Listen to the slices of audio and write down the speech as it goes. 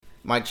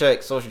Mic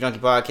check, Social Junkie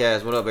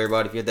Podcast. What up,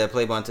 everybody? If you hit that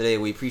play button today,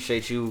 we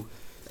appreciate you.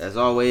 As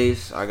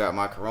always, I got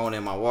my Corona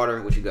and my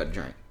water. What you got to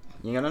drink?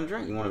 You ain't got nothing to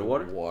drink? You wanted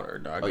water? Water.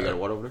 No, you got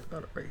water over there?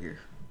 Got it right here.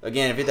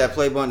 Again, if you hit that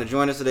play button to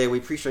join us today, we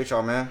appreciate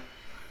y'all, man.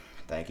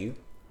 Thank you.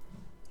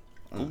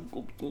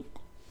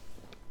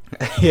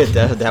 Yeah,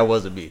 that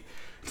wasn't me.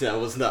 That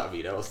was not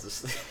me. That was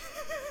just...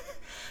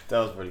 that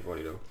was pretty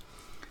funny, though.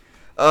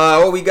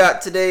 What we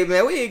got today,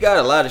 man? We ain't got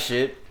a lot of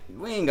shit.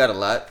 We ain't got a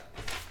lot.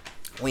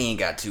 We ain't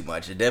got too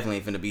much. It definitely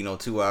ain't finna be no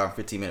 2-hour,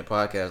 15-minute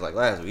podcast like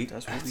last week.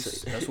 That's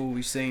what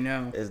we say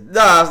now. It's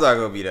not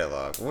gonna be that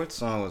long. What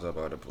song was I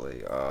about to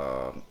play?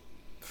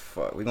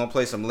 Fuck. We gonna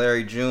play some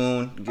Larry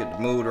June. Get the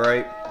mood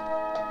right.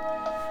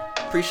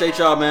 Appreciate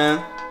y'all,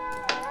 man.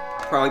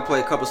 Probably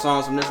play a couple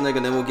songs from this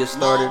nigga, then we'll get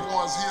started.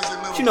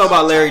 What you know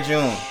about Larry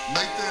June?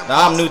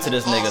 Now I'm new to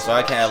this nigga, so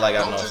I can't like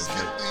I know some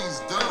shit.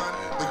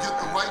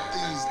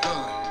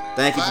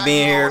 Thank you for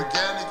being here.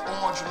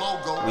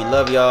 We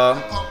love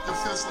y'all.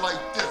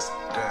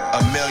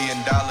 $1 million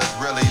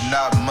really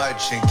not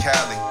much in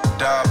Cali.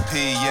 Don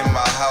P in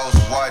my house,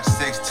 watch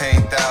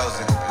 16,000.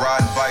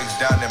 Riding bikes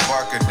down in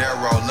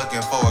Barcadero,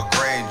 looking for a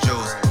green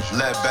juice.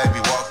 Let baby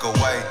walk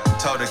away,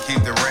 told her keep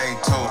the ring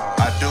too.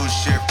 I do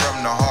shit from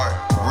the heart,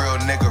 real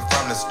nigga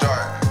from the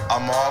start.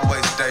 I'ma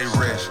always stay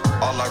rich,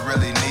 all I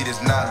really need is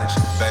knowledge.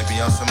 Baby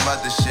on some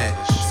other shit,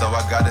 so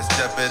I gotta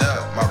step it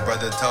up. My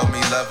brother told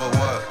me level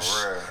up.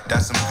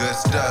 That's some good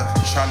stuff.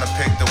 Tryna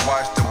pick the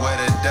watch to wear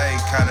today,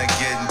 kinda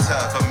getting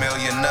tough. $1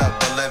 million up,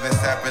 but live in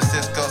San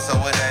Francisco, so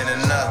it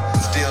ain't enough.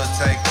 Still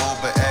take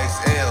Uber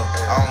XL,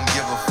 I don't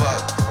give a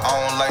fuck. I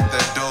don't like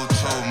to do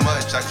too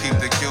much, I keep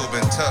the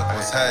Cuban tuck.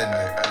 What's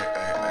happening?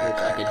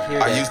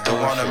 I used to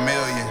want $1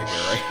 million,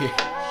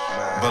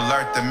 but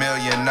learned $1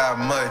 million not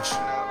much.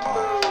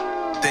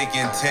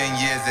 Thinking 10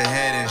 years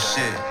ahead and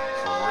shit.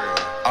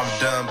 I'm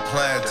done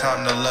playing,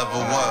 time to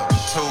level up.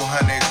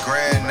 200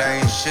 grand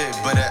ain't shit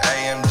but an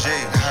AMG.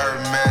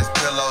 Hermes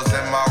pillows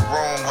in my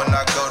room when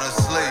I go to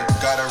sleep.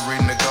 Gotta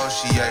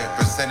renegotiate,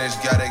 percentage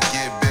gotta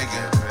get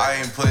bigger.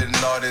 I ain't putting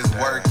all this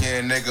work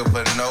in, nigga,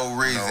 for no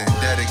reason.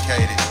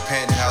 Dedicated,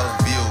 penthouse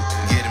view,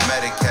 get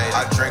medicated.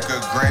 I drink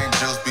a green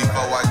juice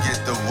before I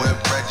get the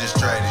whip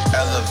registered.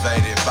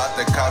 Elevated, bout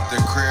to cop the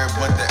crib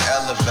with the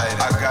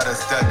elevator. I gotta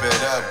step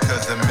it up,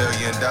 cause $1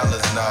 million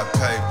not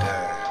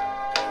paper.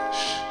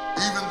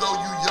 Even though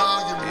you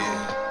young and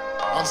rude,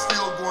 I'm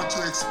still going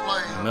to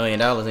explain. $1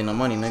 million ain't no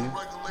money, nigga.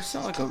 He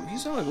sound like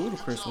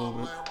Ludacris a little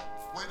bit.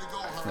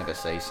 Nigga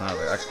say he sounds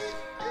like.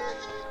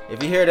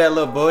 If you hear that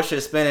little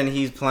bullshit spinning,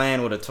 he's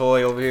playing with a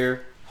toy over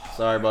here.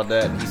 Sorry about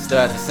that. He still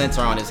has a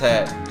sensor on his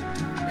hat.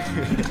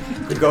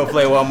 We go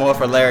play one more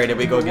for Larry, then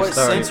we go get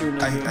started. What sensor,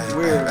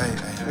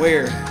 nigga?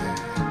 Where?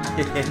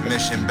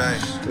 Mission Bay.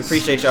 We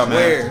appreciate y'all, man.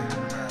 Where?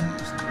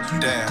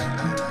 Damn.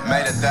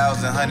 Made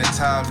 1,000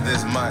 times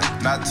this month,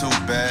 not too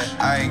bad.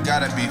 I ain't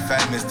gotta be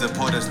famous to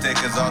pull the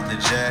stickers off the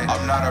jag.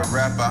 I'm not a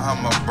rapper,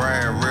 I'm a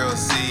brand, real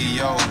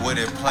CEO with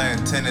it.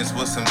 Playing tennis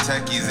with some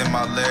techies in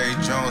my Larry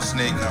Jones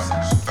sneakers.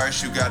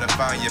 First you gotta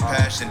find your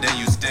passion, then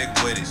you stick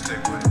with it.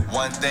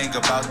 One thing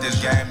about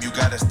this game, you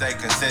gotta stay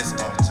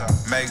consistent.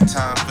 Make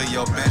time for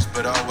your bitch,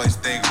 but always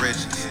think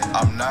riches.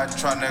 I'm not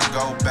trying to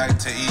go back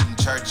to eating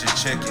church and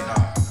chicken.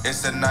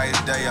 It's a nice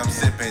day, I'm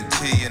sipping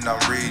tea and I'm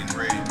reading.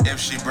 If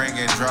she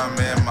bringing drama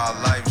in my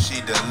life,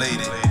 she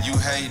deleted. You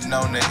hating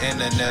on the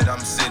internet, I'm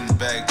sitting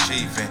back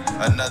chiefing.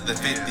 Another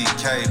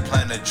 50K,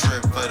 plan a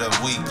trip for the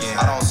weekend.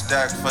 I don't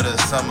stack for the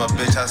summer,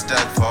 bitch, I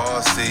stack for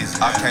all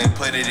season. I can't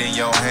put it in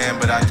your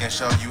hand, but I can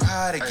show you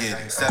how to get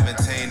it.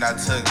 17, I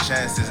took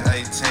chances,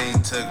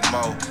 18, took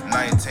more.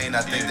 19,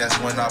 I think that's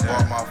when I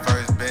bought my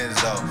first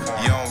Benzo.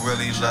 You don't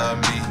really love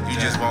me, you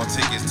just want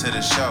tickets to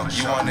the show.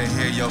 You wanna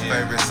hear your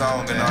favorite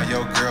song and all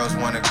your girls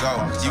wanna go.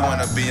 You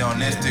wanna be on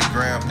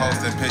Instagram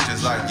posting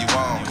pictures like you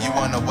own. You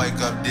wanna wake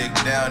up, dick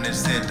down and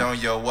sit on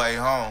your way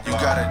home. You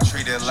gotta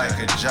treat it like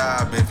a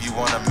job if you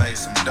wanna make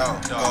some dough.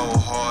 Go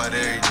hard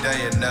every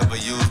day and never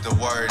use the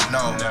word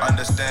no.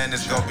 Understand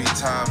there's gonna be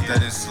times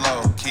that it's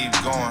slow. Keep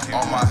going.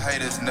 All my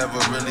haters never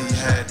really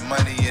had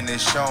money and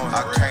it's showing.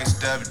 I can't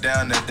step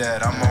down to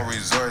that. I'm on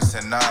resorts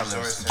and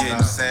islands.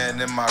 Getting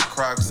sand in my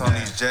Crocs on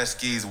these jet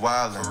skis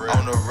wildin'.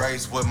 On the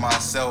race with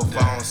myself,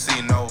 I don't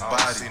see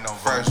nobody.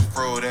 Fresh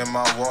fruit in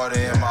my water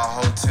in my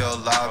hotel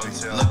lobby.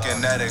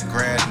 Looking at a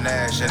Grand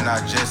Nash and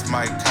I just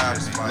might copy.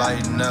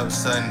 Lighting up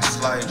sudden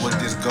slight with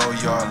this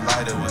go-yard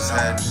lighter was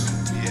happening.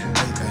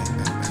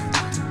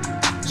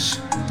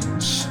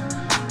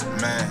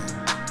 Man,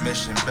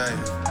 Mission Bay.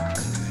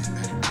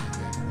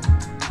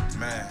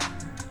 Man,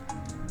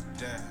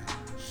 damn.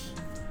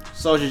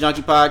 Social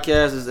Junkie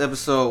Podcast is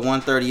episode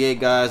 138,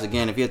 guys.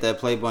 Again, if you hit that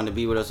play button to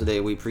be with us today,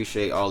 we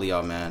appreciate all of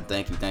y'all, man.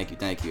 Thank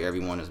you.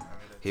 Everyone is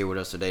here with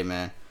us today,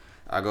 man.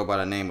 I go by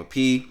the name of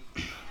P.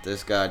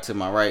 This guy to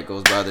my right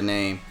goes by the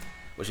name.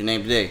 What's your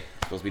name today?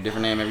 Supposed to be a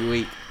different name every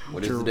week.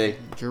 What is today?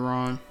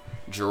 Jerron.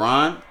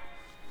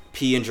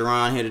 P and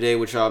Jerron here today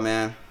with y'all,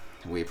 man.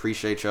 We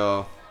appreciate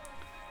y'all.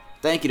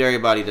 Thank you to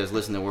everybody that's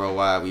listening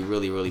worldwide. We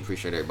really, really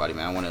appreciate everybody,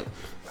 man. I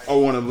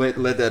want to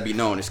let that be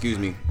known. Excuse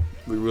me.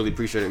 We really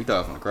appreciate it. You thought I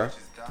was gonna cry?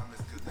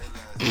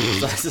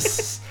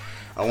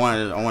 I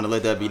want to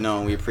let that be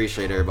known. We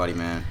appreciate everybody,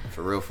 man.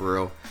 For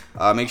real.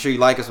 Make sure you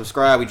like and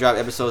subscribe. We drop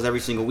episodes every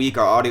single week.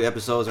 Our audio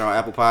episodes are on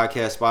Apple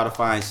Podcasts,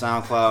 Spotify, and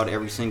SoundCloud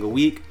every single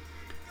week.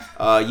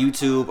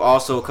 YouTube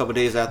also a couple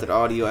days after the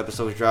audio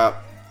episodes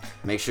drop.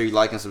 Make sure you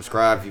like and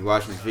subscribe if you're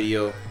watching this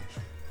video.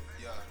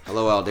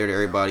 Hello out there to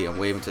everybody. I'm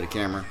waving to the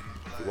camera.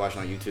 If you're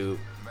watching on YouTube,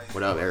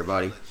 what up,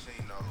 everybody?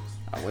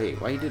 Oh,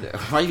 wait, why you did that?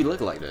 Why you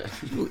look like that?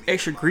 You look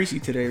extra greasy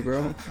today,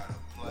 bro.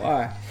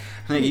 Why?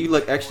 Nigga, you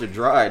look extra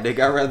dry. Nigga,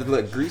 I'd rather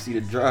look greasy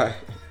than dry.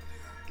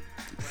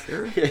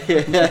 Sure.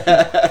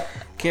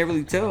 Can't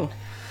really tell.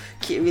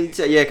 Can't really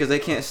tell. Yeah, because they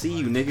can't see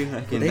you,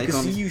 nigga. They can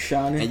see you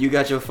shining. And you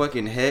got your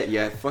fucking head,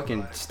 yeah,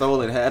 fucking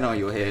stolen hat on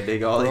your head,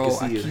 nigga. All they can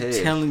see is head. I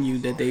keep telling you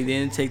that they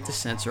didn't take the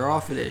sensor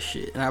off of that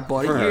shit. And I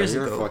bought it Bro, years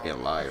you're ago. You're a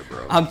fucking liar,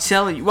 bro. I'm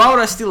telling you. Why would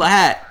I steal a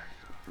hat?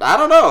 I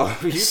don't know.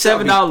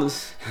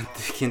 $7.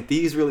 Can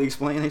thieves really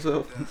explain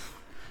themselves?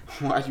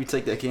 Why'd you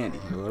take that candy?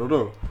 I don't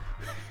know.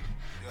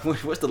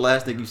 What's the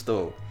last thing you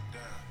stole?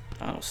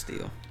 I don't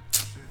steal.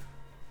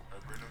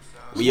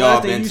 We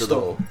all been to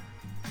the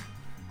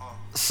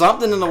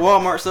something in the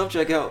Walmart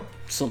self-checkout.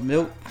 Some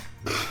milk.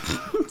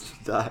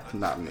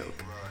 Not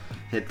milk.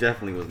 It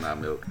definitely was not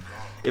milk.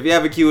 If you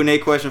have a Q&A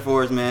question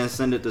for us, man,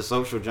 send it to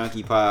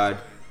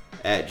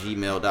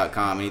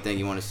socialjunkiepod@gmail.com. Anything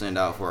you want to send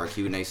out for our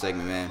Q&A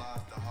segment, man.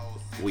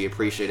 We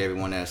appreciate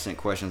everyone that has sent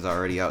questions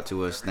already out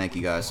to us. Thank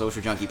you, guys.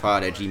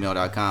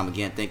 socialjunkiepod@gmail.com.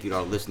 Again, thank you to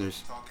our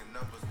listeners.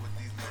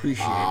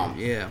 Appreciate it.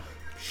 Yeah.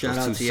 Shout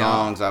out to y'all. Two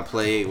songs I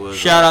played was...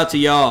 Shout out to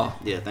y'all.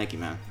 Yeah, thank you,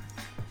 man.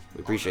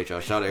 We appreciate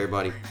y'all. Shout out to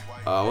everybody.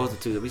 What was the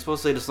two? We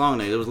supposed to say the song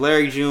name. It was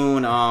Larry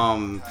June.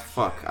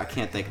 Fuck, I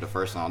can't think of the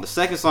first song. The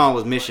second song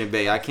was Mission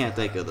Bay. I can't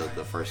think of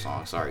the first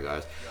song. Sorry,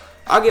 guys.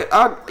 I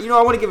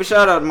want to give a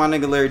shout out to my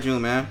nigga Larry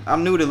June, man.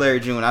 I'm new to Larry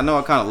June. I know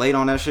I'm kind of late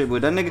on that shit,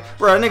 but that nigga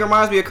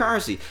reminds me of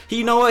Currency.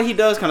 You know what? He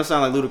does kind of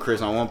sound like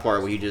Ludacris on one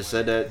part where he just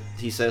said that.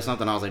 He said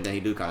something. I was like, damn,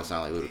 he do kind of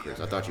sound like Ludacris.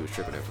 I thought you was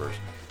tripping at first,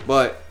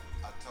 but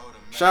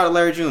shout out to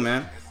Larry June,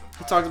 man.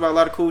 He talks about a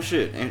lot of cool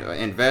shit.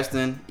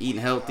 Investing,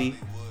 eating healthy,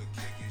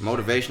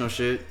 motivational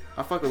shit.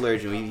 I fuck with Larry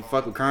June. He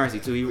fuck with Currency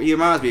too. He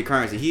reminds me of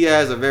Currency. He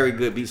has a very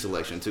good beat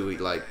selection too.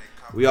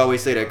 We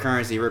always say that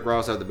Currency, Rick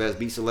Ross have the best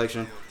beat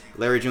selection.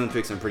 Larry June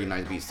picks some pretty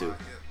nice beats too.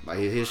 Like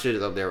his shit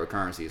is up there with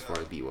Currency as far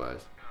as beat wise.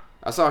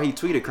 I saw he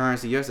tweeted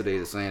Currency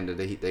yesterday saying that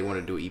they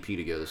want to do an EP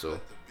together. So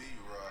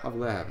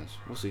hopefully that happens.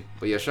 We'll see.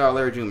 But yeah, shout out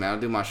Larry June, man. I'll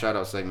do my shout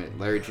out segment.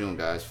 Larry June,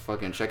 guys,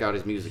 fucking check out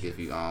his music if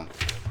you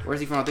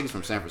Where's he from? I think he's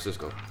from San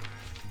Francisco.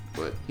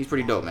 But he's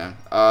pretty dope, man.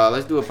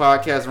 Let's do a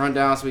podcast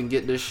rundown so we can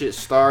get this shit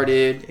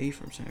started. Yeah, he's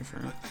from San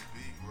Fran.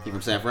 He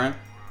from San Fran?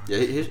 Yeah,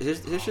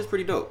 his shit's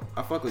pretty dope.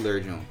 I fuck with Larry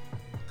June.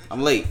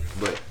 I'm late,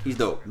 but he's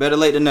dope. Better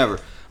late than never.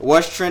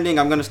 What's trending?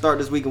 I'm gonna start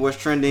this week in what's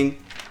trending.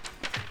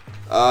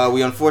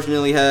 We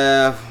unfortunately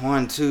have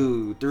 1,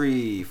 2,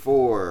 3,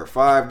 4,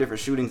 5 different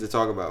shootings to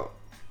talk about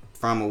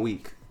from a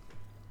week.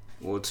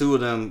 Well, 2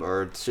 of them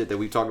are shit that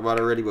we've talked about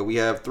already, but we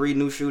have 3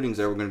 new shootings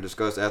that we're gonna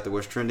discuss after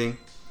what's trending.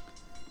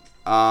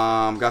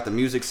 Got the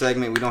music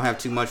segment. We don't have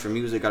too much for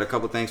music. Got a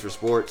couple things for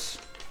sports.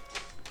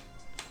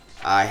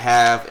 I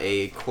have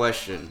a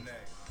question.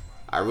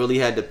 I really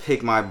had to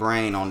pick my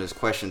brain on this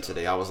question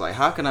today. I was like,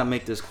 how can I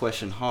make this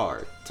question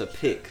hard to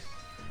pick?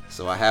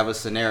 So I have a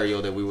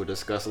scenario that we will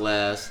discuss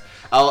last.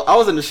 I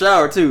was in the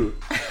shower too.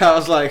 I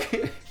was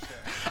like,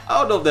 I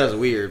don't know if that's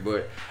weird,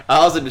 but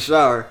I was in the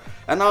shower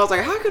and I was like,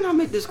 how can I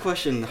make this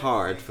question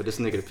hard for this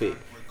nigga to pick?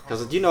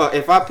 Because,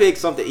 if I pick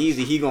something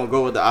easy, he going to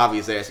go with the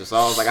obvious answer. So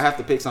I was like, I have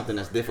to pick something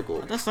that's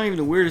difficult. That's not even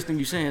the weirdest thing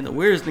you're saying. The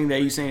weirdest thing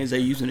that you're saying is that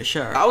you're in the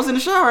shower. I was in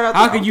the shower.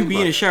 How could you be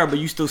in the shower but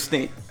you still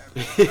stink?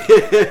 You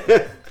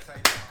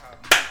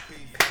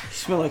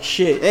smell like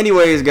shit.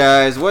 Anyways,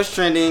 guys, what's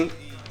trending?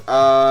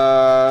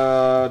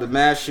 The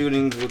mass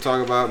shootings. We'll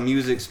talk about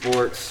music,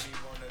 sports.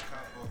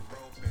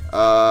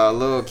 A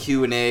little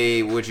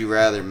Q&A. Would you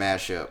rather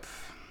mashup?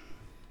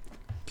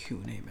 Q&A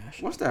mashup.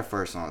 What's that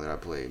first song that I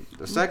played?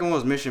 The second one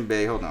was Mission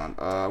Bay. Hold on.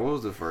 What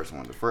was the first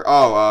one?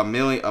 A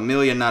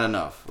Million Not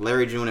Enough.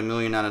 Larry June, A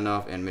Million Not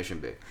Enough, and Mission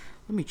Bay.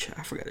 Let me check.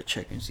 I forgot to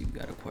check and see if we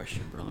got a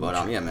question, bro.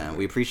 But yeah, man,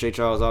 we appreciate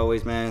y'all as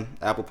always, man.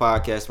 Apple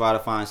Podcast,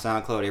 Spotify, and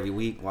SoundCloud every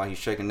week while he's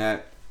checking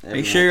that.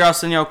 Make sure y'all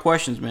send y'all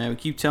questions, man. We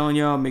keep telling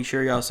y'all. Make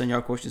sure y'all send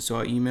y'all questions to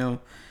our email,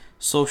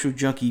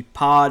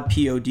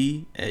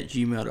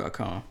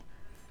 socialjunkiepod@gmail.com.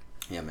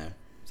 Yeah, man.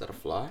 Is that a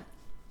fly?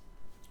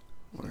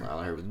 All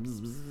I heard was bzz,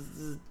 bzz,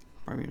 bzz.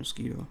 Probably a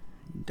mosquito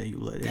that you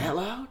let in. That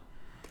loud?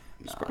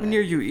 It's probably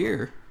near your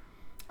ear.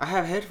 I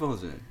have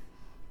headphones in.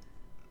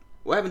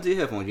 What happened to your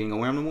headphones? You ain't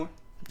gonna wear them no more?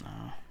 No.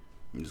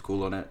 You just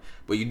cool on that?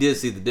 But you did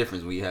see the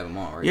difference when you have them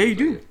on, right? Yeah, you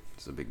do.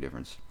 It's a big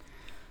difference.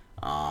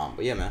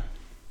 But yeah, man.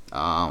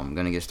 I'm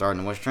gonna get started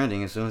on what's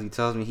trending as soon as he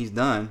tells me he's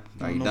done.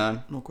 Are you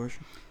done? No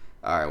question.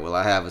 Alright, well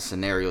I have a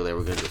scenario that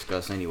we're gonna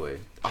discuss anyway.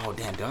 Oh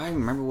damn, do I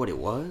remember what it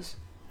was?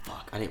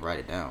 Fuck, I didn't write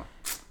it down.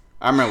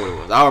 I remember what it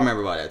was. I'll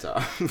remember by that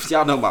time.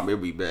 Y'all know my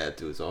memory bad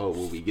too, so I hope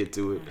when we get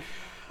to it,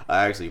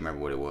 I actually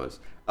remember what it was.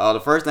 The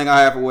first thing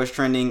I have for what's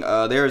trending,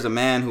 there is a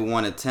man who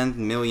won a $10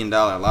 million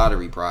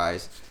lottery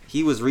prize.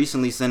 He was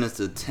recently sentenced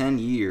to 10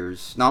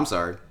 years. No, I'm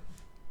sorry.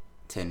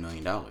 $10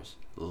 million.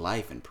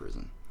 Life in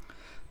prison.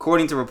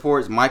 According to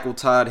reports, Michael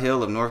Todd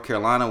Hill of North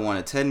Carolina won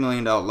a $10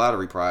 million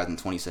lottery prize in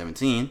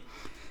 2017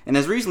 and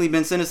has recently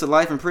been sentenced to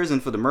life in prison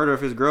for the murder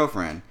of his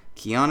girlfriend,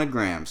 Kiana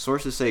Graham.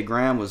 Sources say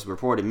Graham was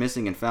reported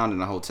missing and found in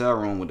a hotel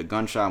room with a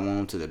gunshot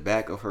wound to the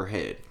back of her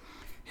head.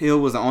 Hill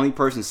was the only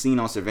person seen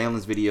on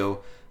surveillance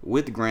video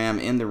with Graham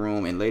in the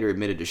room and later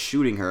admitted to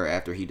shooting her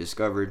after he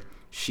discovered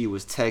she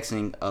was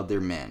texting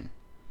other men.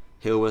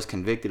 Hill was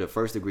convicted of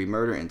first-degree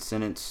murder and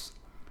sentenced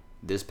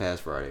this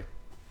past Friday.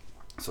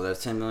 So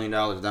that's $10 million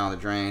down the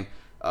drain.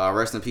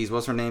 Rest in peace.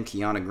 What's her name?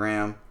 Kiana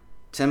Graham.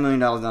 $10 million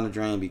down the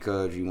drain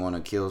because you want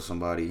to kill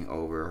somebody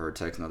over her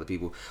texting other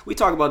people. We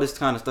talk about this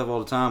kind of stuff all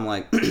the time.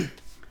 Like,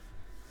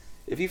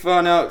 if you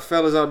find out,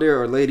 fellas out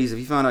there or ladies, if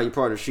you find out your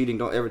partner's cheating,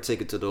 don't ever take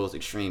it to those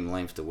extreme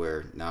lengths to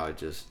where now it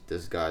just,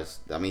 this guy's,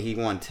 I mean, he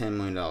won $10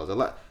 million. A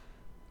lot.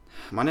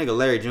 My nigga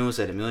Larry June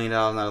said $1 million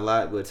not a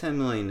lot, but $10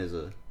 million is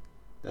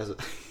that's a.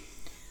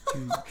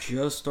 You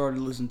just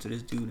started listening to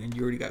this dude and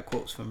you already got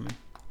quotes from him.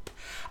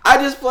 I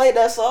just played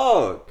that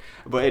song.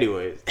 But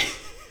anyways,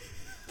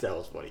 that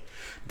was funny.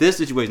 This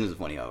situation is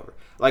funny, however.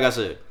 Like I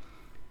said,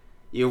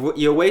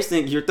 you're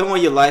wasting, you're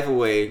throwing your life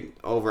away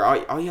over,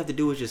 all you have to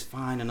do is just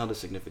find another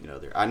significant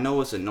other. I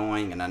know it's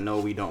annoying, and I know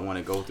we don't want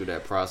to go through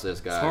that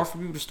process, guys. It's hard for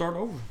people to start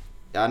over.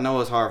 I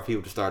know it's hard for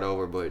people to start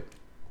over, but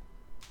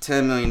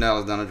 $10 million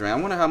down the drain. I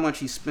wonder how much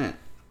he spent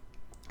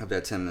of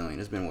that $10 million.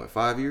 It's been, what,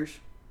 5 years?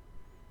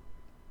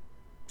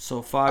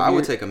 So 5 years. I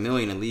would take $1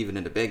 million and leave it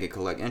in the bank and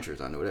collect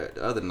interest. I know that.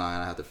 The other 9,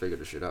 I have to figure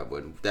the shit out.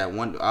 But that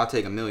one, I'll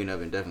take $1 million of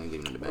it and definitely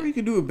leave it in the bank. Or you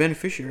could do a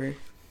beneficiary.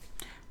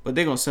 But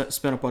they're going to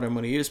spend up all that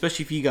money.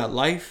 Especially if you got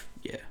life.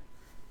 Yeah.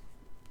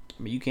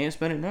 I mean, you can't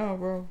spend it now,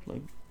 bro.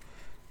 Like,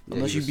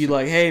 unless you be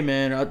like, hey,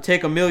 man, I'll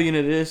take $1 million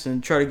of this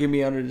and try to get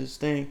me out of this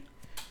thing.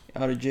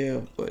 Out of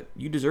jail. But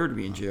you deserve to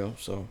be in jail,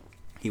 so.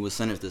 He was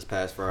sentenced this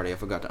past Friday. I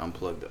forgot to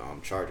unplug the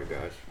charger,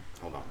 guys.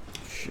 Hold on.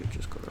 Shit,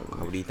 just got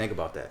over. What do you think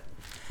about that?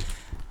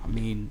 I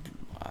mean,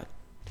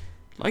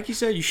 like you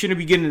said, you shouldn't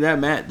be getting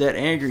that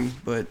angry.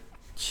 But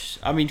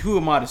I mean, who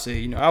am I to say?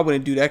 You know, I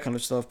wouldn't do that kind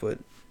of stuff. But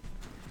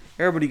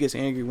everybody gets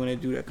angry when they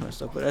do that kind of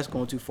stuff. But that's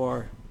going too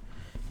far.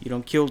 You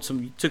don't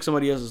you took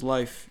somebody else's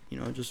life. You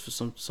know, just for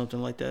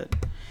something like that.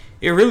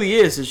 It really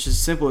is. It's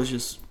just simple as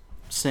just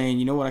saying,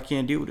 you know what, I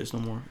can't deal with this no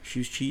more. If she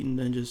was cheating,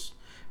 then just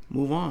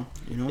move on.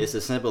 You know, it's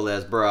as simple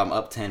as, bro, I'm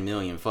up $10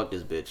 million. Fuck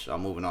this bitch.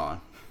 I'm moving on.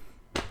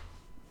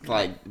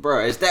 Like,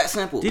 bro, it's that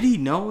simple. Did he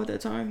know at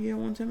that time he had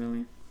won $10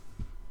 million?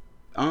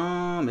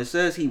 It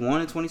says he won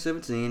in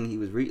 2017. He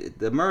was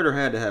the murder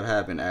had to have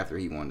happened after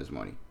he won this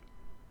money.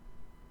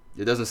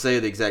 It doesn't say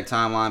the exact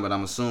timeline, but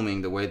I'm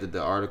assuming the way that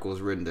the article is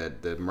written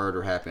that the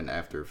murder happened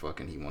after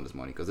fucking he won this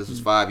money, because this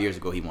was 5 years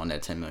ago. He won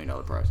that $10 million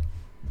prize.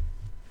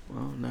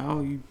 Well,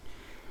 now you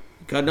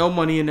got no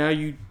money and now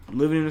you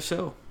living in a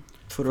cell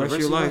for the rest of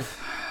your life.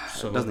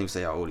 So it doesn't even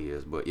say how old he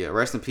is, but yeah,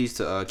 rest in peace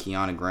to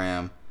Kiana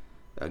Graham.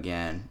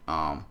 Again,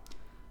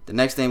 the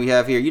next thing we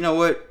have here, you know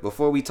what?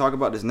 Before we talk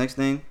about this next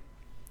thing,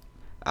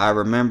 I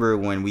remember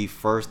when we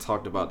first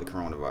talked about the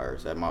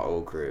coronavirus at my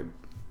old crib.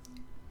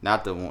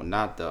 Not the when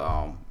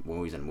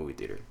we was in the movie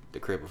theater. The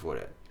crib before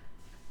that.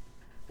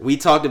 We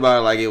talked about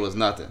it like it was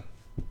nothing,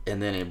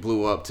 and then it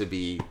blew up to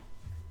be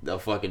the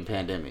fucking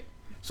pandemic.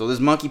 So this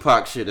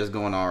monkeypox shit that's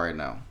going on right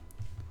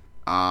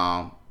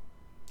now.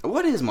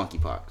 What is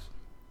monkeypox?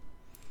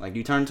 Like, do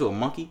you turn into a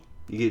monkey?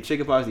 You get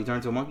chickenpox, do you turn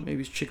into a monkey?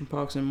 Maybe it's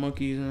chickenpox and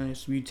monkeys and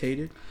it's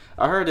mutated.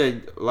 I heard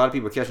that a lot of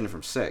people are catching it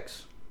from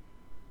sex.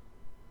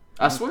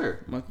 I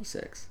swear. Monkey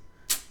sex.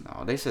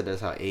 No, they said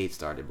that's how AIDS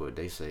started, but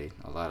they say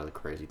a lot of the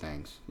crazy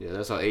things. Yeah,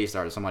 that's how AIDS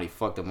started. Somebody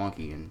fucked a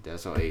monkey, and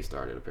that's how AIDS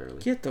started,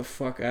 apparently. Get the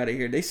fuck out of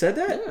here. They said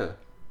that? Yeah.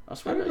 I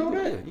swear. I didn't know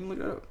that. Yeah, you can look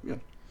that up. Yeah.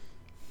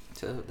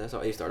 So that's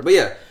how AIDS started. But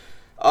yeah.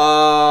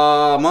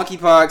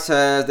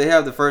 Monkeypox they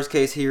have the first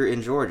case here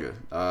in Georgia.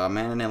 A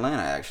man in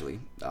Atlanta, actually,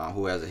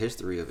 who has a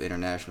history of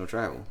international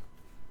travel.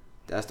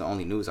 That's the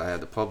only news I have.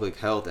 The Public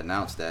Health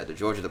announced that. The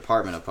Georgia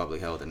Department of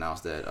Public Health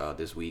announced that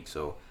this week.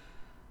 So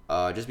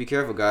just be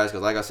careful, guys,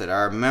 because like I said,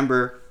 I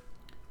remember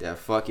that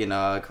fucking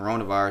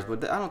coronavirus,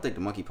 but I don't think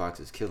the monkeypox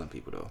is killing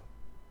people, though.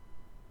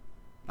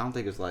 I don't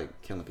think it's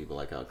like killing people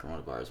like how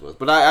coronavirus was.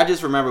 But I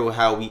just remember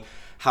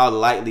how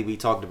lightly we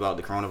talked about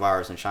the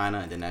coronavirus in China,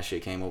 and then that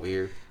shit came over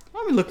here.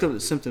 Let me look up the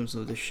symptoms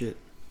of this shit.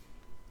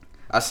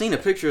 I seen a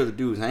picture of the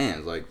dude's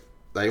hands, like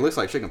it looks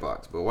like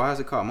chickenpox, but why is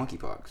it called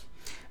monkeypox?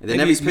 And then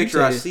Maybe every picture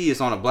mutated. I see is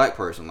on a black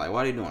person. Like,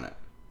 why are they doing that?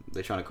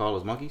 They trying to call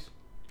us monkeys?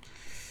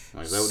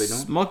 Like, is that what they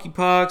doing?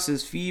 Monkeypox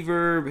is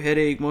fever,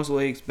 headache, muscle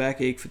aches,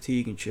 backache,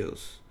 fatigue, and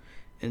chills,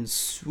 and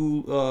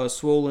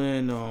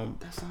swollen.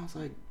 That sounds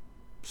like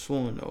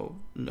swollen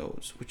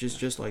nose, which is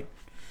just like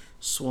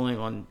swelling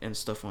on and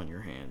stuff on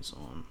your hands.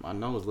 My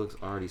nose looks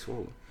already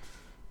swollen.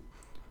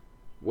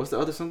 What's the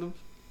other symptoms?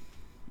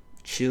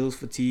 Chills,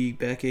 fatigue,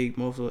 backache,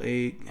 muscle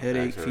ache,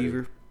 headache,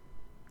 fever.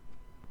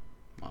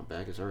 My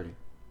back is hurting.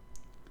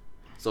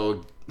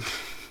 So,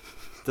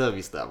 Let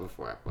me stop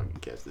before I fucking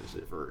catch this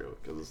shit for real,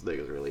 because this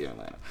nigga's really in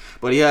Atlanta.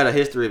 But he had a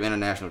history of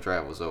international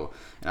travel, so,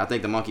 and I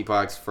think the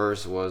monkeypox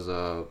first was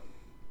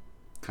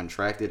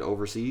contracted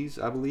overseas,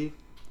 I believe.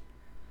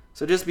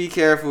 So just be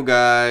careful,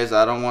 guys.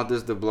 I don't want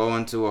this to blow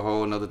into a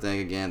whole nother thing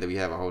again, that we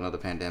have a whole nother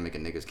pandemic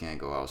and niggas can't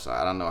go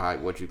outside. I don't know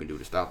what you can do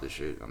to stop this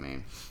shit. I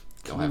mean,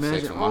 don't have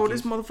sex with monkeys. Oh,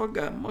 this motherfucker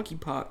got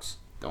monkeypox.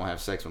 Don't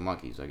have sex with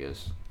monkeys, I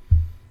guess.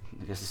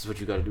 I guess this is what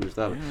you got to do to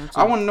stop it. Yeah,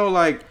 I want to know,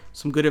 like,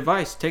 some good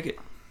advice. Take it.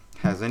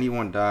 has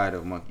anyone died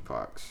of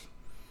monkeypox?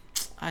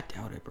 I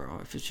doubt it, bro.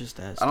 If it's just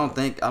that. I don't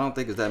think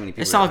it's that many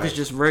people. It sounds like it's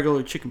just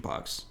regular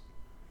chickenpox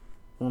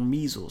or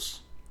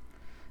measles.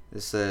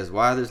 It says,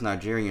 why this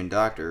Nigerian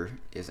doctor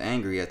is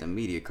angry at the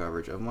media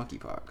coverage of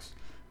monkeypox.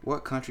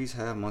 What countries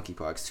have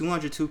monkeypox?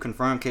 202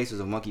 confirmed cases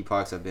of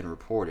monkeypox have been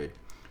reported.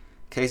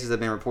 Cases have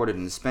been reported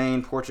in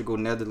Spain, Portugal,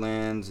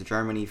 Netherlands,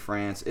 Germany,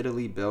 France,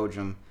 Italy,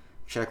 Belgium,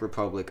 Czech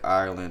Republic,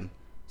 Ireland,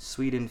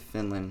 Sweden,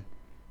 Finland,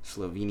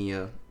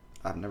 Slovenia.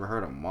 I've never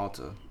heard of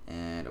Malta.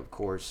 And, of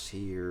course,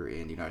 here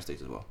in the United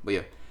States as well. But,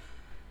 yeah.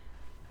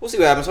 We'll see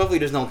what happens. Hopefully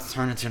this don't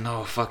turn into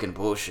no fucking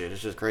bullshit.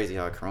 It's just crazy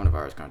how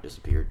coronavirus kind of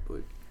disappeared.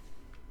 But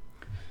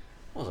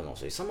what was I going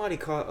to say? Somebody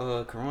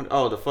caught corona.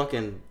 Oh, the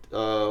fucking...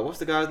 what's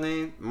the guy's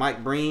name?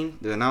 Mike Breen,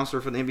 the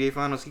announcer for the NBA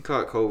Finals. He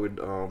caught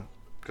COVID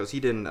because he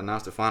didn't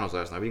announce the finals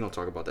last night. We're going to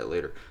talk about that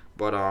later.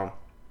 But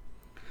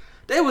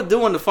they were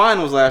doing the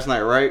finals last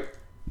night, right?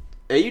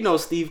 And you know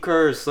Steve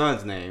Kerr's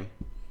son's name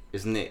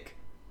is Nick.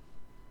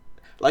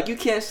 Like, you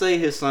can't say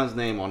his son's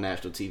name on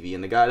national TV,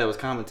 and the guy that was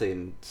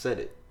commentating said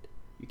it.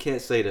 You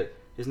can't say that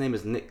his name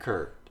is Nick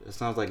Kerr. It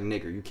sounds like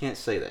nigger. You can't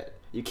say that.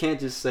 You can't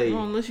just say...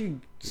 No, unless you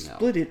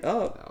split it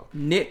up. No.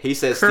 Nick He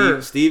said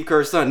Kerr. Steve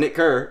Kerr's son, Nick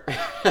Kerr.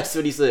 That's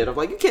what he said. I'm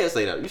like, you can't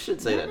say that. You should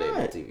say that name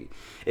on TV.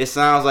 It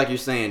sounds like you're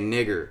saying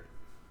nigger.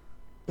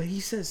 But he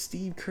says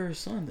Steve Kerr's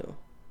son, though.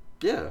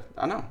 Yeah,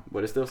 I know.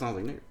 But it still sounds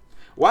like nigger.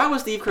 Why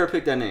would Steve Kerr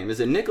pick that name? Is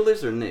it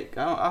Nicholas or Nick?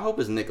 I hope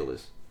it's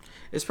Nicholas.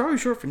 It's probably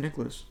short for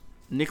Nicholas.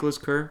 Nicholas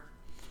Kerr.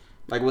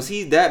 Like, was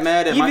he that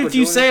mad at Even Michael if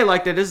you Jordan? say it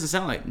like that, it doesn't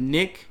sound like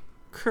Nick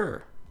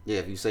Kerr. Yeah,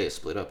 if you say it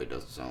split up, it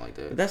doesn't sound like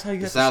that. But that's how you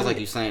It have to sounds say like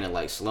it. you saying it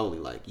like slowly,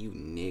 like you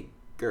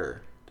nigger.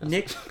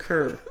 Nick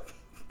Kerr.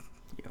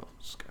 Yo,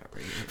 Scott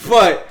right here.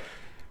 But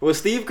was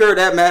Steve Kerr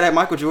that mad at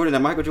Michael Jordan that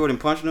Michael Jordan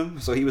punched him?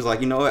 So he was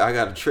like, you know what? I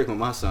got a trick when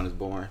my son is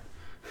born.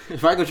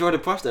 Michael Jordan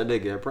punched that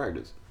nigga at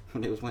practice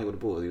when they was playing with the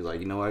Bulls. He was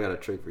like, you know what? I got a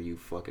trick for you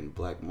fucking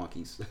black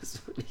monkeys. That's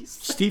what he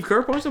said. Steve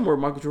Kerr punched him or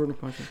Michael Jordan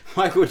punched him?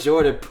 Michael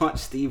Jordan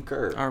punched Steve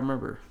Kerr. I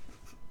remember.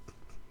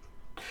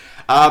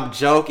 I'm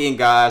joking,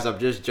 guys. I'm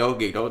just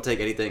joking. Don't take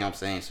anything I'm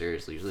saying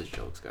seriously. It's just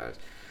jokes, guys.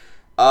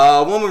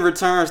 A woman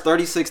returns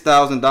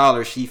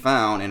 $36,000 she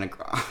found in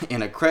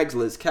a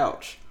Craigslist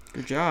couch.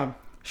 Good job.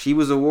 She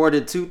was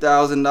awarded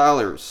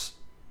 $2,000.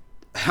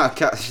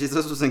 This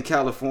was in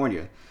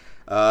California.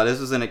 This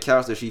was in a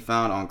couch that she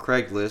found on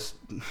Craigslist,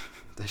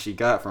 that she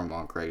got from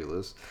on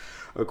Craigslist.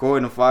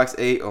 According to Fox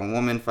 8, a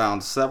woman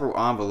found several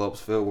envelopes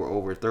filled with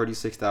over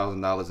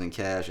 $36,000 in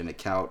cash in a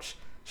couch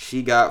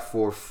she got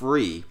for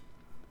free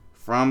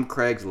from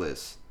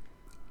Craigslist.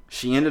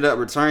 She ended up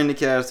returning the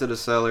cash to the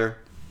seller,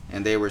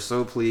 and they were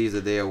so pleased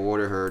that they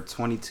awarded her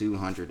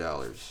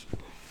 $2,200.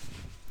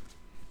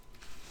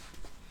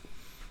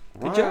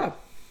 Good job.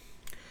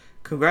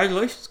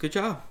 Congratulations. Good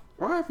job.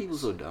 Why are people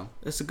so dumb?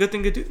 That's a good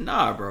thing to do.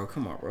 Nah, bro.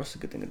 Come on, bro. It's a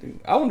good thing to do.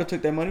 I wouldn't have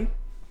took that money.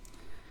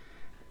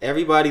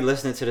 Everybody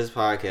listening to this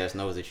podcast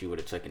knows that you would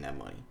have taken that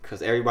money.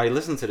 Because everybody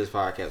listening to this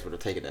podcast would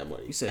have taken that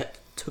money. You said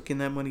taking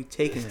that money,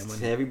 taking that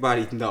money.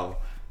 Everybody know.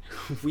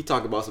 We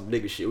talk about some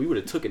nigga shit. We would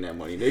have taken that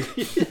money, nigga.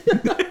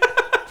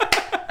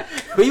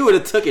 We would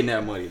have taken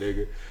that money,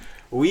 nigga.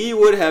 We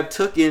would have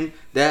taken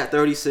that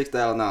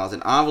 $36,000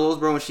 in envelopes,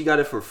 bro. And she got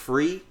it for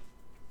free.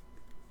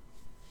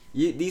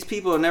 These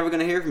people are never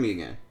gonna hear from me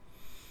again.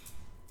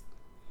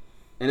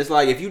 And it's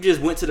like, if you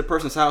just went to the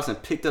person's house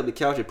and picked up the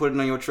couch and put it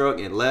on your truck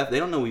and left, they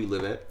don't know where you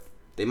live at.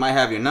 They might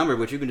have your number,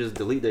 but you can just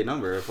delete their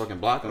number or fucking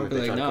block them I'll if be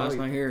they like, try to nah, call it's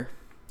you. not here.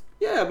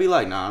 Yeah, I'll be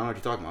like, nah, I don't know what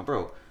you're talking about,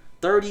 bro.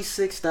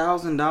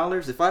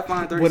 $36,000? If I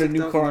find $36,000... With a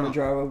new car on the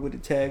driveway with the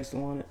tags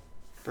still on it.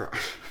 Bro.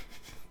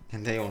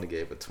 And they only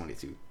gave her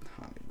 $2,200,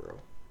 bro.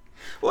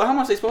 Well, how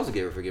much they supposed to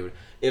give her for giving?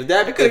 If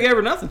that They could have gave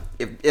her nothing.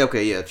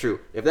 Okay, yeah, true.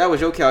 If that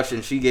was your couch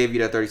and she gave you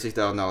that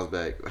 $36,000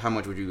 back, how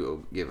much would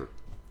you give her?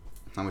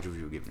 How much would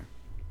you give her?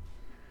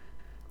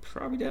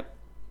 Probably that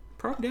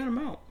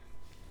amount.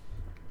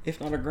 If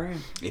not $1,000.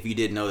 If you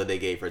didn't know that they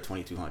gave her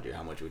 $2,200,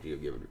 how much would you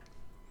have given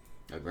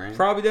her? $1,000?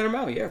 Probably that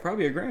amount. Yeah,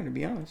 probably $1,000 to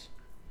be honest.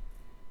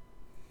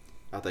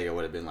 I think I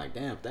would have been like,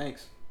 damn,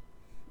 thanks.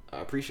 I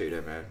appreciate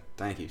that, man.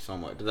 Thank you so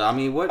much. I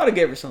mean, what? I'd have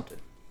gave her something.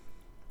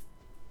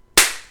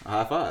 A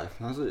high five.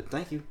 That's it.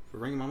 Thank you for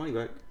bringing my money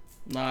back.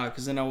 Nah,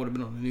 because then I would have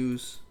been on the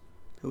news.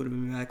 There would have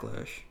been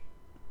backlash.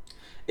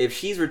 If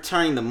she's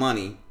returning the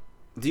money,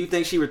 do you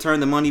think she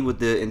returned the money with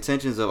the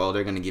intentions of, oh,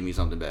 they're going to give me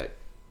something back?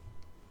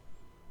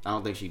 I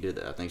don't think she did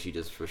that. I think she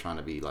just was trying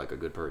to be like a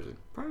good person.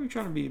 Probably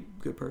trying to be a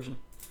good person.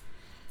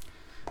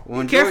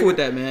 Well, Be careful with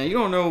that, man. You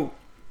don't know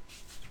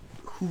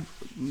who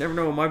never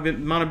know, might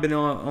have been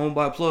owned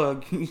by a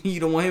plug. You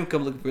don't want him to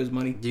come looking for his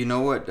money. Do you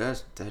know what?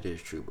 That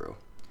is true, bro.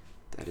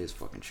 That is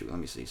fucking true. Let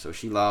me see. So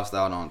she lost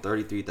out on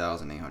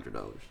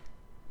 $33,800.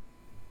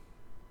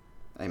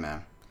 Hey,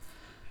 man.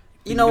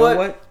 You know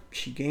what?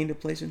 She gained a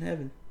place in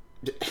heaven.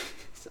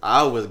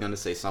 I was gonna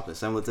say something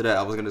similar to that.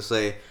 I was gonna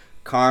say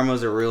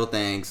karma's a real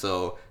thing,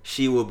 so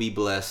she will be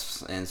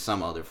blessed in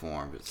some other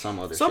form, some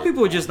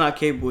people are just not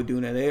capable of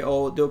doing that.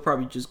 They'll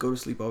probably just go to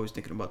sleep always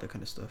thinking about that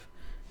kind of stuff.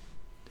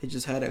 They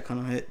just had that kind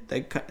of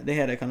they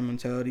had that kind of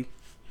mentality.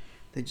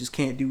 They just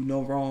can't do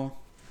no wrong.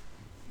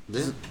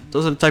 Yeah.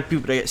 Those are the type of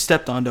people that get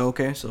stepped on, though.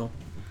 Okay, so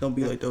don't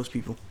be like those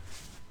people.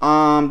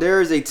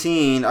 There is a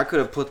teen. I could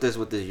have put this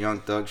with this Young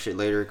Thug shit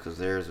later because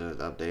there's an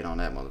update on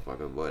that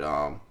motherfucker. But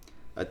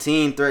a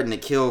teen threatened to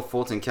kill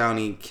Fulton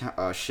County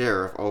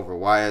sheriff over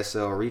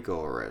YSL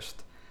RICO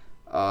arrest.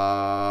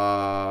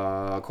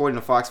 According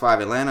to Fox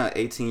 5 Atlanta,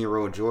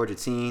 18-year-old Georgia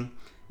teen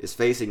is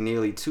facing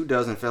nearly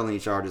 24 felony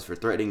charges for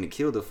threatening to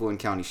kill the Fulton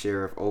County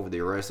sheriff over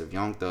the arrest of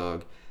Young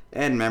Thug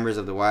and members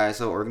of the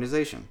YSL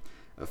organization.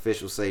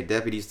 Officials say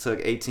deputies took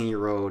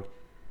 18-year-old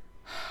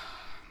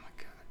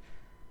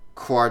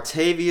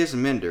Quartavius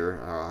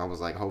Mender, I was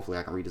like, hopefully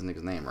I can read this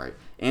nigga's name right,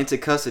 into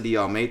custody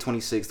on May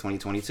 26,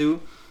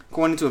 2022.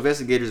 According to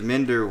investigators,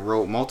 Mender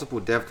wrote multiple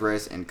death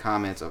threats and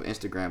comments of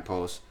Instagram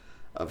posts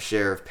of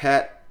Sheriff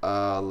Pat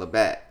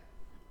Labatt,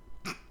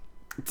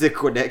 the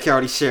Gwinnett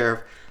County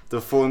Sheriff, the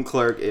Fulton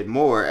Clerk, and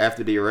more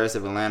after the arrest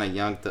of Atlanta's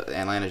Young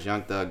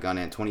Thug gun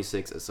and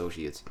 26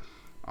 associates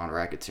on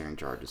racketeering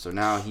charges. So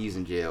now he's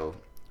in jail.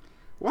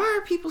 Why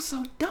are people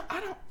so dumb?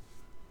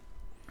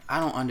 I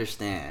don't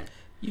understand.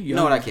 You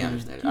know what? I can't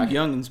understand. You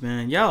youngins,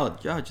 man, y'all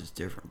just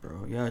different,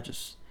 bro.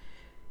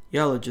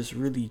 Y'all are just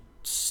really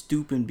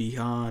stupid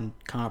beyond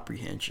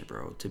comprehension,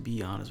 bro. To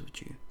be honest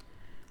with you,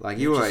 like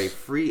you are a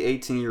free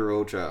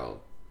 18-year-old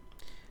child.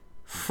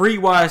 Free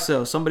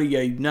YSL, somebody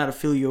you're not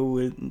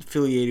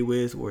affiliated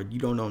with, or you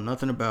don't know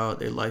nothing about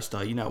their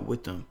lifestyle. You're not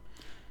with them.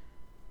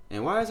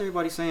 And why is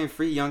everybody saying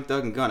free Young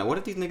Thug and Gunna? What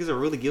if these niggas are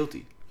really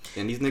guilty?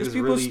 And these niggas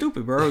people really are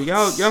stupid, bro.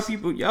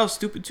 Y'all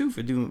stupid too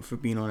for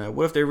being on that.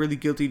 What if they're really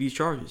guilty of these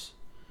charges?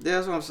 Yeah,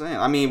 that's what I'm saying.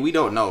 I mean, we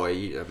don't know.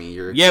 We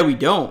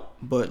don't.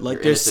 But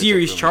like, there's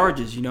serious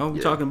charges. You know,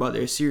 we're talking about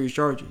their serious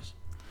charges.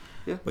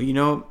 Yeah. But you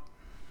know,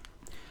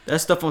 that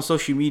stuff on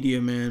social media,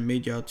 man,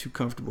 made y'all too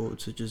comfortable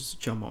to just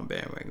jump on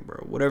bandwagon, bro.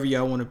 Whatever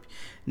y'all want to.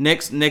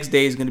 Next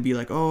day is gonna be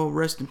like, oh,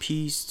 rest in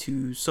peace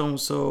to so and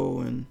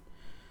so, and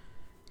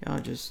y'all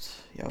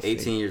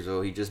 18 years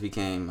old. He just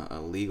became a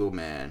legal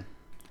man,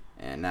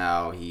 and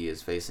now he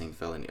is facing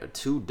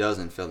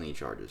 24 felony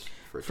charges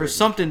for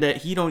something that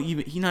he's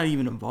not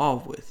even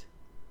involved with.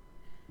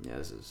 Yeah,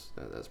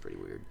 that's pretty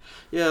weird.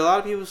 Yeah, a lot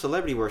of people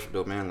celebrity worship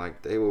though, man.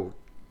 Like they will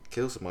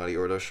kill somebody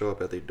or they'll show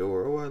up at their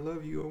door. Oh, I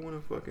love you. I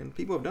want to fucking.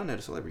 People have done that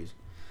to celebrities.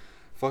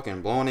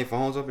 Fucking blowing their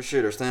phones up and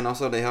shit, or standing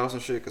outside their house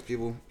and shit because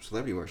people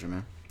celebrity worship,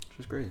 man. It's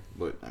just crazy.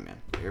 But I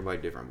mean, everybody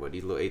different. But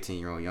these little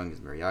 18-year-old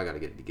youngins, man, y'all gotta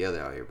get it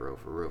together out here, bro.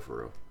 For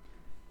real.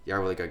 Y'all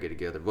really gotta get it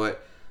together.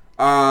 But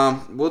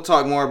we'll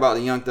talk more about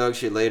the Young Thug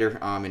shit later.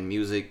 In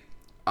music.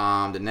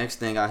 The next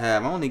thing I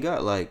have, I only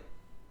got this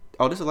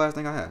is the last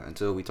thing I have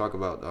until we talk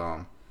about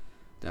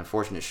the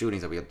unfortunate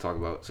shootings that we have to talk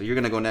about. So you're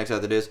gonna go next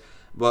after this.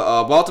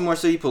 But Baltimore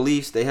City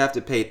Police, they have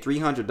to pay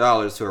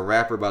 $300 to a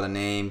rapper by the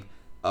name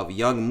of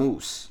Young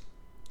Moose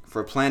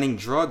for planting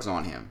drugs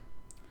on him.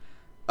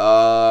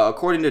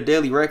 According to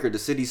Daily Record, the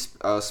city's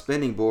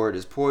spending board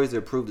is poised to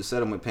approve the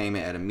settlement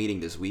payment at a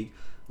meeting this week.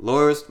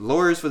 Lawyers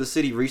for the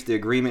city reached the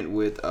agreement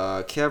with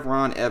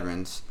Kevron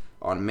Evans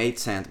on May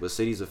 10th, but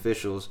city's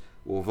officials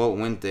will vote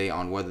Wednesday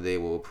on whether they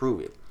will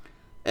approve it.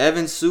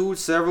 Evans sued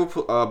several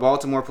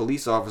Baltimore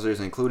police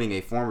officers, including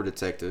a former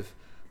detective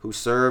who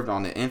served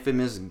on the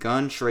infamous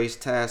Gun Trace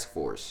Task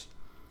Force.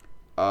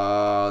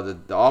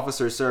 The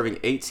officer is serving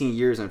 18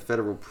 years in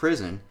federal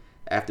prison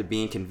after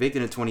being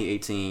convicted in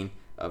 2018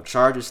 of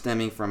charges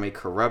stemming from a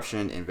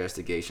corruption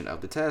investigation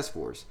of the task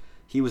force.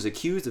 He was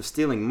accused of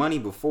stealing money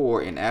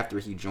before and after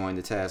he joined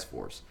the task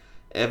force.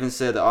 Evans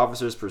said the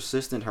officer's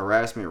persistent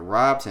harassment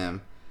robbed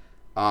him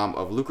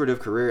of lucrative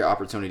career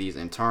opportunities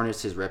and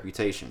tarnished his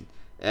reputation.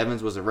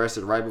 Evans was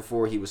arrested right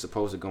before he was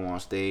supposed to go on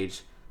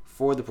stage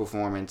for the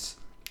performance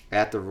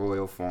at the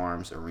Royal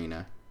Farms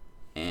Arena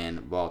in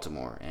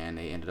Baltimore, and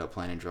they ended up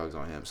planting drugs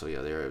on him. So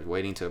yeah, they're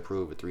waiting to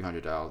approve a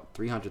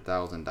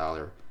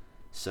 $300,000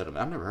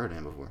 settlement. I've never heard of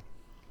him before.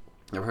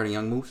 Never heard of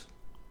Young Moose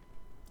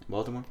in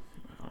Baltimore?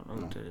 I don't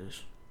know what that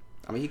is.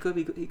 I mean, he could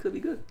be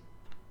good.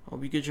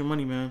 Hope you get your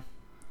money, man.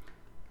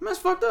 That's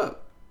fucked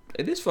up.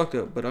 It is fucked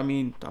up, but I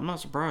mean, I'm not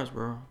surprised,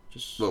 bro.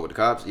 Just what, with the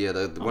cops? Yeah,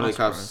 one of the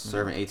cops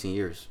serving man. 18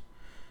 years.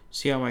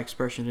 See how my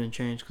expression didn't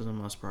change because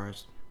I'm not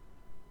surprised.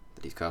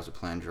 These cops are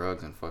planting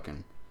drugs and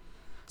fucking.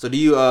 So do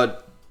you? I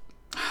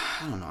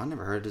don't know. I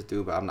never heard of this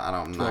dude, but I'm not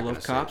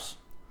gonna say. Cops?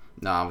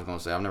 No, I was gonna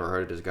say I've never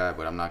heard of this guy,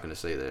 but I'm not gonna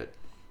say that.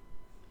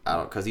 I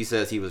don't, because he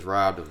says he was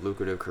robbed of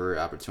lucrative career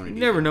opportunities.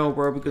 You never know,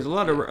 bro, because a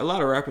lot of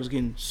rappers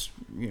getting,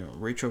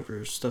 rate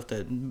over stuff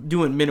that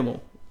doing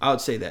minimal. I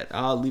would say that.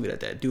 I'll leave it at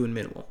that. Doing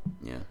minimal.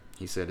 Yeah.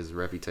 He said his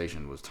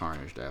reputation was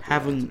tarnished after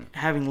the incident.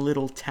 having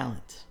little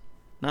talent.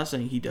 Not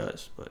saying he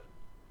does, but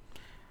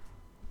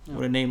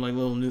with a name like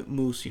Lil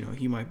Moose, you know,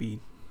 he might be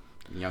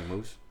Young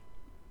Moose.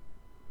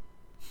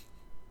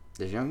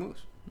 There's Young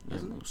Moose.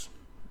 Young Moose.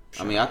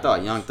 I mean, I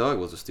thought Young Thug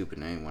was a stupid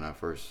name when I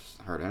first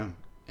heard him.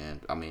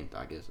 And, I mean,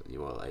 I guess,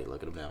 well, hey,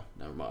 look at him now.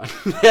 Never mind.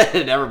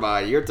 Never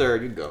mind. Your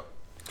turn. You go.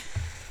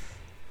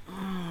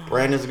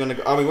 Brandon's going to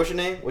go. I mean, what's your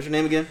name? What's your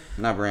name again?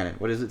 Not Brandon.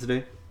 What is it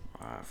today?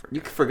 I forgot.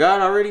 You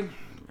forgot already?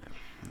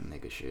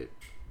 Nigga shit.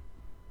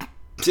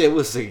 It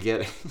was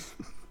forgetting.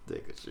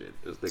 Nigga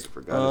shit. This nigga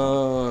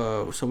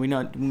forgot. So we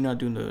not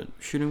doing the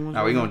shooting ones?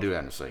 No, we're going to do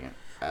that in a second.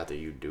 After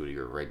you do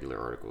your regular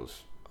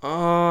articles.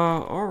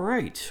 All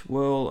right.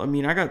 Well, I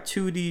mean, I got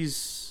two of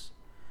these.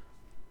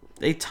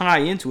 They tie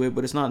into it,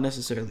 but it's not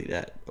necessarily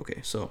that. Okay,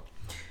 so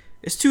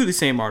it's two of the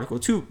same article.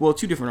 Two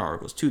different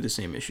articles, two of the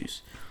same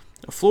issues.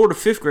 A Florida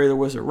fifth grader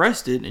was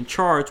arrested and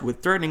charged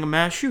with threatening a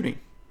mass shooting.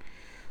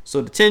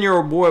 So the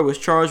 10-year-old boy was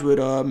charged with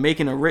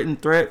making a written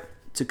threat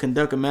to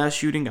conduct a mass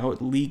shooting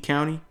out in Lee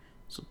County.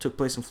 So it took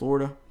place in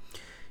Florida.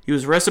 He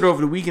was arrested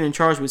over the weekend and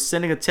charged with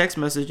sending a text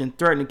message and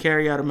threatening to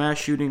carry out a mass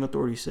shooting,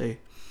 authorities say.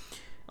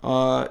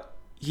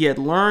 He had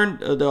learned,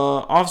 the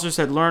officers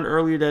had learned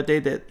earlier that day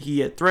that he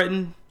had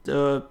threatened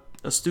a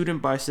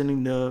student by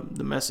sending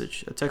the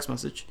message, a text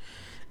message.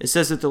 It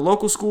says that the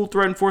local school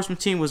threat enforcement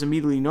team was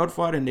immediately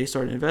notified and they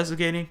started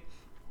investigating.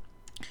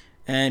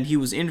 And he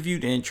was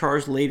interviewed and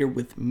charged later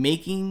with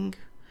making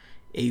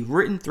a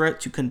written threat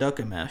to conduct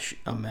a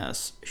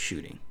mass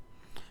shooting.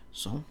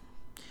 So,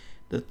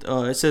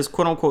 it says,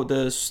 quote unquote,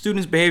 the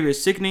student's behavior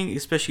is sickening,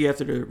 especially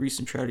after the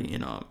recent tragedy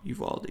in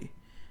Uvalde,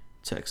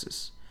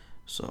 Texas.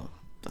 So,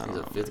 I don't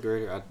know. He's a fifth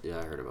grader?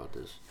 I heard about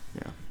this.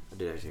 Yeah. I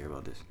did actually hear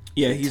about this.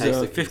 Yeah, he's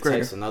a fifth grader.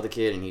 He texted another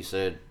kid and he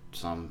said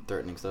some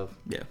threatening stuff.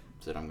 Yeah.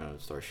 Said, I'm going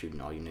to start shooting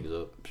all you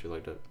niggas up. Shit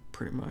like that.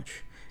 Pretty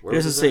much. Where It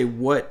doesn't say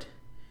what.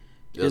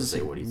 It doesn't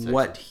say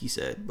what he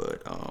said,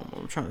 but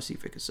I'm trying to see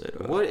if it could say it.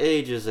 What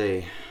age is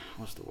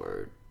what's the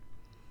word?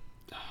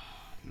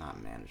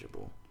 Not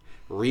manageable.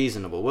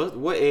 Reasonable.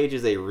 What age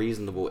is a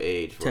reasonable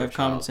age for to a have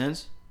child? common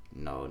sense?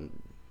 No,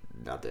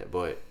 not that.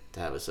 But to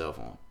have a cell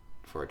phone.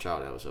 For a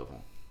child to have a cell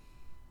phone.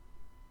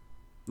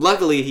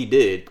 Luckily, he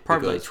did.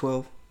 Probably like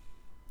 12.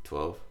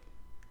 12?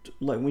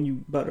 Like when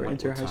you about to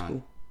enter what high time?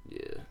 school.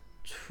 Yeah.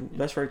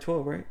 That's right,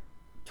 12, right?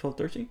 12,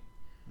 13?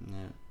 Yeah.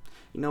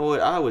 You know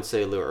what? I would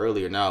say a little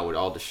earlier now with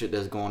all the shit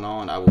that's going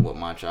on, I would want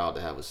my child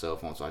to have a cell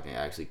phone so I can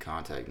actually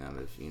contact them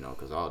if, you know,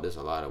 because there's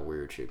a lot of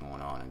weird shit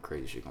going on and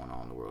crazy shit going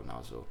on in the world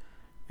now. So,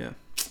 yeah.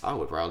 I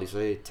would probably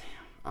say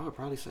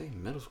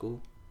middle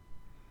school.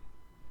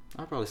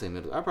 I'd probably say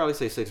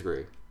 6th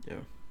grade. Yeah.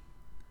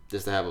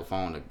 Just to have a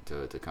phone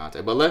to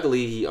contact. But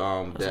luckily, he,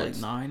 that's like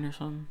 9 or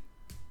something?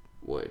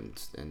 What?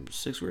 In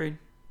 6th grade?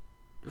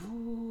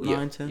 Ooh,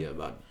 9, 10? Yeah,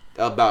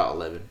 about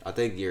 11. I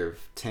think you're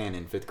 10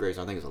 in 5th grade,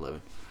 so I think it's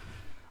 11.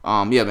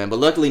 Yeah, man. But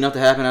luckily,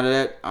 nothing happened out of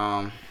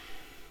that.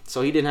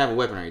 So he didn't have a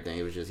weapon or anything.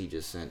 It was just he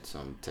just sent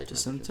some text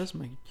messages.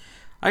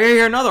 I gotta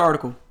hear another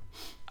article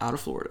out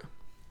of Florida.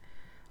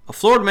 A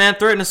Florida man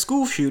threatened a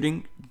school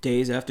shooting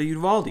days after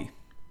Uvalde.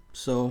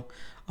 So,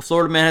 a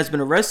Florida man has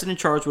been arrested and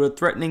charged with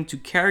threatening to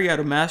carry out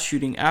a mass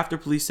shooting after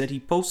police said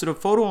he posted a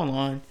photo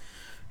online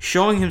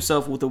showing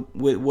himself with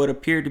what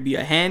appeared to be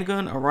a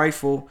handgun, a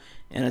rifle,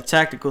 and a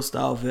tactical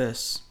style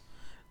vest.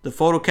 The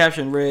photo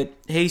caption read,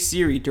 "Hey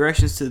Siri,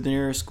 directions to the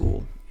nearest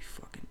school." You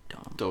fucking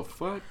dumb. The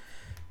fuck?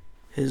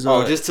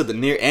 Just to the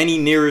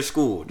nearest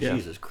school. Yeah.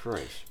 Jesus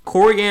Christ.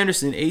 Corey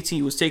Anderson,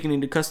 18, was taken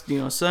into custody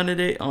on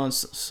Sunday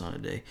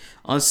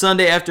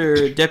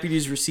after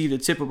deputies received a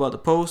tip about the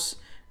post,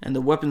 and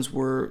the weapons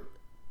were.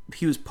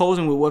 He was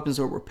posing with weapons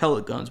that were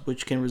pellet guns,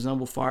 which can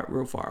resemble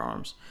real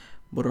firearms,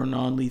 but are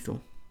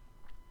non-lethal.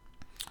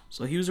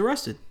 So he was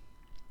arrested.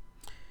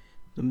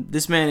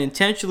 This man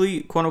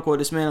intentionally, quote unquote,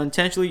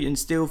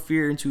 instilled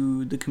fear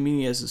into the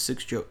community as a sick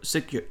joke.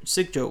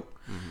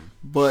 Mm-hmm.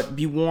 But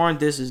be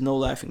warned, this is no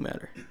laughing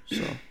matter.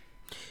 So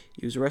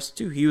he was arrested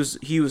too.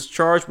 He was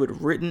charged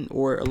with written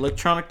or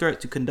electronic threat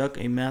to conduct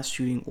a mass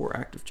shooting or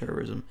act of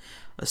terrorism,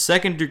 a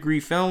second-degree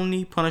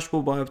felony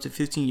punishable by up to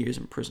 15 years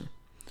in prison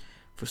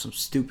for some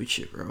stupid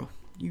shit, bro.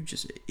 You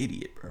just an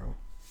idiot, bro.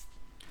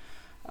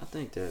 I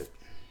think that.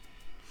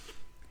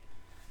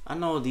 I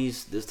know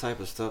this type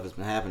of stuff has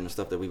been happening. The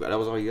stuff that that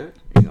was all you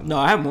got? No,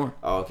 I have more.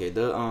 Oh, okay.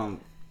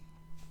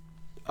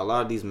 A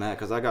lot of these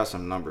because I got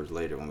some numbers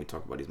later when we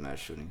talk about these mass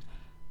shootings.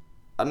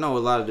 I know a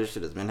lot of this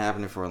shit has been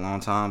happening for a long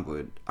time,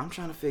 but I'm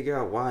trying to figure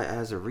out why,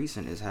 as of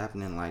recent, it's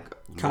happening like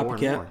more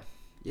and more.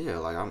 Yeah,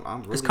 like I'm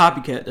really. It's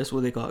copycat. That's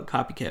what they call it.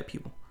 Copycat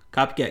people.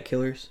 Copycat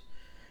killers.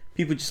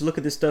 People just look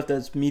at this stuff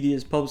that's media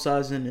is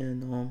publicizing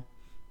and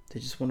they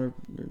just want to,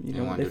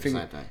 they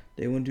figure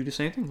they want to do the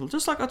same thing. Well,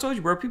 just like I told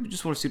you, bro. People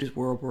just want to see this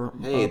world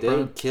burn. Hey,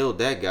 they killed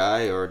that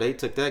guy or they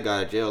took that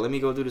guy to jail. Let me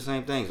go do the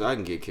same thing so I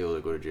can get killed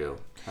or go to jail.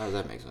 How does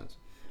that make sense?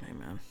 Hey,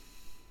 man.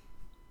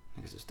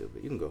 I guess it's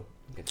stupid. You can go.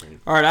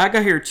 All right, I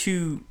got here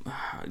two.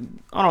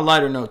 On a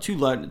lighter note, two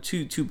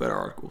better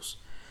articles.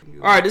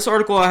 All right, this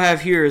article I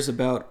have here is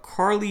about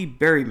Carly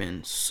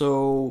Berryman.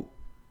 So,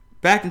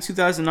 back in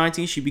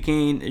 2019, she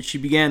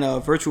began a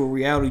virtual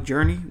reality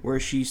journey where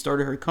she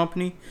started her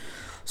company.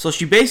 So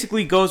she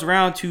basically goes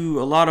around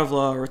to a lot of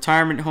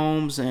retirement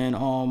homes,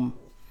 and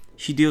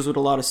she deals with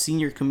a lot of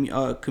senior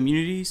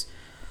communities.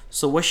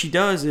 So what she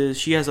does is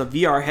she has a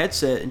VR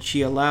headset, and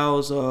she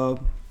allows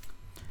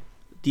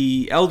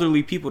the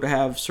elderly people to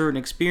have certain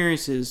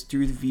experiences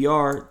through the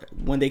VR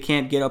when they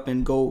can't get up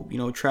and go,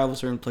 travel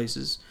certain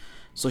places.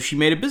 So she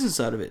made a business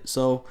out of it.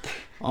 So,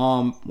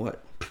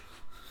 what?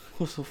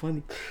 What's so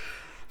funny?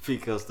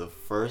 Because the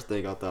first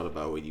thing I thought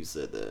about when you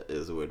said that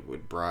is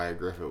when Brian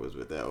Griffin was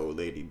with that old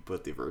lady,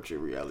 put the virtual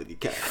reality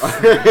cap on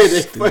her, and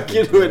they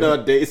fucking went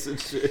on dates and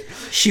shit.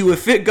 She would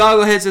fit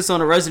goggle headsets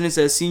on the residents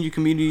at senior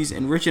communities,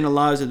 enriching the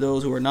lives of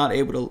those who are not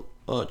able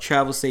to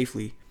travel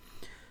safely.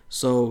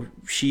 So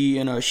she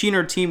and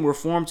her team were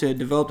formed to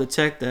develop the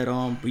tech that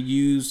we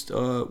used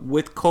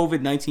with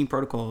COVID-19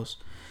 protocols.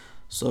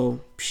 So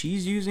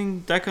she's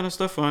using that kind of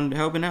stuff on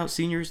helping out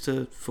seniors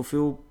to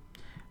fulfill,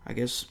 I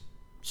guess,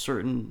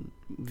 certain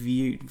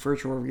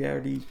virtual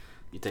reality.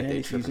 You think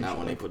they tripping out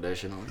when they put that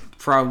shit on?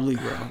 Probably,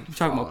 bro. You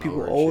talking about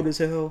people old as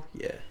hell?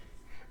 Yeah.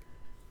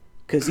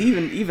 Cause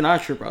even I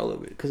trip out a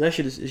little bit, cause that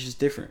shit is just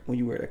different when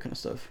you wear that kind of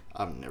stuff.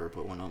 I've never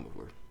put one on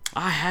before.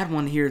 I had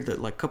one here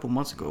that like a couple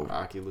months ago.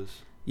 Oculus.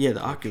 Yeah,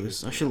 the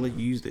Oculus. I should have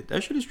used it.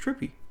 That shit is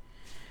trippy.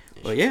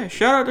 But yeah,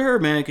 shout out to her,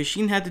 man, because she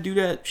didn't have to do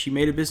that. She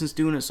made a business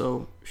doing it,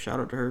 so shout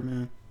out to her,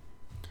 man.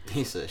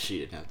 He said she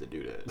didn't have to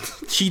do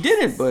that. She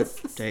didn't, but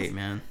hey,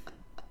 man.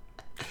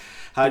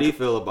 How do you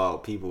feel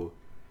about people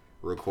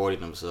recording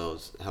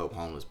themselves to help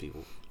homeless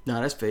people?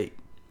 Nah, that's fake.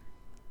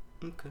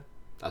 Okay.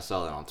 I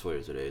saw that on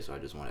Twitter today, so I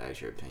just want to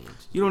ask your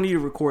opinions. You don't need to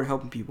record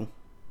helping people.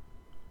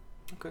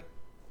 Okay.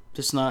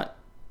 Just not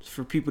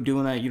for people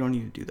doing that. You don't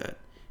need to do that.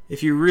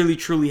 If you're really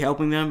truly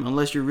helping them,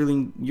 unless you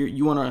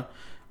want to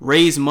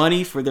raise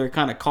money for their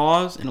kind of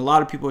cause, and a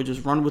lot of people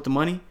just run with the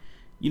money,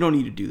 you don't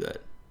need to do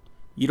that.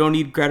 You don't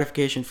need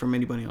gratification from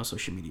anybody on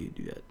social media to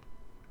do that.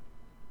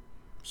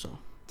 So.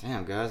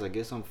 Damn, guys, I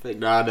guess I'm fake.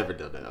 No, I've never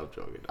done that. I'm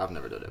joking. I've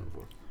never done that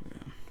before.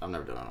 Yeah. I've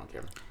never done that on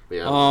camera. But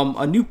yeah,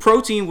 a new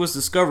protein was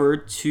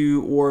discovered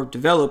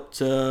developed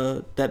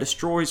that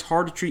destroys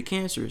hard to treat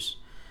cancers.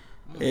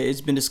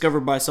 It's been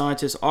discovered by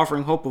scientists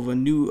offering hope of a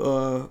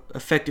new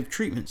effective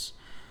treatments.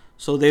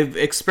 So they've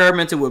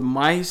experimented with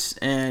mice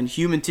and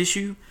human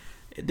tissue.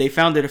 They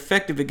found it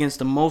effective against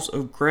the most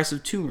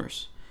aggressive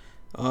tumors.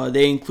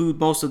 They include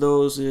most of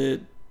those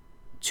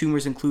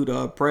tumors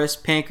include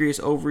breast, pancreas,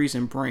 ovaries,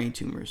 and brain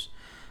tumors.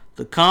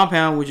 The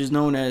compound, which is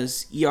known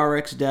as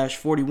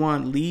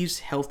ERX-41, leaves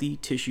healthy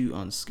tissue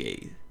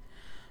unscathed.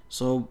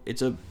 So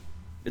it's a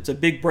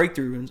big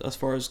breakthrough as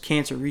far as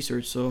cancer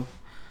research. So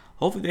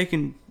hopefully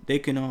they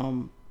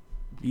can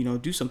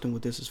do something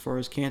with this as far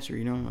as cancer.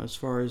 As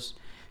far as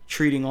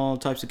treating all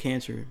types of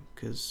cancer,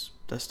 because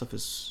that stuff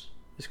is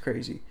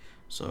crazy.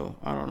 So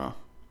I don't know.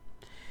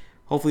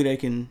 Hopefully they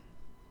can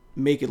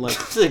make it like.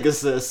 Nigga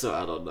says so.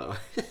 I don't know.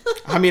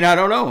 I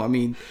don't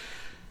know.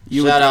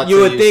 You Shout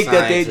would out think to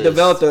that they scientists.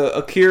 developed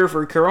a cure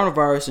for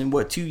coronavirus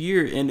in 2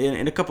 years,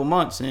 in a couple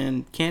months,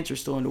 and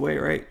cancer's still in the way,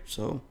 right?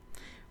 So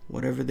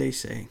whatever they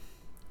say.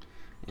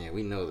 Yeah,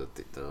 we know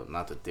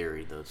not the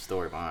theory, the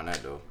story behind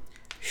that though.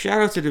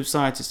 Shout out to the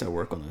scientists that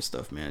work on that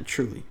stuff, man.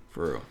 Truly,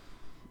 for real.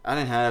 I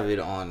didn't have it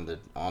on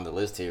the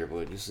list here,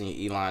 but you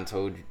seen Elon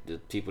told the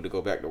people to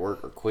go back to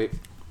work or quit.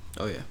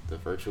 Oh yeah, the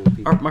virtual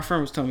people. My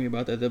friend was telling me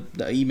about that,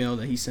 the email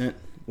that he sent,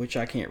 which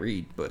I can't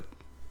read, but.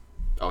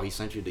 Oh, he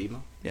sent you the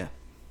email? Yeah.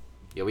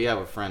 Yeah, we have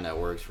a friend that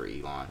works for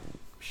Elon.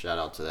 Shout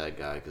out to that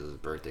guy because his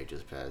birthday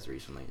just passed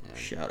recently. And,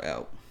 shout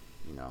out.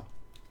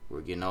 We're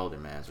getting older,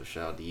 man. So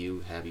shout out to you.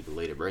 Happy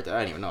belated birthday.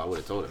 I didn't even know. I would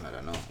have told him that.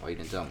 I know. Why you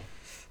didn't tell me?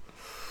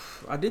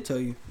 I did tell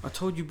you. I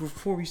told you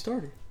before we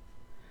started.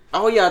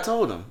 Oh yeah, I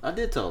told him. I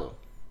did tell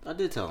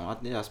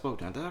him. I spoke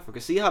to him. Did I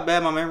forget? See how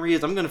bad my memory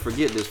is? I'm gonna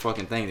forget this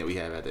fucking thing that we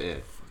have at the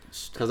end.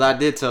 Because I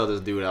did tell this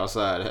dude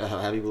outside,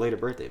 happy belated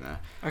birthday, man.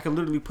 I could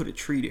literally put a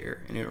tree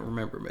there and it'll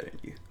remember better than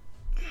you.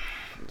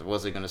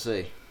 What's it gonna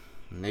say?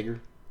 Nigger?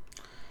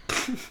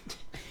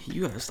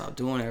 You gotta stop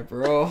doing that,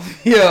 bro.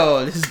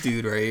 Yo, this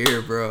dude right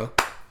here, bro.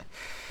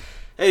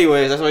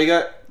 Anyways, that's all you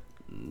got?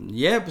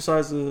 Yeah,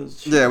 besides the...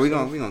 Yeah, we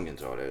gonna get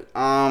into all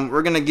that.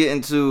 We're gonna get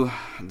into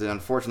the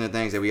unfortunate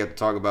things that we have to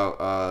talk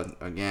about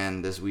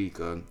again this week.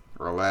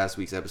 Or last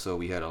week's episode,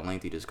 we had a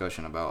lengthy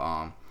discussion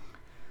about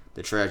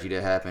the tragedy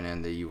that happened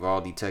in the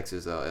Uvalde,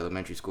 Texas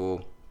elementary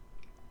school.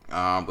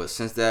 But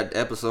since that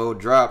episode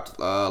dropped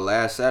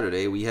last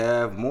Saturday, we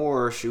have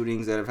more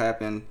shootings that have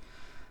happened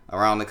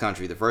around the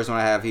country. The first one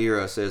I have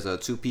here says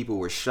 2 people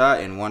were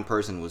shot and 1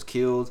 person was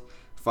killed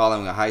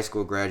following a high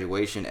school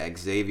graduation at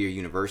Xavier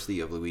University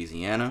of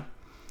Louisiana.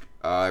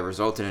 It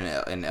resulted in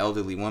an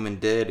elderly woman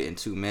dead and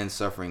 2 men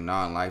suffering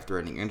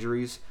non-life-threatening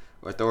injuries.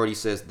 Authorities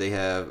says they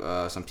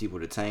have some people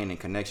detained in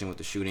connection with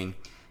the shooting,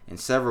 and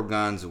several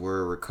guns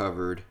were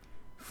recovered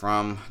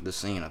from the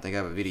scene. I think I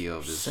have a video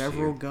of this.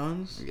 Several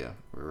guns? Yeah,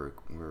 we're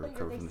Later,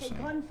 recovered they from the say scene.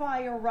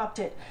 gunfire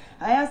erupted.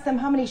 I asked them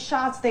how many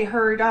shots they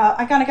heard.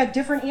 I kind of got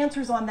different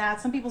answers on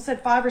that. Some people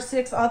said 5 or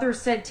 6,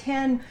 others said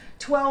 10,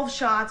 12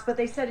 shots, but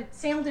they said it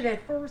sounded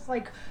at first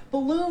like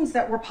balloons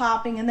that were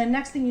popping, and then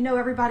next thing you know,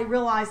 everybody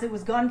realized it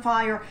was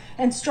gunfire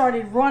and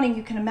started running.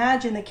 You can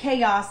imagine the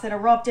chaos that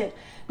erupted.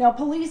 Now,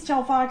 police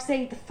tell Fox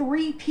 8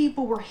 3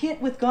 people were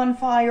hit with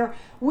gunfire.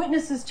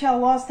 Witnesses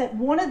tell us that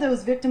one of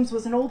those victims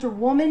was an older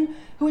woman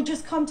who had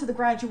just come to the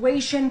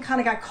graduation,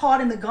 kind of got caught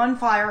in the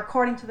gunfire,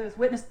 according to those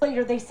witnesses.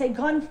 Later, they say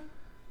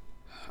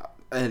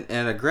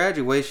And a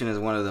graduation is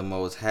one of the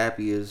most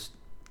happiest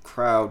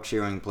crowd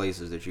cheering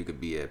places that you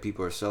could be at.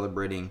 People are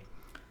celebrating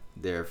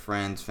their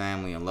friends,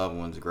 family, and loved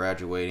ones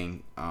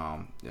graduating,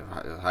 their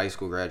high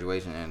school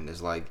graduation, and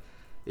it's like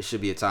it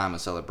should be a time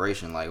of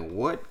celebration. Like,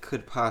 what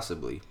could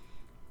possibly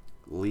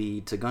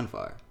lead to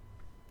gunfire?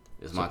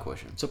 Is my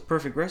question. It's a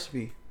perfect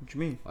recipe. What you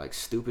mean? Like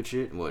stupid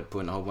shit? What,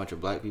 putting a whole bunch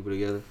of black people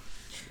together?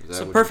 It's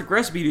a perfect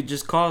recipe to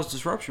just cause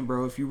disruption,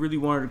 bro. If you really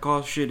wanted to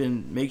cause shit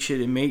and make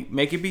shit and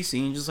make it be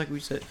seen, just like we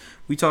said,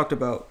 we talked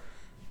about.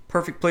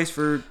 Perfect place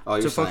to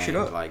fuck shit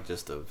up. Like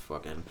just a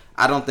fucking.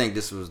 I don't think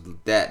this was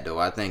that though.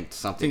 I think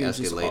something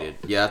escalated.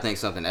 Yeah, I think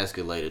something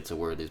escalated to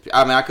where this.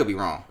 I mean, I could be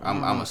wrong.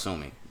 I'm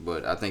assuming,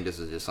 but I think this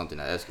is just something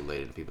that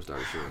escalated and people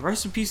started shooting.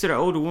 Rest in peace to that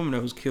older woman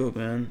that was killed,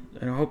 man.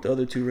 And I hope the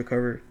other 2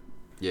 recovered.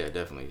 Yeah,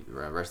 definitely.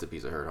 Rest in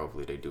peace of her.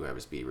 Hopefully, they do have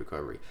a speedy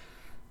recovery.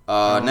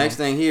 Next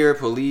thing here,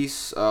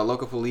 police,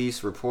 local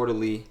police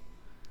reportedly.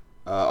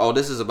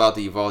 This is about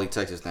the Uvalde,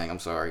 Texas thing. I'm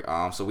sorry.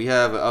 So we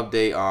have an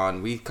update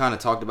on. We kind of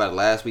talked about it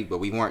last week, but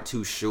we weren't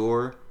too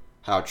sure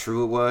how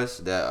true it was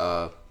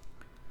that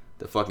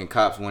the fucking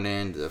cops went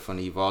in from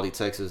the Uvalde,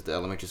 Texas, the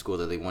elementary school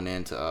that they went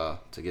in to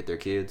get their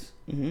kids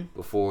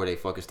before they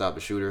fucking stopped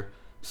the shooter.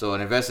 So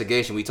an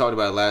investigation. We talked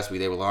about it last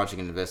week. They were launching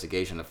an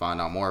investigation to find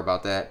out more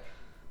about that.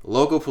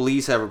 Local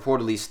police have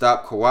reportedly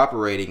stopped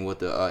cooperating with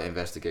the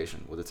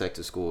investigation, with the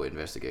Texas school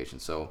investigation.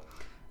 So.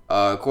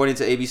 According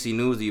to ABC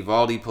News, the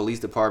Uvalde Police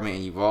Department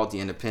and Uvalde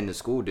Independent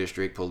School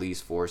District Police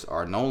Force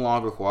are no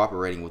longer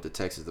cooperating with the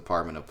Texas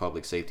Department of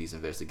Public Safety's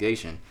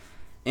investigation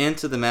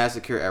into the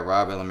massacre at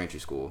Robb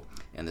Elementary School.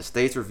 In the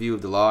state's review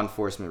of the law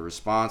enforcement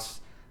response,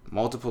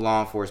 multiple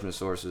law enforcement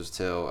sources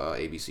tell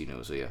ABC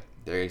News. So yeah,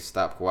 they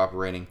stopped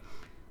cooperating.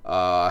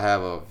 I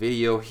have a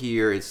video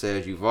here. It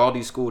says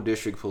Uvalde School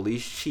District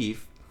Police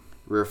Chief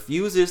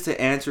refuses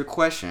to answer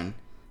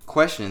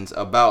questions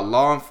about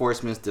law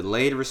enforcement's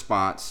delayed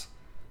response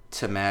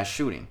to mass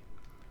shooting.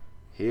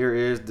 Here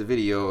is the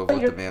video of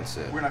what the man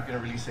said. We're not going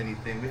to release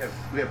anything. We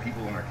have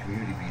people in our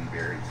community being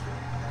buried,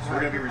 so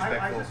we're going to be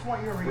respectful. I just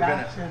want your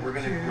reaction we're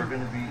going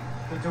to be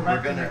the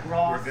director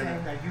McGraw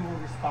saying that you were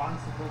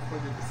responsible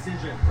for the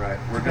decision. Right.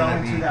 We're to go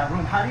into that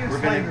room. How do you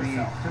explain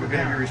yourself? We're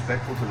going to be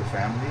respectful to the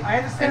family. I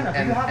understand that,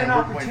 but you have an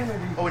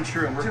opportunity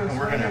to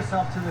explain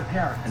yourself to the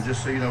parents. And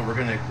just so you know, we're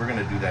going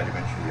to do that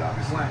eventually,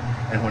 obviously. When?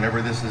 And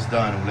whenever this is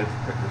done, we'll let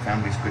the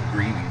families quit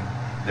grieving.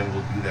 Then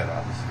we'll do that,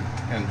 obviously.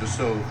 And just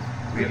so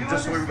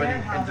everybody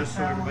I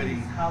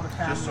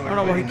don't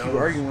know why he keep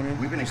arguing with it.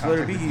 We've been in Just let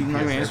it contact be. with He's not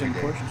gonna DPS answer every any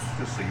day, questions.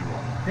 just so you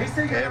all know. They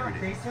say Every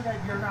day.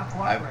 that you're not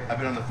cooperating. I've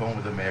been on the phone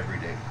with them every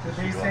day. But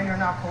they say you're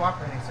not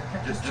cooperating. So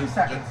just 2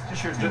 seconds.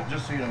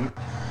 Just so you know,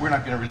 we're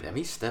not going to. Damn,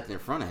 he stepped in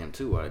front of him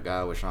too while the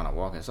guy was trying to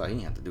walk inside. He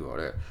didn't have to do all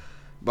that.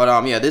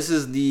 But yeah, this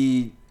is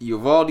the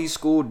Uvalde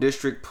School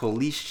District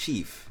Police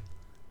Chief.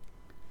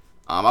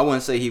 I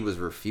wouldn't say he was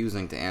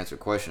refusing to answer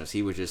questions.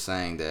 He was just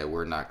saying that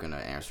we're not going to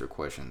answer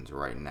questions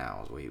right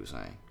now, is what he was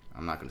saying.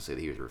 I'm not going to say that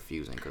he was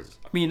refusing because...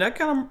 I mean, that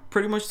kind of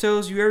pretty much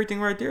tells you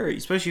everything right there,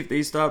 especially if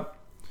they stop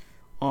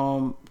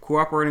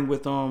cooperating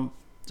with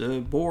the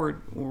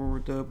board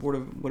or the board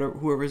of whatever,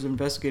 whoever is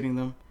investigating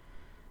them.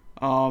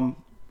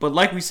 But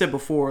like we said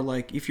before,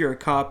 like if you're a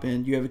cop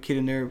and you have a kid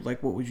in there,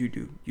 like what would you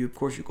do? Of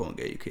course you go and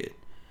get your kid.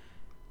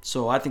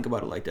 So I think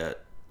about it like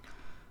that.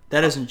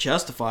 That doesn't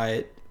justify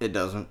it. It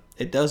doesn't.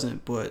 It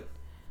doesn't, but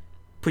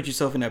put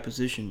yourself in that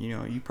position. You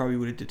know, you probably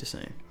would have did the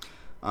same.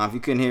 If you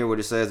couldn't hear what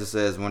it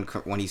says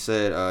when he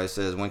said, it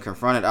says when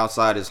confronted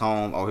outside his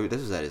home. Oh,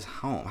 this is at his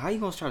home. How you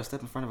gonna try to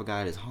step in front of a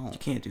guy at his home? You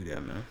can't do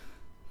that, man.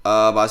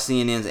 By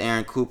CNN's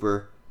Aaron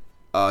Cooper,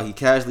 he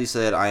casually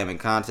said, "I am in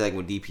contact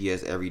with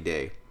DPS every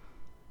day.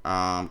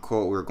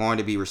 Quote, we're going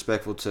to be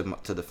respectful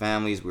to the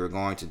families. We're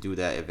going to do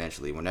that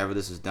eventually. Whenever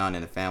this is done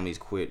and the families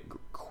quit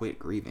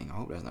grieving." I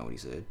hope that's not what he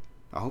said.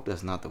 I hope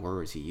that's not the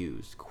words he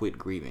used. Quit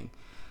grieving.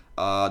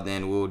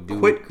 Then we'll do...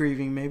 Quit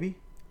grieving, maybe?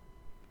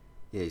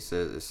 Yeah, it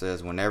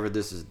says, whenever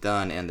this is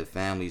done and the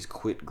families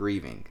quit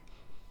grieving.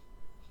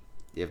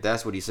 If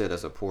that's what he said,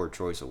 that's a poor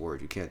choice of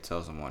words. You can't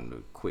tell someone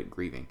to quit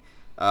grieving.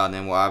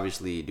 Then we'll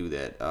obviously do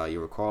that. You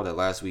recall that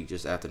last week,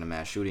 just after the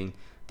mass shooting,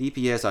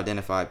 DPS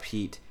identified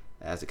Pete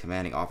as the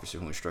commanding officer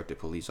who instructed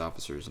police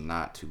officers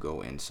not to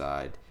go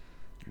inside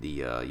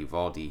the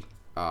Uvalde...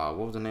 what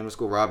was the name of the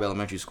school? Robb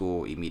Elementary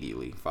School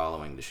immediately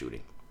following the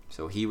shooting.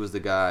 So he was the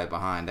guy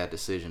behind that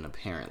decision,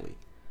 apparently.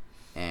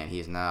 And he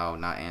is now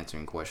not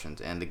answering questions.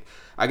 And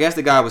I guess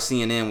the guy with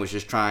CNN was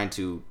just trying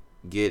to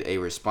get a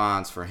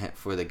response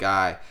for the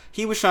guy.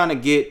 He was trying to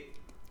get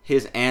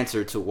his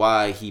answer to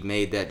why he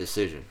made that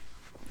decision.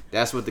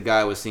 That's what the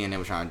guy was seeing they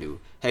were trying to do.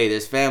 Hey,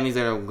 there's families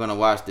that are going to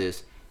watch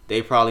this.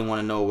 They probably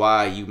want to know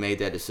why you made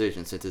that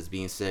decision, since it's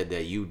being said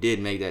that you did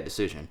make that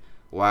decision.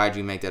 Why did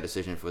you make that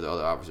decision for the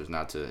other officers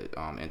not to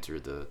enter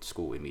the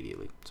school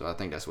immediately? So I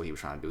think that's what he was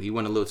trying to do. He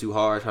went a little too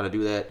hard trying to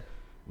do that,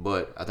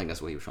 but I think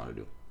that's what he was trying to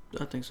do.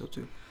 I think so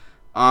too.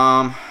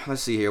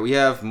 Let's see here. We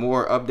have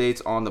more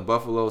updates on the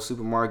Buffalo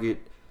supermarket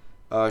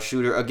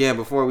shooter. Again,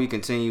 before we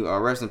continue,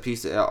 rest in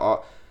peace to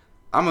all.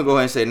 I'm gonna go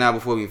ahead and say it now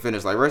before we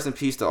finish. Like, rest in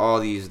peace to all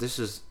these. This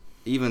is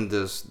even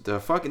the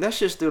fucking that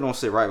shit still don't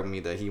sit right with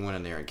me that he went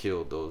in there and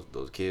killed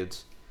those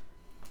kids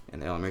in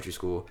the elementary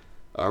school.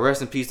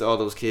 Rest in peace to all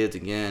those kids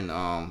again.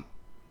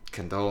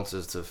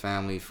 Condolences to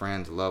family,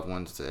 friends, loved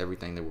ones, to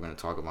everything that we're gonna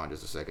talk about in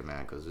just a second,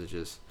 man. Because it's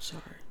just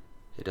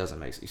it doesn't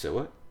make sense. You said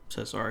what?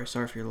 So sorry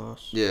for your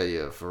loss.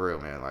 Yeah, for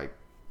real, man. Like,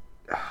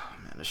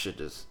 man, this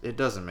shit it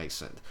doesn't make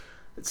sense.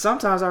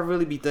 Sometimes I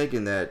really be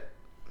thinking that,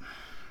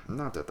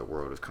 not that the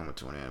world is coming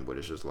to an end, but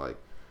it's just like,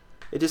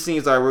 it just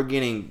seems like we're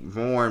getting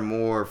more and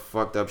more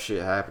fucked up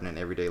shit happening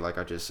every day. Like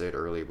I just said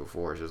earlier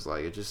before, it's just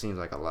like, it just seems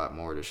like a lot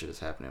more of this shit is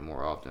happening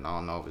more often. I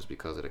don't know if it's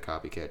because of the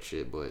copycat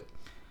shit, but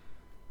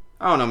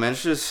I don't know, man.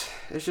 It's just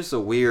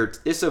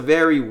it's a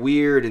very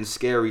weird and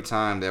scary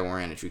time that we're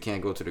in. That you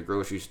can't go to the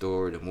grocery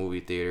store, the movie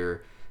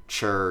theater,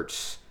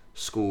 church,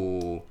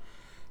 school.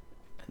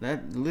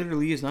 That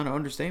literally is not an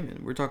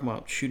understatement. We're talking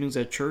about shootings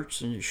at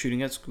church and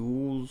shooting at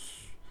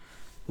schools,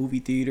 movie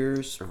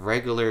theaters,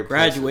 regular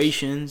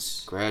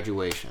graduations,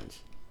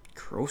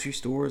 grocery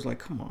stores. Like,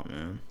 come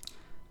on,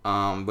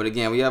 man. But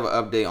again, we have an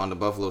update on the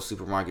Buffalo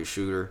supermarket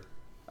shooter.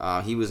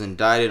 He was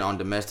indicted on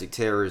domestic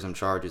terrorism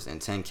charges and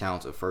 10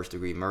 counts of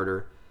first-degree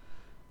murder.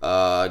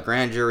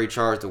 Grand jury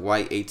charged a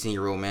white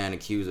 18-year-old man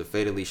accused of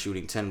fatally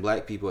shooting 10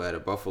 black people at a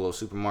Buffalo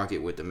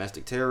supermarket with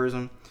domestic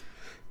terrorism.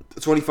 The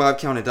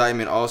 25-count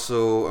indictment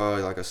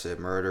also, like I said,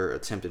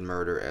 attempted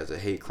murder as a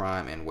hate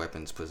crime, and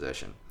weapons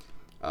possession.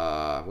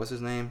 What's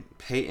his name?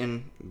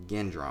 Peyton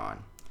Gendron.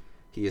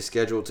 He is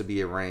scheduled to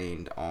be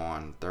arraigned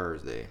on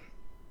Thursday.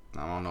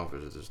 I don't know if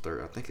it was this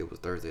Thursday. I think it was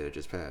Thursday that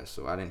just passed,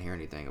 so I didn't hear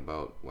anything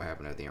about what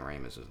happened at the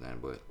arraignment since then,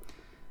 but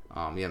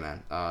yeah,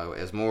 man.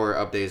 As more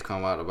updates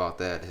come out about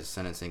that, his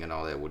sentencing and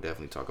all that, we'll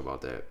definitely talk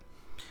about that.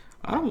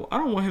 I don't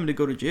want him to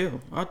go to jail.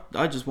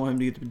 I just want him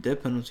to get the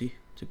death penalty,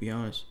 to be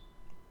honest.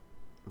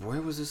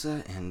 Where was this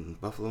at? In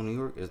Buffalo, New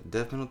York? Is the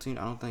death penalty?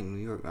 I don't think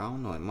New York. I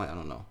don't know. It might. I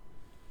don't know.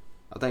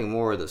 I think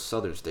more of the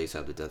southern states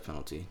have the death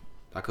penalty.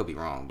 I could be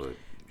wrong, but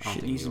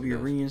shit needs to be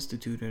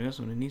reinstituted. That's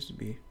what it needs to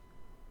be.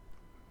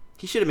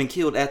 He should have been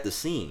killed at the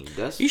scene.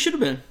 He should have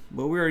been,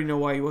 but we already know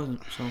why he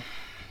wasn't.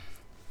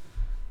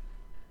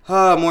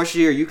 So.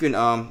 Morshier, you can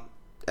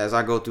as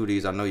I go through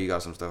these, I know you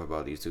got some stuff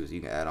about these too, so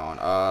you can add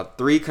on.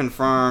 3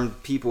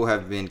 confirmed people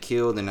have been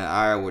killed in an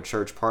Iowa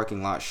church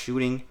parking lot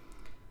shooting.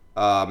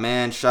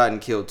 Man shot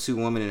and killed 2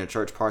 women in a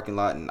church parking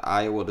lot in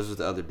Iowa. This was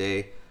the other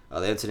day.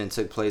 The incident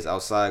took place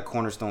outside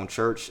Cornerstone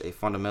Church, a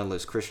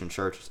fundamentalist Christian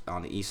church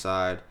on the east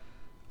side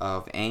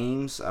of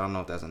Ames. I don't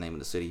know if that's the name of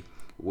the city.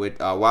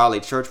 While a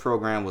church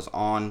program was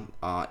on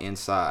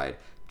inside,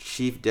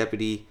 Chief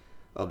Deputy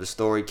of the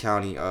Story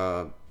County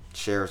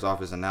Sheriff's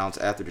Office announced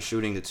after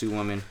shooting the 2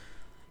 women,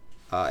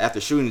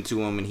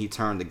 he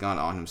turned the gun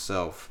on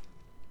himself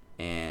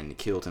and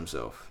killed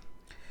himself.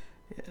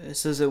 It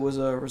says it was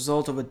a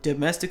result of a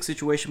domestic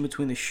situation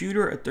between the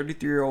shooter, a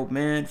 33-year-old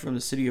man from the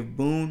city of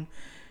Boone,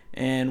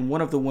 and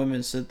one of the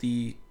women, said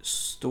the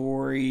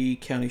Story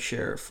County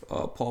Sheriff,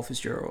 Paul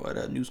Fitzgerald, at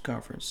a news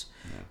conference.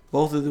 Yeah.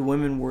 Both of the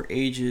women were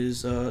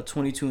ages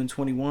 22 and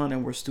 21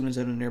 and were students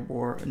at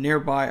a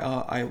nearby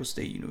Iowa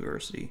State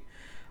University.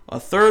 A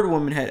third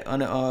woman had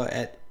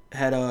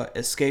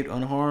escaped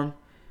unharmed,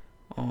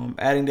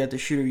 adding that the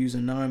shooter used a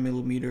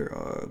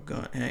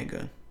 9mm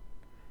handgun.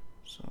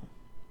 So.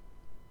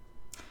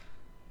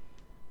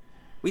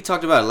 We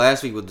talked about it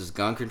last week with this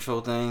gun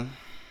control thing.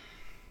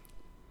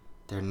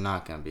 They're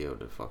not gonna be able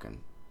to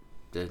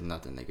there's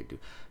nothing they could do.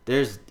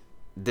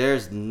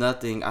 There's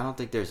nothing. I don't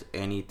think there's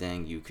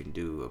anything you can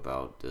do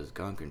about this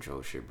gun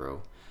control shit,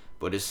 bro.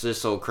 But it's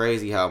just so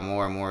crazy how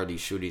more and more of these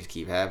shootings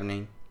keep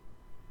happening.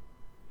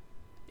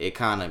 It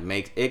kind of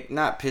makes it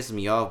not piss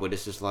me off, but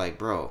it's just like,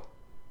 bro,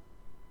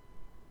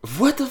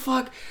 what the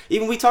fuck?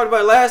 Even we talked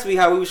about it last week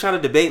how we was trying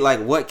to debate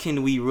like what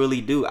can we really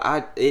do.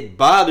 It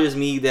bothers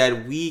me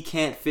that we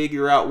can't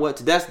figure out what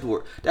to. That's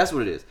what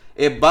it is.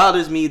 It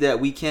bothers me that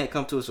we can't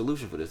come to a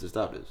solution for this to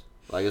stop this.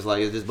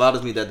 It just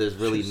bothers me that there's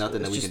really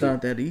nothing that we can do. It's just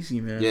not that easy,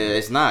 man. Yeah,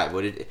 it's not.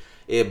 But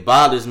it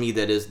bothers me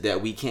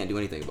that we can't do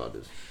anything about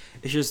this.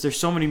 It's just there's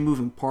so many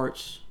moving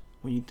parts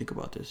when you think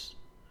about this.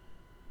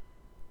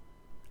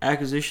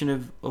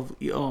 Acquisition of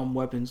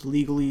weapons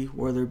legally,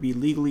 whether it be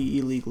legally,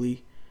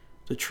 illegally,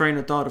 the train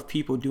of thought of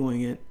people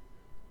doing it,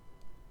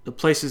 the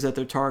places that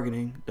they're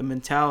targeting, the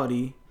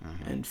mentality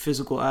and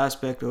physical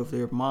aspect of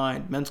their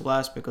mind, mental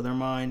aspect of their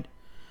mind,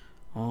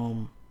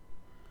 how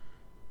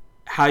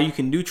you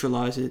can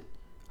neutralize it,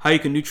 how you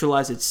can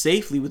neutralize it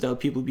safely without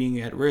people being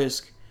at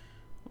risk,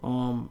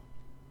 how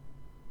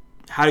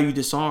how do you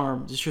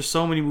disarm? There's just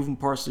so many moving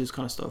parts to this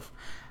kind of stuff.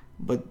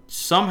 But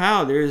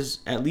somehow there's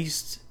at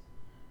least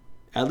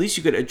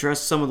you could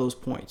address some of those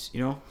points,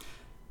 you know?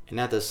 And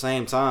at the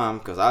same time,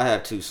 because I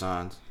have 2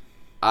 sons,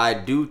 I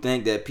do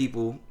think that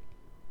people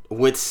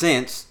with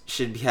sense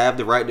should have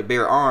the right to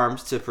bear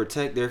arms to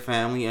protect their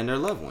family and their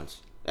loved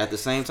ones. At the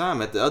same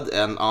time,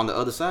 on the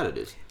other side of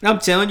this. And I'm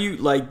telling you,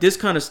 like, this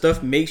kind of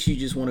stuff makes you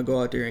just want to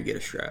go out there and get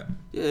a strap.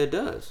 Yeah, it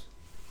does.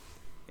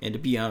 And to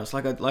be honest,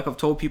 like I've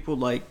told people,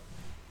 like,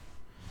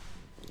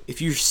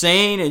 if you're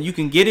sane and you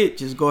can get it,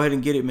 just go ahead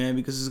and get it, man,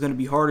 because it's going to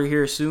be harder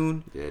here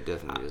soon. Yeah, it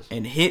definitely is.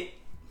 And hit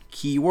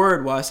key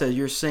word why I said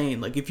you're sane.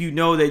 Like, if you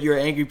know that you're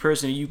an angry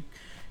person and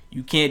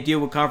you can't deal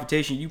with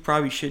confrontation, you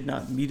probably should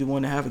not be the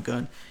one to have a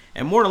gun.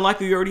 And more than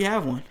likely, you already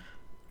have one.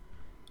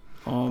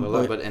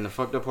 But and the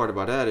fucked up part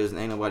about that is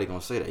ain't nobody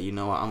gonna say that. You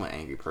know what? I'm an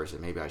angry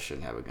person. Maybe I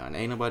shouldn't have a gun.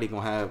 Ain't nobody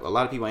gonna have. A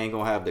lot of people ain't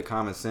gonna have the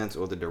common sense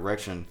or the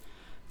direction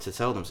to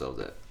tell themselves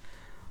that.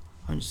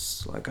 I'm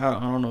just like, I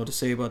don't know what to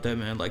say about that,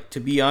 man. Like, to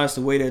be honest,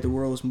 the way that the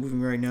world is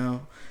moving right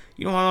now,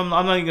 you know, I'm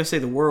not even gonna say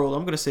the world.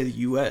 I'm gonna say the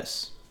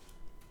U.S.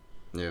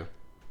 Yeah.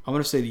 I'm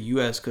gonna say the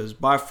U.S. because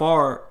by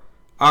far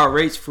our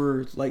rates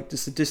for like the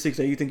statistics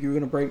that you think you're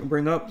gonna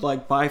bring up,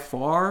 like by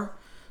far.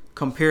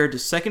 Compared to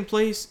second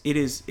place, it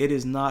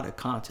is not a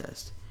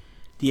contest.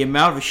 The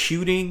amount of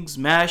shootings,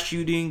 mass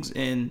shootings,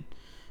 and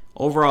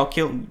overall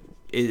killing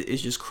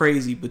is just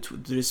crazy.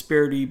 Between the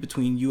disparity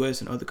between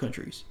U.S. and other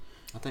countries.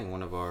 I think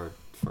one of our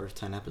first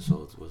 10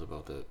 episodes was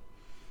about that.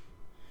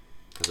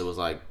 Because it was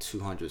like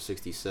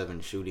 267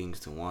 shootings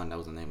to 1. That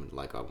was the name of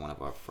like one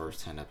of our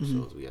first 10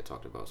 episodes. We had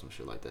talked about some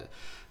shit like that.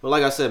 But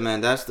like I said,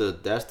 man, that's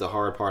the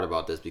hard part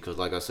about this because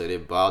like I said,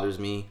 it bothers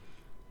me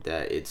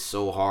that it's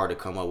so hard to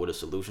come up with a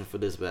solution for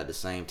this, but at the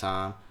same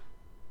time,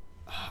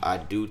 I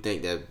do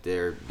think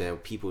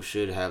that people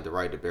should have the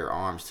right to bear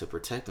arms to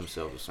protect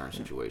themselves in certain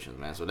situations,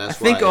 man. So that's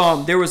why I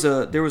think there was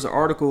an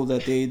article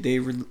that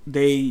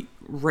they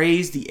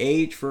raised the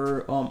age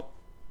for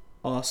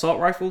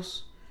assault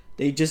rifles.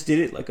 They just did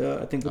it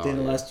I think within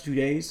the last 2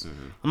 days.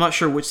 Mm-hmm. I'm not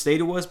sure which state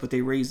it was, but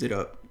they raised it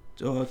up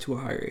to a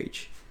higher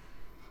age.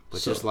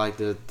 But just like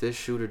this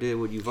shooter did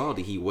with Uvalde,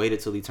 he waited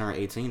till he turned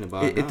 18 to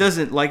buy a gun.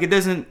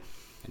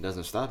 It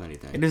doesn't stop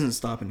anything. It doesn't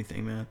stop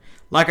anything, man.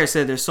 Like I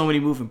said, there's so many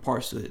moving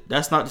parts to it.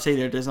 That's not to say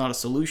that there's not a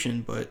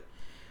solution, but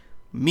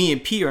me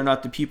and P are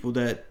not the people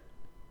that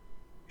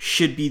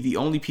should be the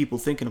only people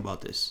thinking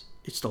about this.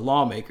 It's the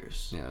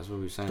lawmakers. Yeah, that's what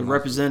we're saying. The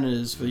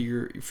representatives for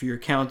your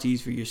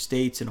counties, for your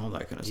states, and all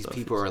that kind of stuff.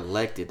 These people are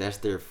elected. That's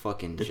their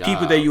fucking job. The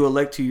people that you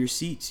elect to your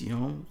seats, you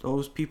know,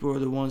 those people are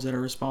the ones that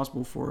are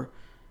responsible for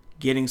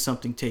getting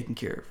something taken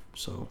care of.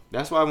 So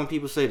that's why when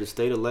people say the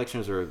state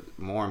elections are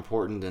more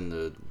important than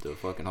the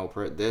fucking whole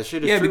that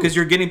shit is true. Because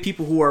you're getting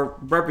people who are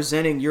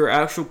representing your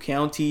actual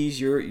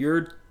counties,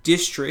 your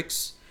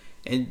districts,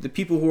 and the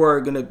people who are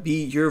gonna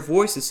be your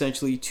voice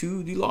essentially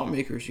to the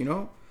lawmakers. You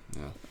know.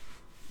 Yeah.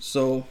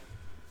 So.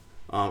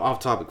 Off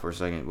topic for a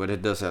second, but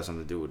it does have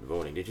something to do with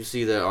voting. Did you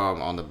see that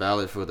on the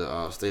ballot for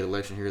the state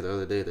election here the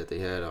other day that they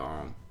had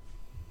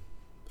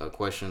a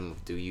question?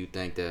 Do you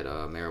think that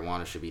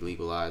marijuana should be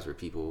legalized for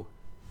people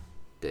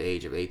the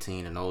age of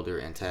 18 and older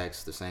and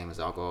taxed the same as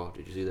alcohol?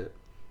 Did you see that?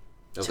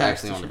 It was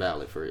actually on the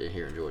ballot for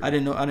here in Georgia. I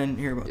didn't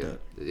hear about that.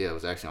 Yeah, it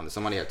was actually on.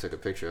 Somebody had took a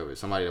picture of it.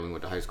 Somebody that we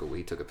went to high school with,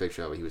 he took a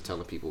picture of it. He was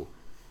telling people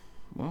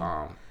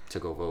to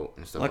go vote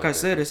and stuff. Like I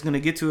said, it's gonna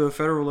get to a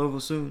federal level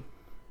soon.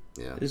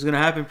 Yeah, it's gonna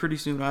happen pretty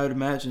soon. I would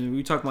imagine.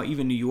 We talking about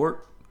even New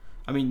York.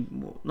 I mean,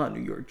 well, not New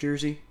York,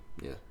 Jersey.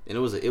 Yeah, and it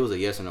was a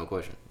yes or no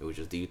question. It was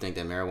just, do you think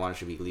that marijuana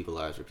should be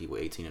legalized for people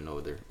 18 and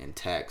older and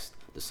taxed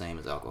the same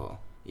as alcohol?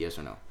 Yes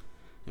or no?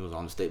 It was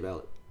on the state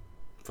ballot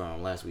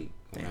from last week,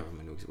 whatever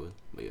many weeks it was.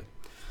 But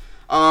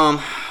yeah,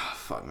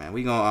 fuck man,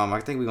 we gonna I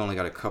think we only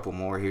got a couple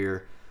more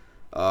here.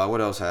 What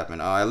else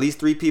happened? At least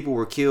 3 people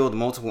were killed,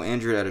 multiple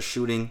injured at a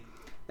shooting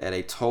at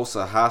a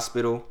Tulsa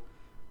hospital.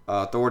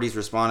 Authorities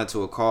responded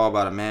to a call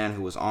about a man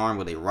who was armed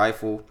with a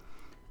rifle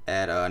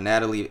at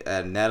Natalie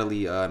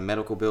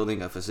Medical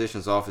Building, a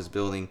physician's office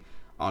building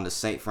on the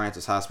St.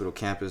 Francis Hospital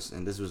campus,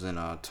 and this was in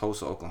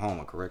Tulsa,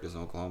 Oklahoma. Correct? It's in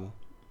Oklahoma.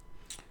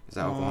 Is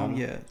that Oklahoma?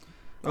 Yeah,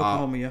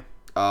 Oklahoma. Yeah.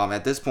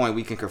 At this point,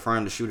 we can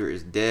confirm the shooter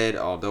is dead,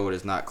 although it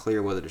is not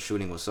clear whether the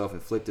shooting was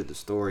self-inflicted. The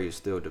story is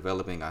still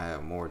developing. I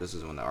have more. This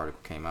is when the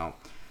article came out.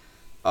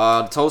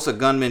 The Tulsa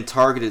gunman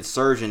targeted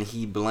surgeon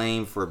he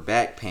blamed for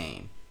back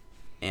pain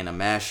in a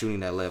mass shooting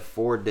that left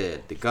 4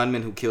 dead. The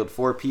gunman who killed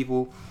 4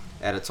 people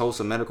at a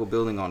Tulsa medical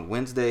building on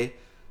Wednesday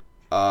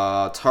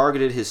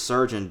targeted his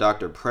surgeon,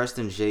 Dr.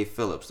 Preston J.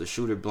 Phillips. The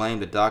shooter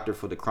blamed the doctor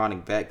for the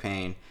chronic back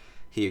pain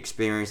he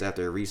experienced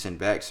after a recent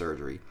back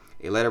surgery.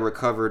 A letter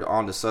recovered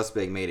on the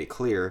suspect made it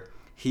clear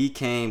he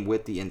came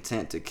with the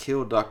intent to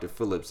kill Dr.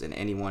 Phillips and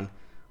anyone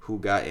who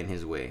got in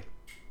his way.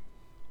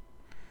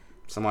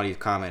 Somebody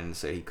commented and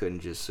said he couldn't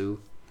just sue.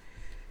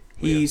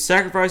 He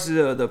sacrifices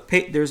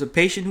there's a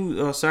patient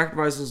who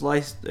sacrifices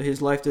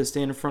his life to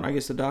stand in front. I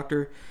guess the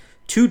doctor,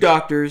 2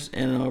 doctors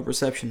and a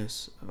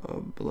receptionist,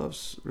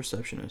 beloved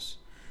receptionist,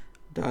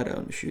 died out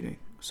in the shooting.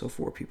 So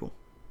 4 people.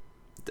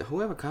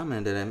 whoever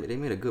commented that, they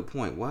made a good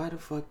point. Why the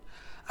fuck?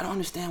 I don't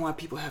understand why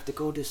people have to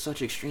go to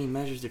such extreme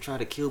measures to try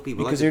to kill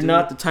people. Because they're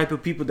not the type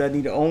of people that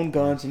need to own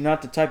guns, and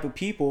not the type of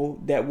people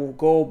that will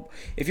go.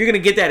 If you're gonna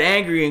get that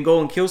angry and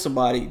go and kill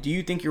somebody, do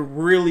you think you're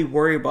really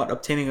worried about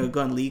obtaining a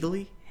gun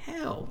legally?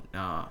 Hell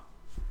nah.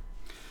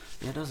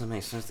 Yeah, it doesn't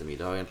make sense to me,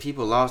 dog. And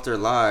people lost their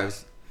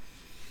lives.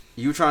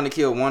 You trying to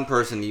kill one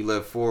person, you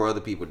left 4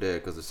 other people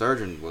dead because the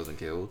surgeon wasn't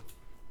killed.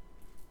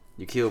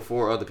 You killed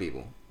 4 other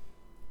people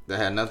that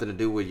had nothing to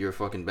do with your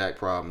fucking back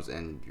problems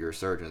and your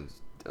surgeon's.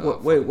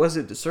 Wait, was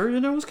it the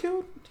surgeon that was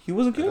killed? He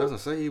wasn't killed? It doesn't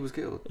say he was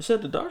killed. It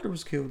said the doctor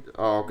was killed.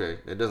 Oh, okay.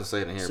 It doesn't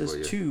say it in here. It says but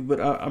yeah. 2,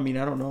 but I mean,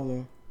 I don't know,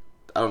 though.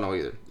 I don't know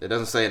either. It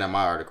doesn't say it in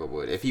my article,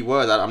 but if he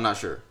was, I'm not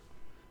sure.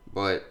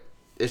 But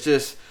it's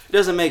just, it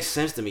doesn't make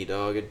sense to me,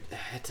 dog. It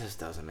just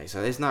doesn't make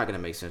sense. It's not going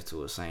to make sense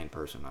to a sane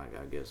person,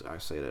 I guess. I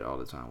say that all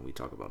the time when we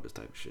talk about this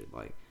type of shit.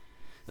 Like,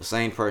 a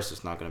sane person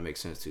it's not going to make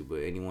sense to, but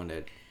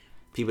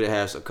people that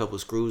have a couple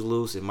screws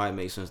loose, it might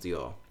make sense to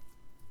y'all.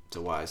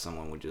 To why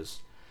someone would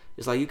just,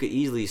 it's like you could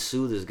easily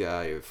sue this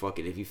guy or fuck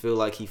it. If you feel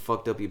like he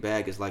fucked up your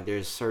bag, it's like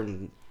there's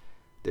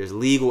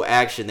legal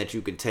action that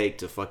you can take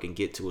to fucking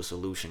get to a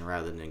solution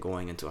rather than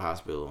going into a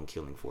hospital and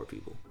killing 4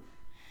 people.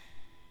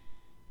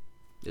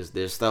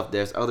 There's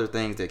other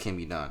things that can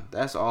be done.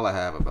 That's all I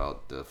have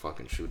about the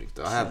fucking shootings.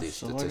 I have these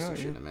statistics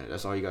shit in a minute.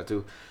 That's all you got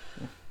to.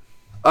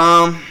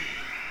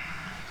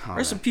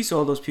 Rest in peace to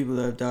all those people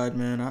that have died,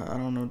 man. I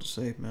don't know what to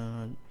say,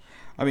 man.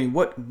 I mean,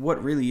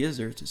 what really is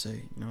there to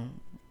say, you know?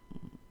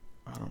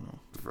 I don't know.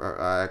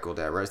 I echo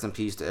that. Rest in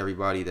peace to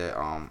everybody that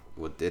and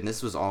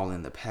this was all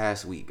in the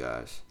past week,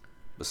 guys.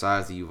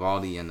 Besides the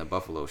Uvalde and the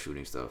Buffalo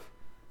shooting stuff,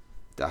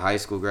 the high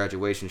school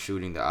graduation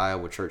shooting, the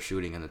Iowa church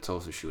shooting, and the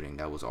Tulsa shooting.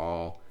 That was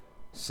all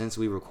since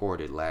we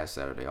recorded last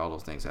Saturday. All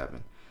those things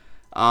happened.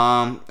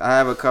 I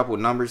have a couple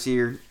numbers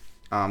here.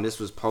 This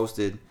was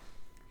posted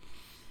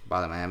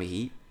by the Miami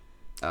Heat.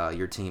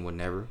 Your team would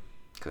never,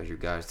 because your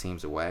guys'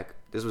 teams are whack.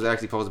 This was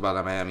actually posted by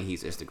the Miami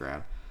Heat's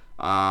Instagram.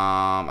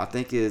 I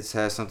think it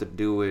has something to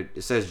do with,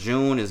 it says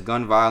June is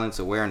Gun Violence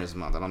Awareness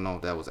Month. I don't know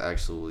if that was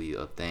actually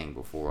a thing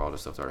before all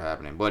this stuff started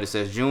happening, but it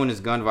says June is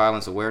Gun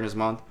Violence Awareness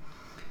Month.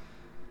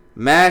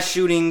 Mass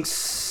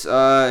shootings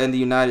in the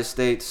United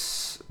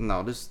States.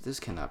 No, this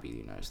cannot be the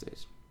United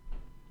States.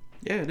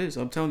 Yeah, it is.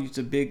 I'm telling you, it's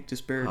a big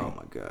disparity. Oh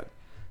my god.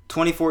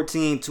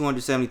 2014,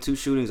 272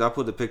 shootings. I'll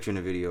put the picture in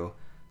the video.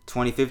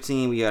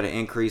 2015, we had an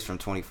increase from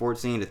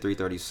 2014 to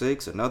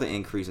 336. Another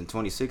increase in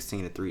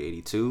 2016 to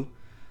 382.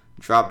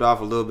 Dropped off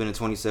a little bit in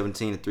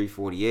 2017 to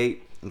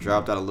 348. And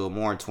dropped out a little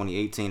more in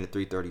 2018 to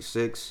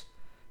 336.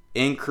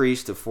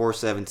 Increased to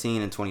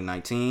 417 in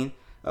 2019.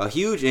 A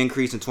huge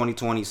increase in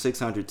 2020,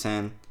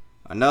 610.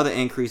 Another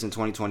increase in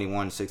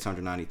 2021,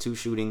 692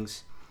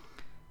 shootings.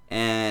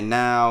 And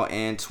now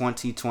in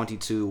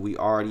 2022, we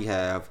already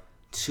have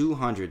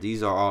 200.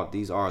 These are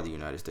the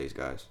United States,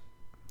 guys.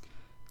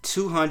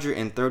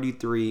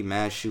 233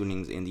 mass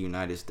shootings in the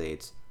United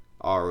States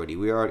already.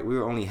 We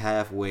were only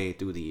halfway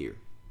through the year.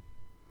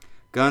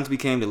 Guns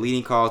became the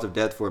leading cause of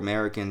death for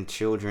American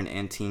children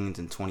and teens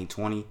in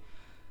 2020.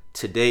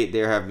 To date,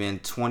 there have been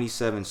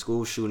 27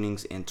 school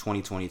shootings in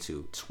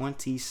 2022.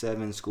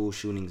 27 school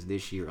shootings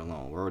this year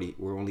alone.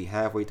 We're only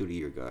halfway through the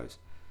year, guys.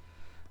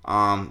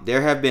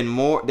 There have been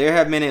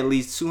at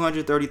least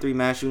 233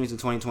 mass shootings in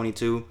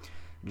 2022.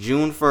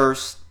 June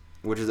 1st,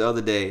 which is the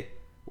other day,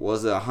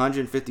 was the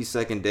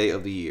 152nd day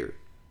of the year.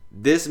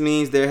 This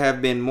means there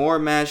have been more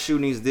mass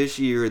shootings this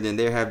year than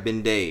there have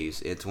been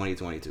days in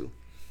 2022.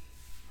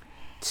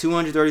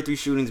 233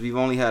 shootings. We've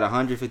only had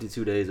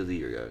 152 days of the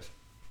year, guys.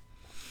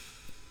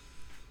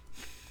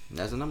 And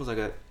that's the numbers I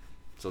got.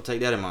 So take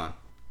that in mind.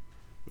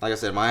 Like I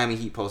said, Miami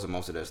Heat posted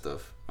most of that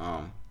stuff.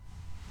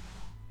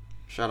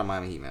 Shout out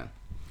Miami Heat, man.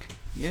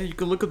 Yeah, you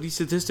can look up these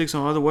statistics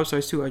on other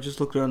websites too. I just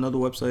looked at another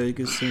website. You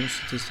can see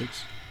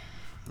statistics.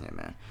 Yeah,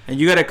 man. And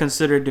you gotta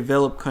consider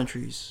developed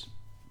countries.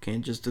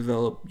 You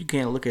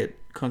can't look at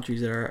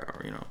countries that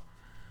are, you know,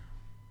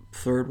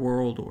 third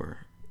world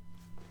or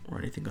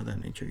anything of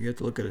that nature. You have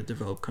to look at the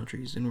developed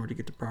countries in order to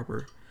get the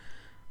proper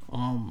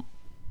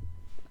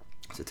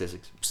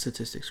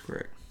statistics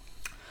correct.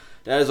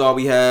 That is all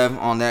we have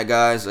on that,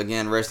 guys.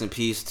 Again, rest in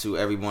peace to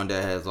everyone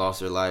that has lost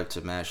their life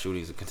to mass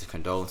shootings.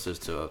 Condolences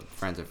to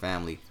friends and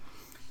families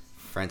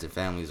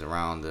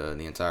around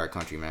the entire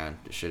country, man.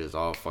 This shit is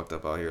all fucked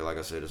up out here. Like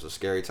I said, it's a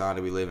scary time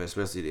that we live in,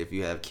 especially if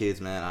you have kids,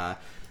 man.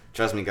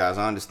 Trust me, guys,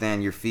 I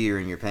understand your fear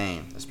and your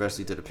pain,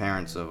 especially to the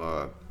parents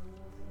of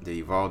the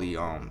Uvalde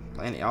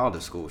and all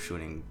the school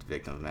shooting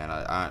victims, man.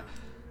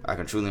 I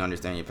can truly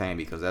understand your pain,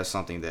 because that's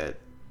something that's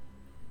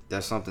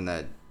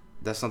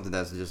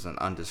just an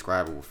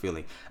undescribable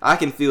feeling. I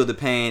can feel the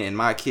pain, and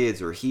my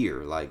kids are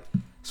here, like,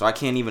 so I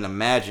can't even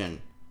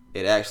imagine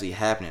it actually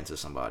happening to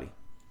somebody.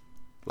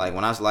 Like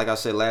I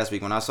said last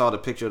week, when I saw the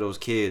picture of those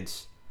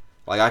kids,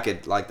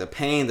 the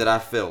pain that I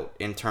felt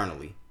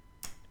internally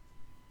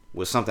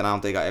was something I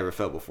don't think I ever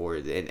felt before,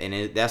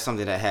 and that's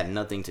something that had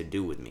nothing to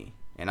do with me.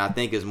 And I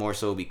think it's more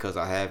so because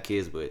I have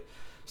kids, but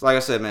it's like I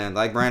said, man,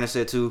 like Brandon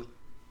said too,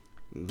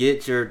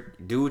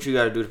 do what you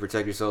got to do to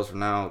protect yourselves from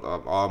now.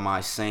 All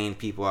my sane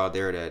people out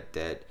there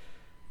that.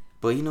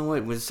 But you know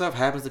what? When stuff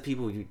happens to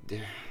people,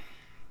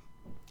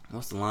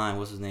 what's the line?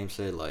 What's his name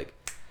said? Like,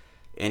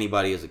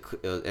 anybody is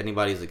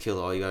a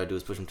killer. All you gotta do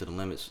is push them to the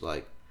limits.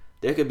 Like,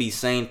 there could be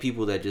sane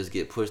people that just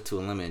get pushed to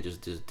a limit and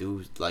just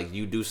do, like,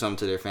 you do something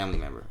to their family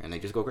member and they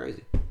just go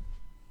crazy.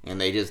 And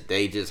they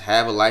just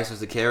have a license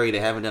to carry. They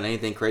haven't done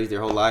anything crazy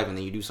their whole life, and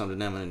then you do something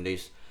to them, and then they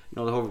just,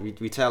 the whole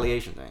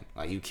retaliation thing.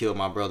 Like, you killed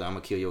my brother, I'm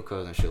gonna kill your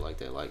cousin, shit like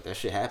that. Like, that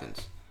shit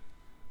happens.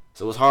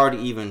 So it's hard to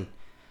even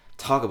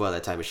talk about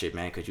that type of shit,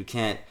 man, because you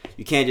can't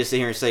just sit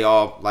here and say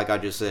like I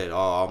just said,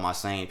 all my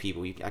sane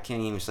people. I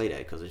can't even say that,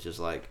 because it's just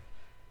like,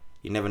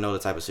 you never know the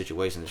type of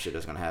situation and shit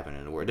that's gonna happen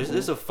in the world. This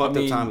is a fucked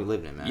up time we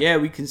live in, man. Yeah,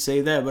 we can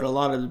say that, but a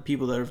lot of the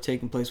people that have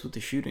taken place with the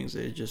shootings,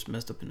 they're just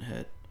messed up in the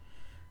head.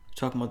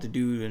 Talking about the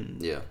dude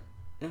and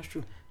that's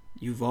true.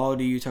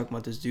 Uvalde, you talking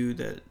about this dude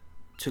that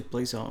took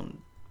place on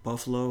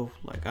Buffalo.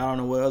 Like, I don't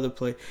know what other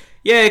place.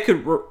 Yeah, it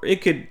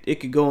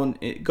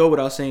could go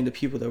without saying the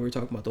people that we're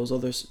talking about.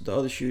 The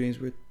other shootings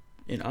were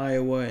in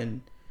Iowa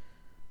and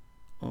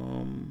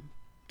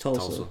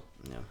Tulsa.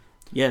 Yeah.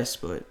 Yes,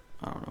 but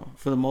I don't know.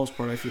 For the most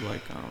part, I feel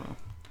like, I don't know.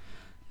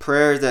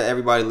 Prayers that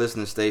everybody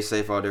listening, stay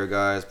safe out there,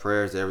 guys.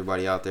 Prayers to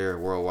everybody out there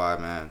worldwide,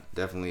 man.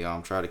 Definitely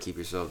try to keep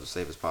yourselves as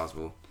safe as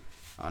possible.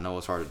 I know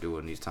it's hard to do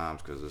in these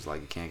times because it's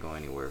like you can't go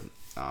anywhere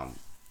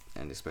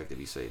and expect to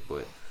be safe.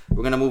 But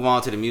we're going to move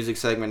on to the music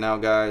segment now,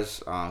 guys,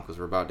 because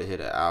we're about to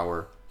hit an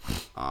hour.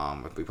 I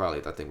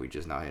think we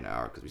just now hit an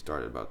hour because we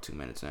started about 2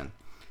 minutes in.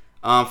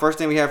 First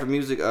thing we have for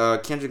music,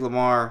 Kendrick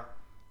Lamar,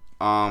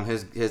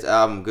 his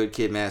album Good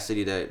Kid, Mad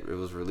City, that it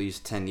was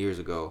released 10 years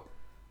ago.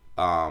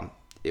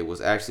 It was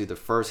actually the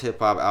first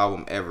hip-hop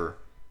album ever.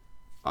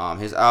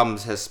 His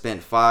albums has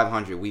spent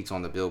 500 weeks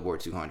on the Billboard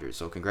 200.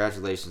 So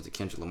congratulations to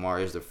Kendrick Lamar.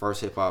 It's the first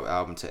hip-hop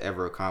album to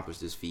ever accomplish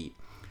this feat.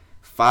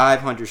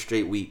 500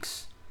 straight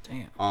weeks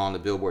on the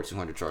Billboard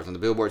 200 charts. And the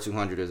Billboard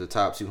 200 is the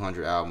top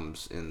 200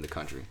 albums in the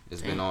country.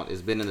 It's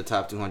been in the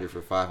top 200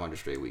 for 500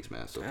 straight weeks,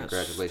 man. So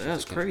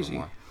congratulations to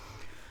Kendrick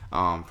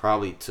Lamar.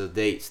 Probably to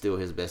date still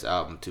his best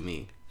album to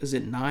me. Is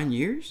it 9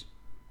 years?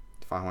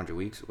 500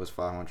 weeks? What's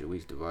 500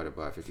 weeks divided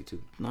by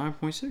 52?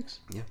 9.6.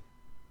 Yeah.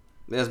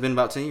 It's been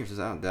about 10 years since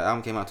the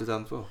album came out in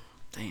 2012.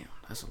 Damn,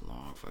 that's a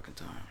long fucking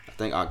time. I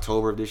think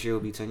October of this year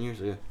will be 10 years.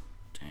 So yeah.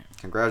 Damn.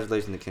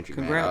 Congratulations to Kendrick,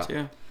 Congrats, man.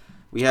 yeah.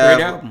 We have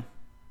great album.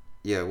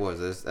 Yeah, it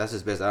was. That's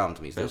his best album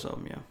to me. Best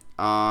album,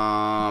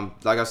 yeah.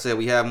 Like I said,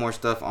 we have more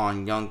stuff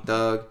on Young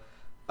Thug.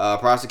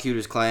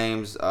 Prosecutors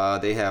claims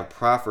they have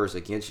proffers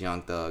against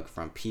Young Thug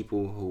from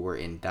people who were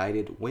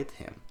indicted with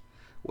him.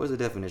 What is the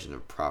definition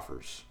of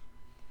proffers?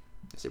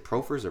 Is it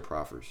proffers or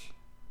proffers?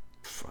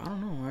 I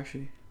don't know,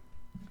 actually.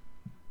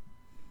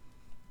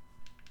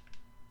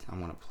 I'm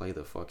gonna play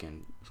the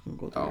fucking.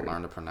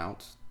 Learn to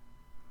pronounce.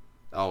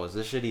 Oh, is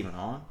this shit even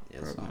on?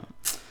 Yes.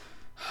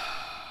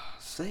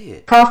 Say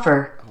it.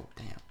 Proffer. Oh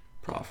damn.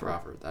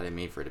 Proffer. I didn't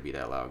mean for it to be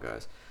that loud,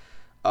 guys.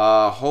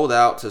 Hold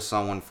out to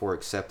someone for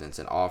acceptance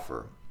and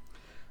offer.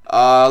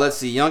 Let's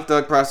see. Young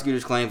Thug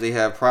prosecutors claim they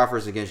have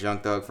proffers against Young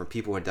Thug from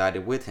people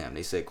indicted with him.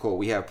 They said, quote,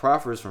 "We have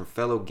proffers from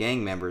fellow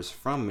gang members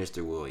from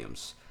Mr.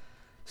 Williams.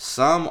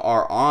 Some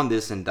are on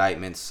this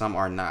indictment, some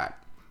are not.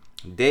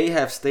 They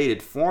have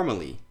stated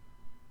formally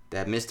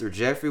that Mr.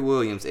 Jeffrey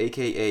Williams,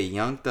 a.k.a.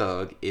 Young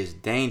Thug, is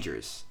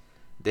dangerous.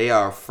 They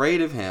are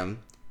afraid of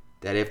him,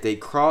 that if they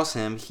cross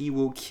him, he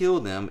will kill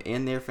them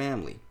and their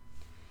family.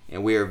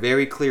 And we are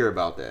very clear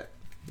about that."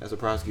 That's what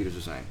prosecutors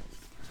are saying.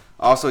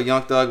 Also,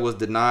 Young Thug was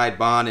denied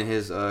bond in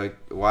his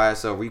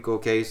YSL RICO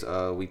case.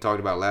 We talked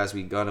about last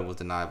week, Gunna was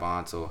denied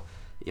bond, so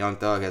Young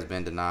Thug has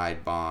been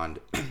denied bond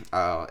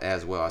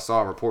as well. I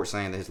saw a report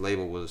saying that his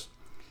label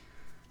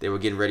they were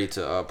getting ready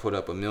to put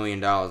up $1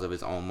 million of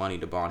his own money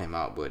to bond him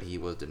out, but he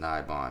was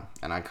denied bond.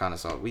 And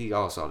we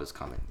all saw this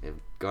coming. If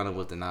Gunna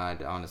was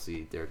denied,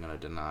 honestly, they're going to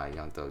deny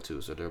Young Thug too.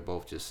 So they're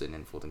both just sitting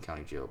in Fulton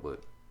County Jail.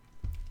 But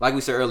like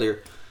we said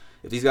earlier,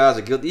 if these guys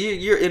are guilty,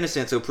 you're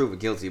innocent until proven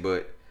guilty.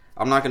 But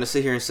I'm not going to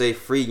sit here and say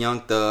free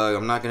Young Thug.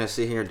 I'm not going to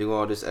sit here and do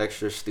all this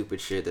extra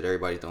stupid shit that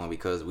everybody's doing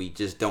because we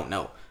just don't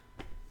know.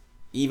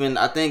 Even,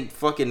 I think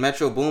fucking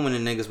Metro Boomin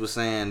and niggas was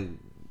saying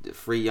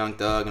free Young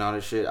Thug and all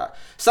this shit.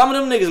 Some of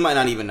them niggas might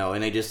not even know,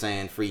 and they just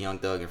saying free Young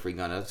Thug and free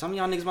Gunna. Some of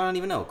y'all niggas might not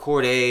even know.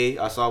 Corday,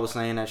 I saw was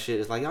saying that shit.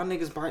 It's like, y'all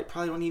niggas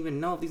probably don't even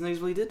know if these niggas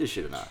really did this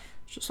shit or not.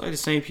 Just like the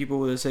same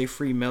people that say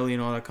free Melly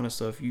and all that kind of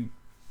stuff.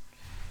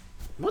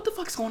 What the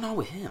fuck's going on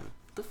with him?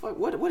 The fuck?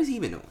 What has he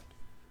been doing?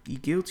 He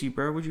guilty,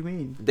 bro. What you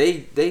mean?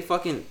 They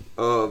fucking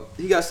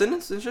he got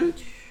sentenced and shit.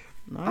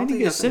 No, I didn't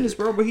get sentenced,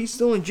 bro. But he's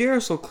still in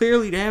jail, so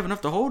clearly they have enough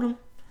to hold him.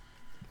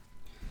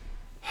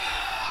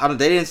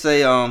 They didn't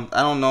say. I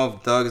don't know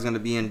if Thug is gonna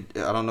be in.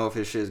 I don't know if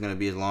his shit is gonna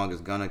be as long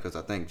as Gunna, because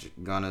I think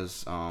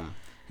Gunna's.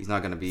 He's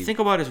not gonna be. Think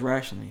about this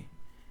rationally.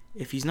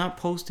 If he's not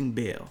posting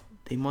bail,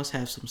 they must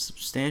have some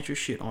substantial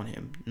shit on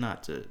him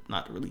not to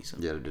release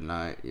him. Yeah, to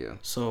deny it. Yeah.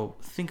 So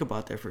think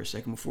about that for a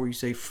second before you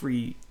say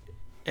free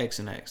X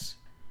and X.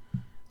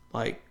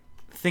 Like,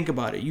 think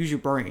about it. Use your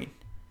brain.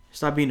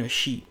 Stop being a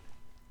sheep.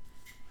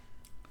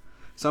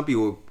 Some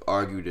people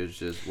argue that it's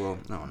just no.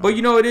 But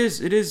you know, it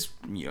is isn't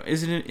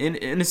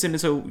innocent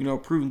until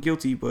proven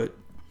guilty. But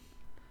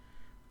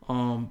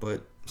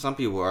some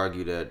people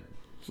argue that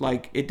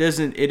like it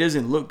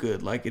doesn't look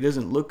good. Like it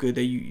doesn't look good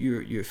that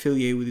you're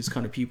affiliated with these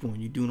kind of people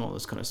and you're doing all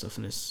this kind of stuff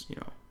in this.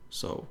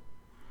 So.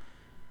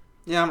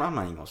 Yeah, I'm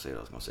not even gonna say what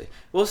I was gonna say.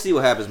 We'll see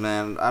what happens,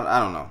 man. I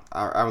don't know.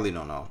 I really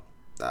don't know.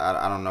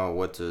 I don't know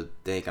what to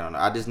think. I don't know.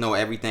 I just know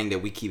everything that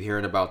we keep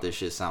hearing about this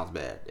shit sounds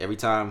bad. Every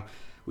time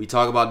we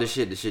talk about this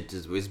shit just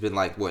it's been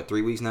like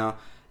 3 weeks now.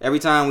 Every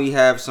time we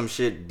have some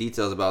shit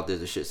details about this,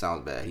 the shit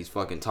sounds bad. He's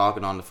fucking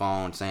talking on the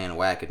phone, saying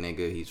whack a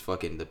nigga. He's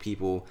fucking the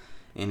people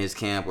in his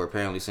camp were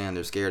apparently saying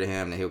they're scared of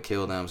him, that he'll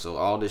kill them. So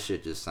all this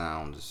shit just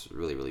sounds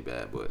really, really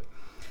bad. But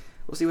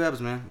we'll see what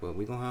happens, man. But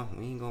they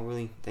ain't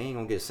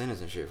gonna get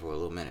sentenced and shit for a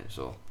little minute.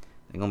 So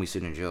they're gonna be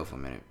sitting in jail for a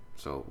minute.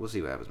 So we'll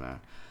see what happens, man.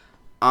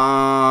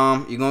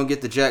 You gonna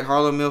get the Jack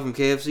Harlow meal from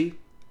KFC?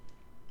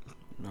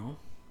 No.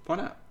 Why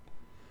not?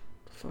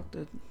 Fuck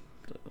that.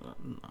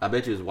 I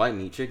bet you it's white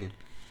meat chicken.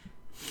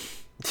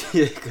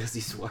 Yeah, because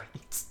he's white.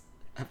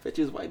 I bet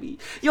you it's white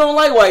meat. You don't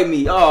like white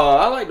meat. Oh,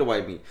 I like the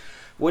white meat.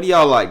 What do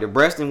y'all like? The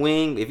breast and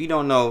wing? If you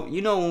don't know,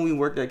 when we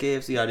worked at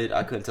KFC,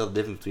 I couldn't tell the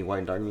difference between white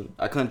and dark meat.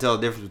 I couldn't tell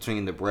the difference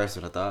between the breast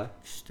and the thigh.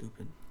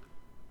 Stupid.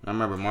 I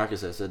remember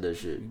Marcus had said that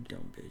shit. You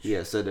dumb bitch. He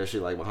had said that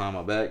shit like behind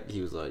my back.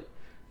 He was like,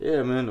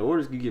 yeah, man, the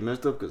orders can get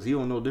messed up because he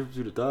don't know the difference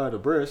between the thigh and the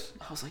breast.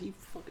 I was like, you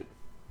fucking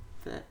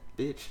fat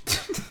bitch.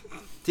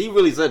 He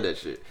really said that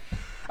shit.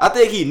 I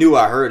think he knew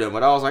I heard him,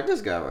 but I was like,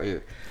 this guy right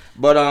here.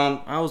 But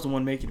I was the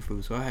one making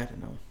food, so I had to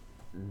know.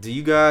 Do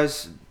you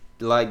guys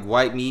like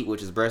white meat,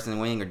 which is breast and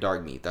wing, or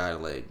dark meat, thigh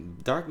and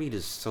leg? Dark meat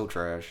is so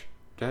trash.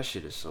 That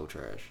shit is so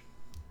trash.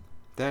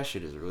 That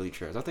shit is really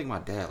trash. I think my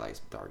dad likes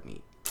dark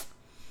meat.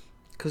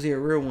 Cause he a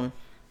real one.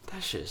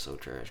 That shit is so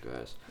trash,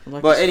 guys.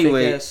 Like but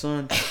anyway,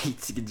 son.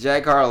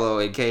 Jack Harlow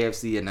and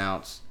KFC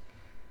announced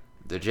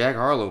the Jack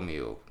Harlow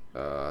meal.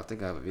 I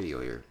think I have a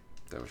video here.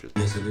 That was just.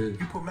 Yes, it is.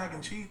 You put mac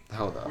and cheese?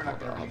 Hold on.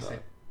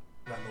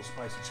 Got no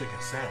spicy chicken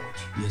sandwich.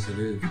 Yes, it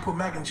is. You put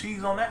mac and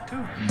cheese on that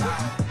too?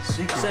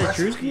 Secret Is that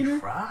recipe Drewski in there?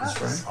 fries?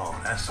 That's right.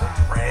 Oh, that's a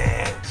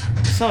ranch.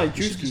 It sounds like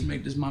You should just Drewski.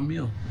 make this my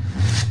meal.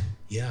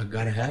 Yeah, I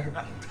gotta have it.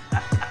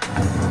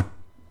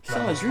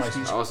 Sounds like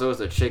Drewski. Oh, so it's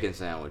a chicken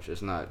sandwich.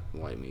 It's not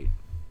white meat.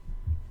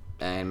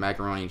 And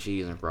macaroni and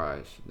cheese and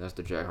fries. That's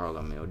the Jack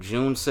Harlow meal.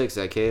 June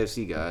 6th at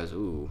KFC, guys.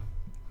 Ooh.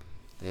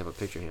 They have a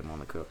picture of him on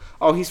the cover.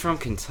 Oh, he's from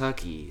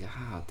Kentucky.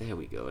 Ah, there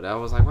we go. I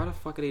was like, why the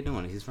fuck are they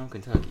doing it? He's from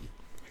Kentucky.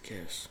 I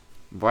guess.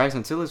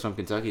 Bryson Tiller's from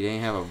Kentucky. They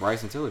ain't have a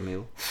Bryson Tiller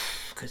meal.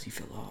 Cause he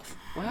fell off.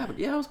 What happened?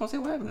 Yeah, I was gonna say,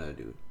 what happened to that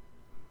dude?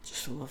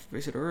 Just fell off the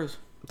face of the earth.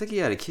 I think he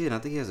had a kid. I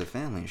think he has a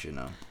family and shit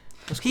now.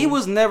 That's He cool.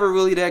 was never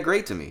really that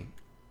great to me.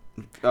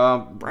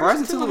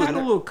 Bryson Tiller had a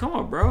little come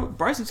on, bro.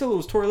 Bryson Tiller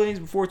was Tory Lanez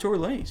before Tory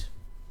Lanez.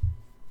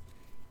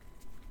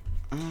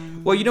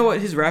 Well, you know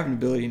what? His rapping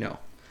ability, no.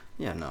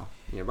 Yeah, no.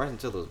 Yeah, Bryson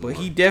Tiller was But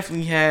more. he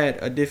definitely had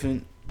a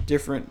different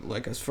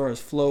like as far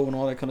as flow and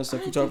all that kind of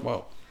stuff you talk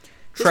about.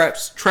 Trap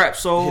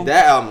soul.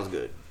 That album was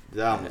good.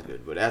 The album was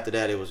good. But after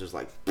that, it was just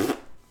like, it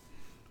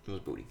was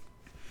booty.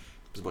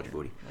 It was a bunch of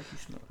booty. Like you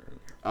snorted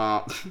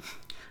earlier.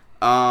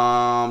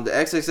 The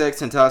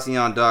XXX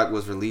Tentacion doc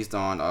was released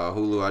on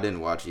Hulu. I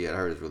didn't watch it yet. I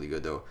heard it's really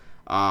good though.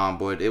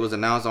 But it was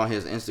announced on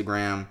his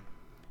Instagram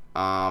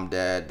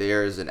that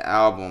there's an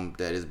album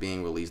that is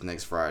being released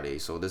next Friday.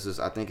 So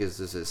I think this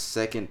is his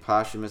second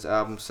posthumous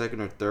album,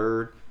 second or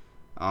third.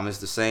 It's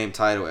the same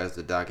title as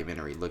the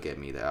documentary Look at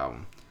Me, the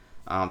album.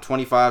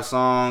 25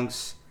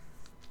 songs.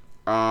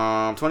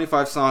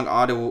 25 song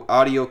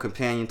audio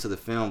companion to the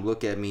film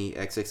Look at Me,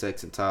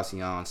 XXX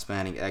Tentacion,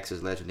 spanning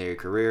X's legendary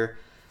career,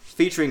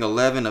 featuring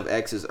 11 of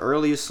X's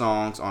earliest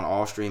songs on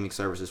all streaming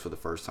services for the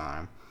first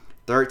time,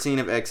 13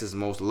 of X's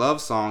most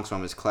loved songs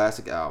from his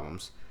classic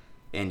albums,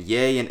 and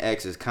Ye and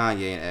X's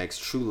Kanye and X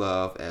True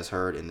Love as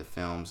heard in the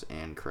films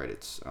and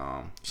credits.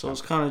 So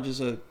it's kind of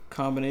just a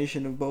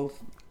combination of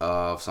both.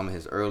 Of some of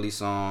his early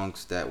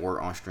songs that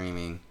were on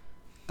streaming,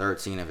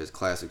 13 of his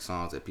classic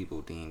songs that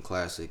people deem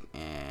classic,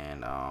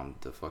 and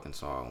the fucking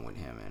song with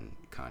him and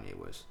Kanye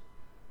West.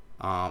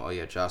 Oh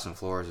yeah, Jocelyn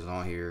Flores is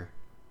on here.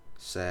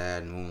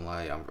 Sad,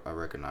 Moonlight, I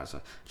recognize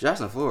her.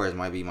 Jocelyn Flores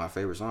might be my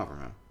favorite song from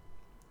him.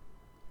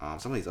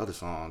 Some of these other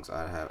songs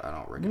I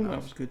don't recognize.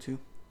 Moonlight was good too.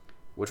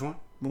 Which one?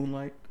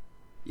 Moonlight.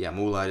 Yeah,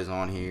 Moonlight is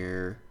on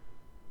here.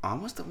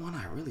 What's the one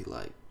I really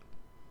like?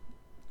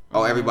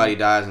 Oh, Everybody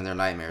Dies in Their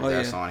Nightmares.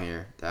 That's on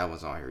here. That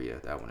one's on here. Yeah,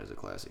 that one is a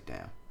classic.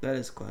 Damn. That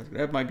is classic.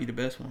 That might be the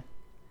best one.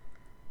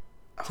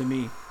 To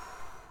me.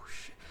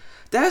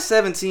 That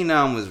 17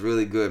 album was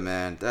really good,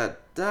 man. That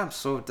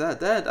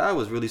I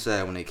was really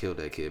sad when they killed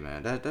that kid,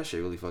 man. That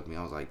shit really fucked me.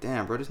 I was like,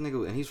 damn, bro, this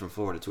nigga, and he's from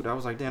Florida too. I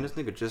was like, damn, this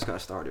nigga just got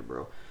started,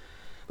 bro.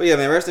 But yeah,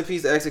 man, rest in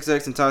peace to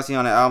XXX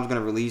Tentacion. The album's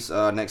gonna release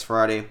next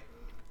Friday.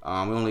 We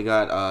only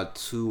got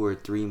 2 or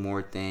 3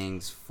 more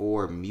things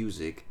for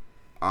music.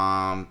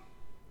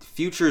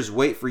 Future's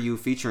Wait For You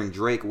featuring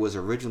Drake was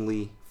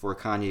originally for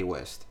Kanye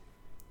West.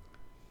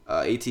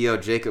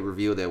 ATL Jacob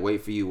revealed that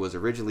Wait For You was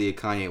originally a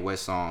Kanye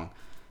West song,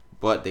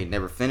 but they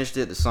never finished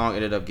it. The song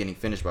ended up getting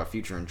finished by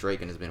Future and Drake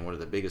and has been one of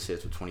the biggest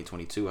hits of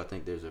 2022. I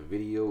think there's a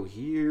video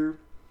here.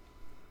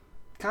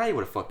 Kanye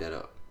would have fucked that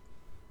up.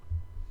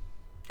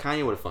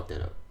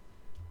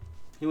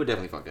 He would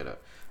definitely fuck that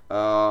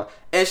up.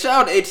 And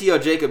shout out to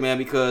ATL Jacob, man,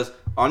 because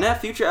on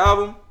that Future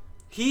album,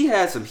 he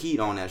had some heat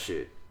on that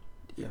shit.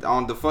 Yeah.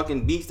 On the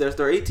fucking beats that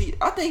start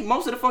I think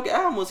most of the fucking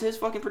album was his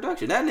fucking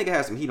production. That nigga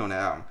had some heat on that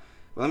album.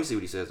 But let me see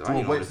what he says. I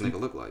don't know what this nigga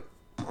look like.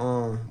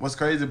 What's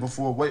crazy,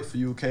 before Wait For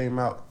You came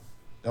out,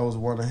 that was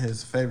one of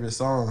his favorite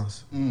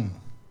songs. So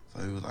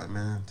he was like,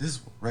 man,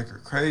 this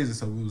record crazy.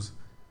 So we was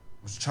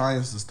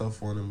trying some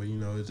stuff on him, but you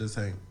know, it just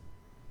ain't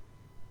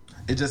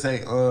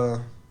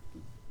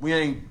we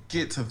ain't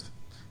get to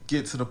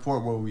the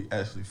point where we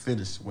actually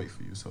finished Wait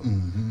For You. So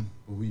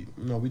but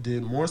we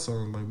did more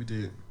songs. Like we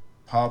did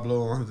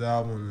Pablo on his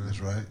album, and that's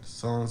right.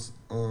 Songs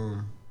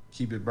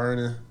Keep It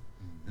Burning,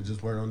 and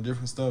just worked on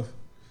different stuff.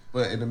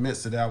 But in the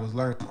midst of that, I was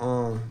learning.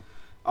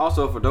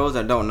 Also, for those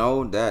that don't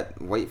know, that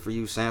Wait For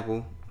You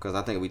sample, because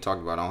I think we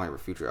talked about it on here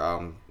with Future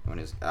album when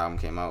his album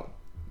came out.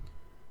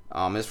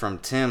 It's from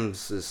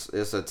Tim's.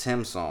 It's a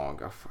Tim song.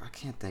 I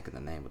can't think of the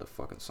name of the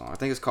fucking song. I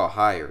think it's called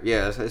Higher.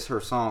 Yeah, it's her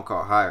song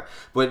called Higher.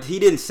 But he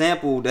didn't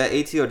sample that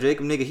ATL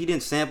Jacob nigga. He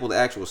didn't sample the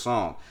actual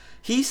song.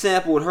 He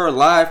sampled her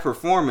live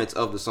performance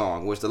of the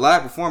song, which the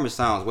live performance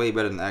sounds way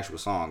better than the actual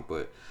song.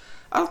 But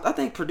I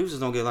think producers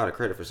don't get a lot of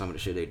credit for some of the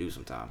shit they do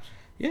sometimes.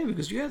 Yeah,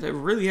 because you have to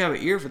really have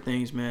an ear for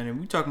things, man. And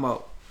we talking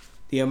about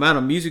the amount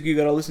of music you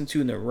gotta listen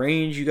to and the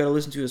range you gotta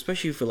listen to,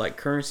 especially for like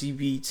currency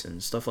beats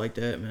and stuff like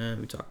that,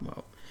 man. We talking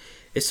about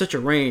it's such a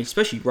range,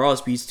 especially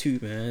Raw's beats too,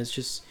 man. It's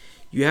just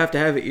you have to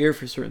have an ear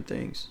for certain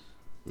things.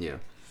 Yeah,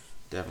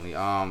 definitely.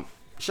 Shout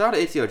out to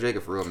ATL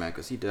Jacob for real, man,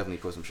 because he definitely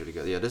put some shit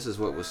together. Yeah, this is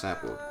what was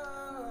sampled.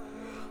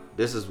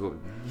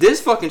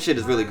 This fucking shit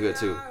is really good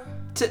too.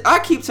 I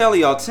keep telling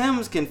y'all,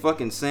 Tim's can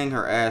fucking sing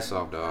her ass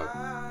off, dog.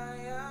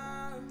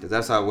 Cause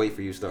that's how Wait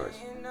For You starts.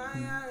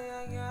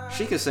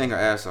 She can sing her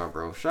ass off,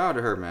 bro. Shout out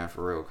to her, man,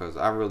 for real. Cause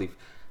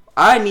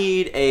I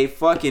need a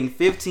fucking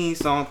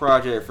 15-song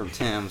project from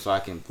Tim so I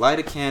can light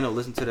a candle,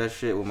 listen to that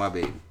shit with my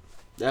baby.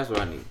 That's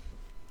what I need.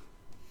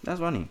 Is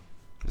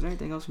there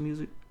anything else in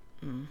music?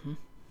 Mm-hmm.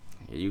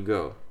 Here you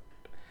go.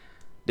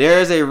 There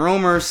is a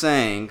rumor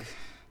saying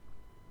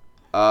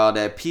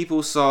that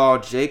people saw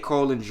J.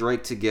 Cole and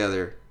Drake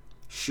together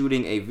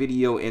shooting a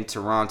video in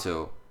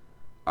Toronto.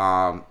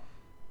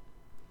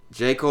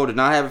 J. Cole did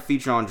not have a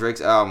feature on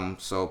Drake's album,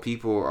 so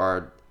people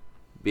are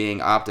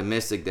being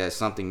optimistic that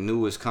something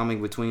new is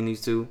coming between these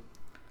two.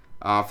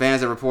 Fans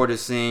have reported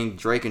seeing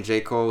Drake and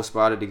J. Cole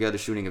spotted together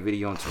shooting a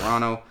video in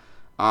Toronto.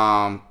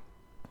 I'm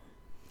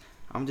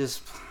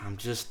just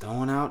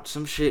throwing out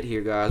some shit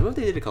here, guys. What if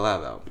they did a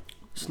collab album?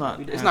 It's not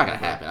gonna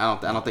happen. I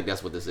don't think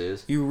that's what this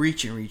is. You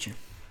reaching.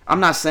 I'm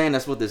not saying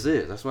that's what this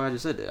is. That's why I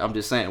just said that. I'm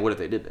just saying, what if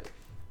they did that?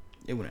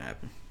 It wouldn't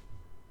happen.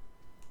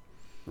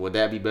 Would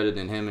that be better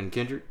than him and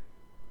Kendrick?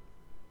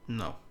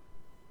 No.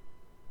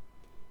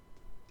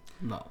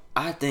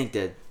 I think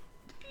that.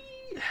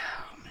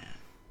 Oh man.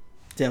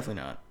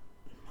 Definitely not.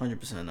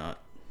 100% not.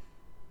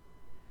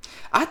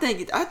 I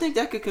think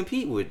that could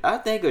compete with. I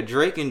think a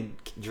Drake and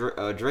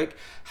Drake.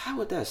 How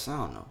would that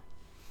sound though?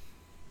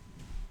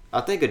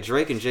 I think a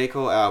Drake and J.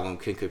 Cole album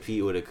can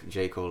compete with a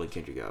J. Cole and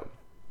Kendrick album.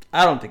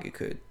 I don't think it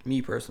could.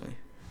 Me personally.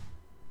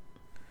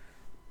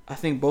 I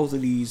think both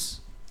of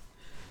these,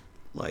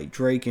 like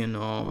Drake and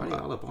why they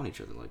all up on each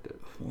other like that?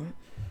 What?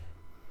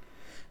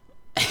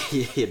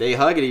 Yeah, they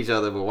hugging each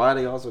other, but why are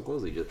they all so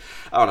close to each other?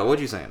 I don't know. What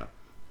you saying though?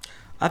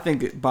 I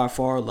think by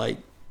far, like,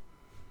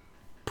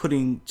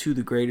 putting two of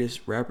the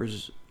greatest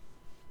rappers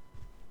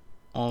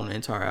on an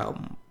entire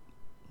album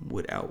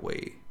would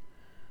outweigh.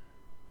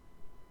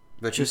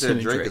 But you said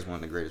Drake is one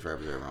of the greatest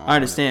rappers ever. I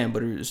understand,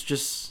 but it's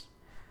just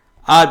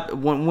odd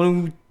when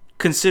we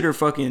consider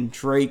fucking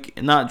J.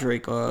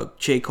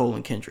 Cole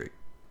and Kendrick.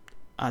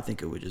 I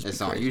think it would just be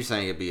crazy. You're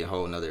saying it'd be a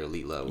whole nother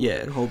elite level.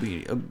 Yeah,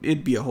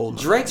 it'd be a whole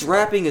nother Drake's level.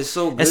 rapping is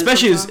so good.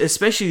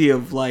 Especially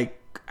of like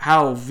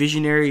how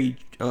visionary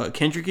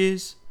Kendrick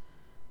is.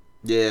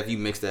 Yeah, if you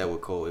mix that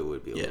with Cole, it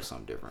would be a little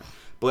something different.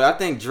 But I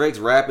think Drake's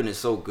rapping is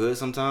so good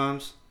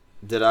sometimes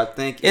that I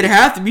think it'd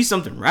have to be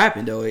something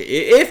rapping though.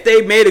 If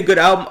they made a good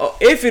album,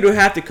 if it would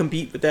have to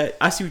compete with that,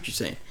 I see what you're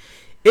saying.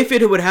 If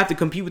it would have to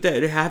compete with that,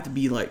 it'd have to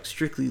be like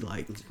strictly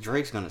like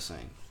Drake's gonna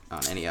sing on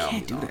any album.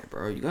 You can't do that,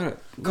 bro. You gotta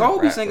Cole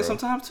be rap, singing bro.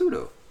 sometimes too,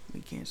 though. He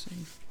can't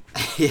sing.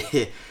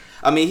 Yeah,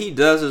 I mean he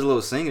does his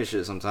little singing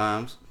shit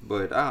sometimes,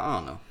 but I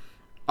don't know.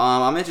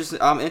 I'm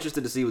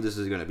interested to see what this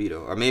is gonna be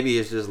though, or maybe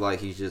it's just like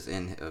he's just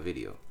in a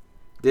video.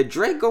 Did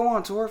Drake go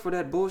on tour for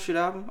that bullshit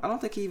album? I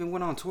don't think he even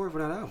went on tour for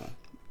that album.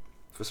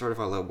 For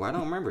Certified Lover Boy, I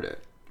don't remember that.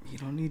 You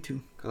don't need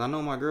to, cause I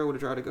know my girl would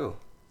have tried to go.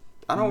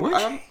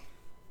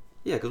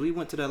 Yeah, cause we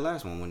went to that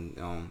last one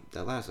when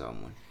that last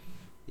album one.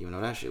 Even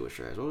though that shit was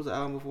trash. What was the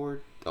album before?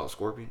 Oh,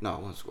 Scorpion? No, it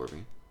wasn't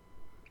Scorpion.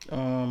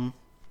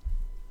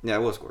 Yeah,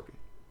 it was Scorpion.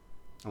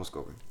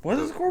 Was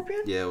it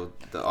Scorpion? Yeah, it was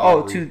the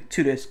Aubrey.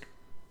 two disc.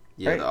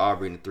 Yeah, right? the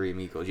Aubrey and the Three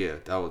Amigos. Yeah,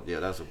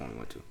 that's the one we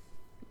went to.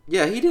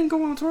 Yeah, he didn't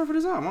go on tour for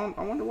this album.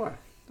 I wonder why.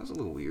 That's a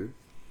little weird.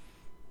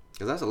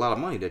 Because that's a lot of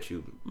money that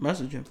you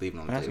message him. Leaving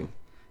on the table.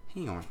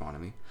 He ain't gonna respond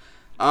to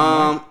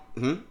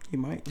me. He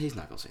might. He's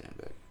not gonna say nothing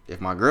back. If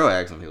my girl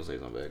asks him, he'll say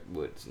something back.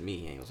 But it's me,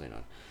 he ain't gonna say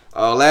nothing.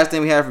 Last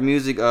thing we have for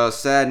music,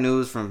 sad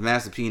news from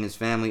Master P and his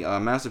family.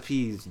 Master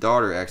P's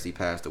daughter actually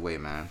passed away,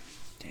 man.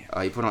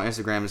 Damn. He put on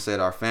Instagram and said,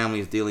 "Our family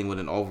is dealing with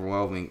an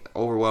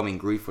overwhelming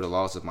grief for the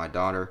loss of my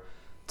daughter,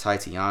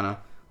 Tatiana.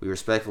 We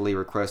respectfully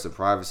request some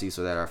privacy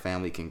so that our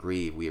family can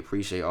grieve. We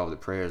appreciate all the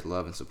prayers,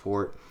 love, and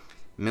support.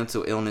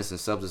 Mental illness and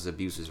substance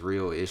abuse is a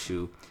real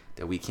issue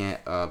that we can't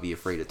be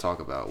afraid to talk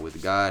about.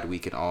 With God, we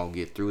can all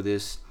get through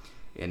this."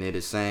 And it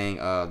is saying,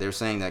 they're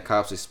saying that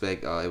cops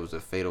expect it was a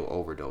fatal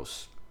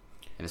overdose.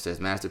 And it says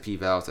Master P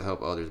vows to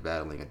help others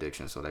battling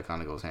addiction. So that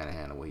kind of goes hand in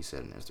hand with what he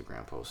said in the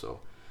Instagram post. So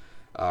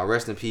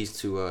rest in peace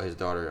to his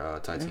daughter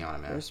Tatiana,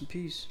 man. Rest in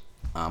peace.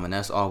 And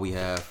that's all we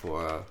have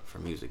for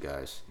music,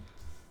 guys.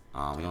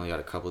 We only got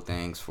a couple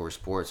things for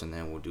sports, and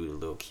then we'll do the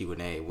little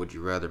Q&A. Would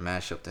you rather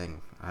mashup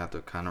thing? I have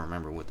to kind of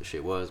remember what the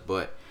shit was,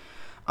 but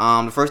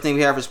the first thing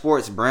we have for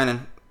sports,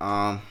 Brandon,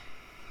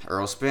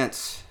 Earl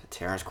Spence,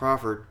 Terrence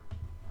Crawford.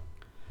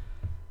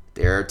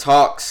 There are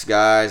talks,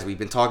 guys. We've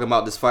been talking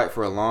about this fight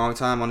for a long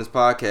time on this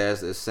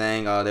podcast. It's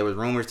saying there was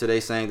rumors today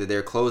saying that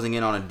they're closing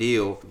in on a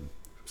deal,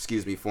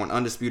 for an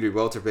undisputed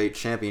welterweight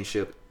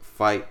championship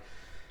fight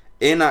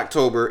in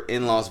October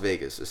in Las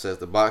Vegas. It says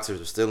the boxers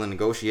are still in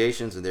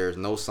negotiations and there is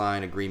no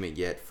signed agreement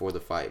yet for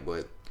the fight,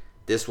 but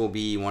this will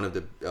be one of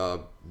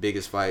the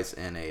biggest fights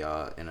in a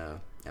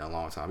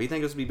long time. Do you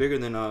think this will be bigger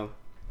than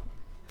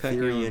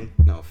Fury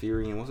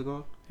and what's it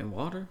called? And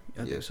Wilder?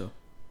 I think so.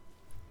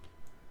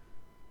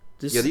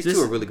 These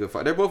two are really good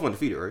fights. They're both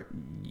undefeated, right?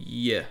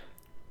 Yeah,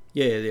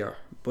 they are.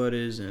 Bud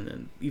is,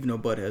 and even though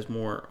Bud has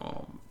more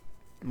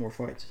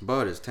fights.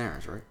 Bud is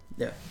Terrence, right?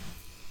 Yeah.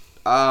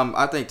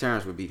 I think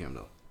Terrence would beat him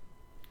though.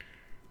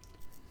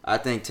 I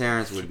think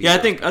Terrence would beat. Yeah, I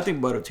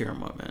think Bud will tear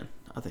him up, man.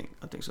 I think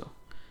so.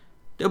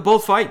 They'll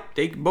both fight.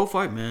 They can both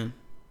fight, man.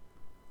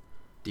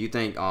 Do you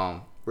think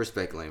we're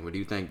speculating, but do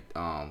you think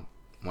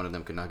one of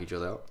them could knock each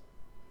other out?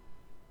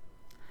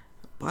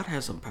 Bud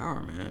has some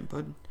power, man.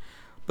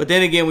 But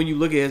then again, when you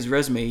look at his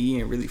resume, he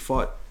ain't really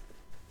fought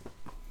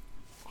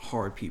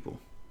hard people.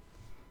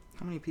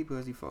 How many people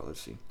has he fought?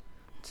 Let's see.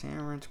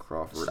 Terrence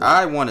Crawford.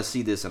 I want to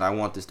see this, and I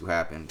want this to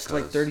happen. It's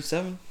like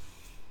 37?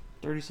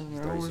 37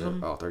 or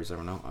something? Oh,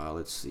 37 no.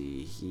 Let's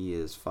see. He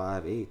is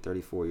 5'8",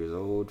 34 years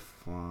old.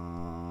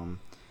 From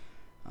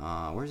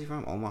where's he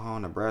from? Omaha,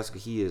 Nebraska.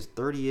 He is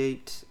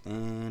 38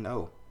 and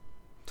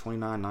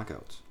 29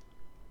 knockouts.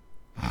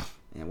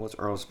 And what's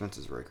Earl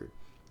Spence's record?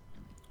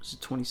 Is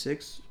it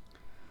 26?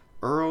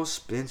 Earl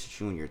Spence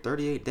Jr.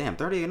 38. Damn,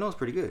 38 and 0 is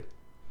pretty good.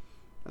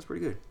 That's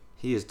pretty good.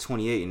 He is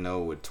 28 and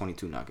 0 with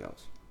 22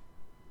 knockouts.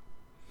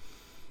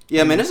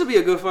 Yeah, man, this will be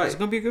a good fight. It's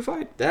gonna be a good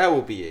fight. That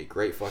will be a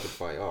great fucking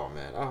fight. Oh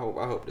man, I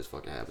hope this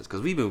fucking happens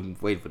because we've been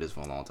waiting for this for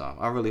a long time.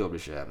 I really hope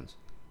this shit happens.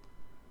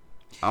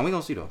 We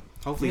gonna see though.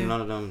 Hopefully none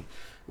of them.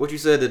 What you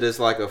said that it's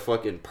like a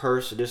fucking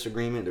purse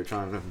disagreement. They're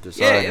trying to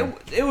decide. Yeah,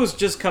 it was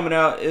just coming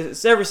out.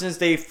 It's ever since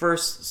they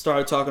first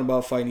started talking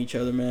about fighting each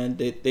other, man.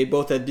 They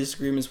both had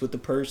disagreements with the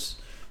purse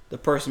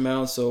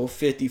amount. So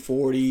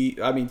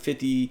 50-40. I mean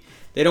 50.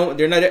 They're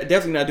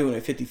definitely not doing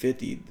it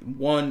 50-50.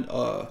 One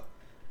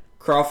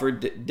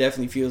Crawford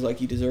definitely feels like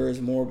he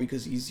deserves more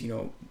because he's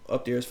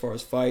up there as far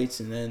as fights,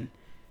 and then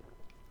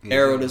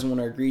Arrow doesn't want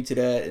to agree to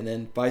that, and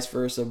then vice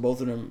versa. Both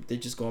of them, they're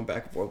just going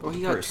back and forth. Well,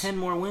 he got 10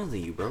 more wins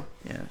than you, bro.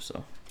 Yeah,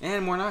 so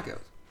and more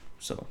knockouts.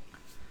 So,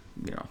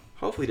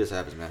 hopefully this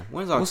happens, man.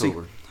 When's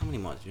October? How many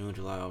months? June,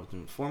 July,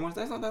 4 months.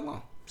 That's not that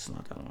long. It's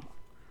not that long.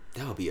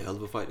 That would be a hell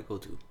of a fight to go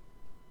to.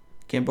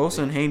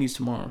 Kambosa and Haney's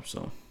tomorrow,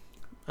 so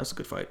that's a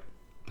good fight.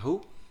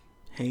 Who?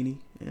 Haney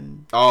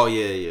and. Oh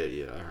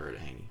yeah. I heard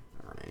of Haney.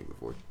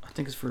 Before. I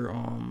think it's for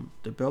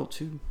the belt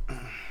too.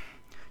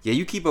 Yeah,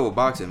 you keep up with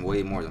boxing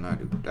way more than I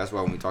do. That's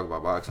why when we talk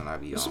about boxing, I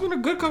be. It's been a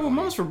good couple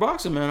months for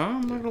boxing, man.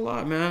 I'm not gonna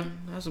lie,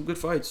 man. Had some good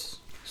fights.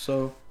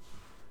 So,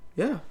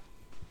 yeah.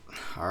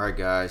 All right,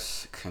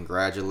 guys.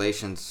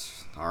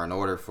 Congratulations are in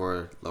order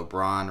for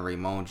LeBron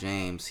Raymond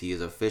James. He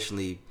is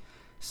officially,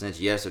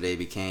 since yesterday,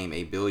 became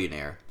a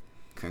billionaire.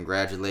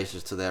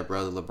 Congratulations to that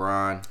brother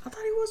LeBron. I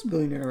thought he was a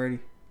billionaire already.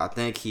 I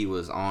think he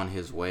was on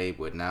his way,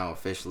 but now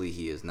officially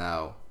he is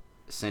now.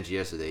 Since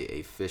yesterday,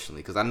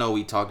 officially, because I know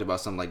we talked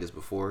about something like this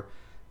before,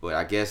 but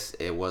I guess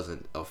it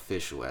wasn't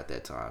official at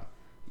that time.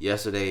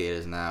 Yesterday, it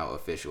is now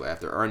official.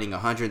 After earning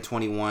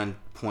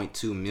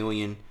 $121.2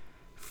 million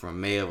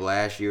from May of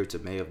last year to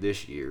May of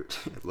this year,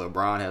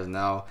 LeBron has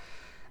now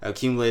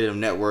accumulated a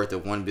net worth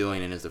of $1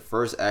 billion and is the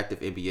first active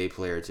NBA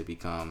player to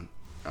become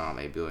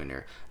a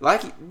billionaire.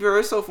 Bro,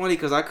 it's so funny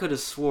because I could have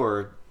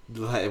swore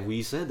like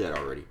we said that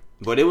already,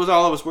 but it was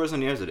all over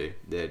SportsCenter yesterday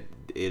that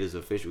it is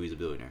official. He's a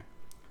billionaire.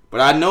 But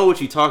I know what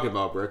you're talking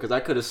about, bro, because I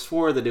could have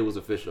swore that it was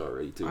official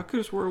already, too. I could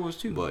have swore it was,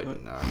 too.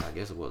 But nah, I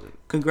guess it wasn't.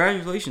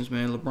 Congratulations,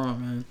 man, LeBron,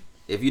 man.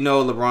 If you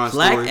know LeBron's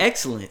Black story...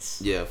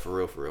 excellence. Yeah,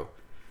 for real.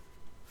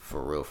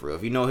 For real, for real.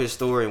 If you know his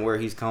story and where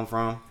he's come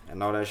from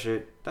and all that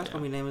shit, that's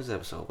gonna be named his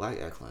episode. Black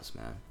Excellence,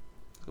 man.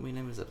 That's gonna be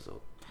named his episode.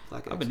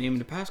 Black Excellence. I've been naming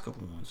the past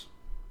couple ones.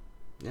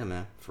 Yeah,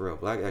 man. For real.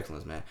 Black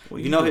Excellence, man. What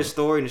You you know doing? his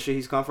story and the shit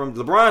he's come from.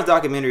 LeBron's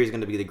documentary is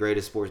gonna be the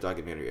greatest sports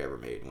documentary ever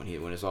made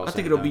when it's all I said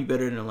think and it'll be done.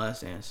 better than The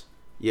Last Dance.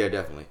 Yeah,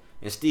 definitely.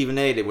 And Stephen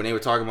A. When they were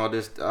talking about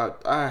this,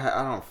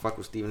 I don't fuck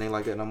with Stephen A.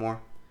 like that no more.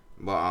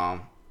 But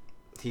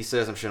he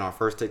said some shit on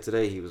First Take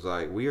today. He was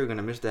like, "We are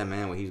gonna miss that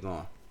man when he's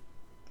gone."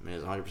 I mean,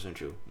 it's 100%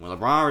 true. When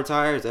LeBron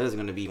retires, that is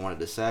gonna be one of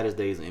the saddest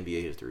days in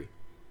NBA history.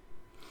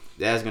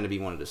 That's gonna be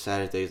one of the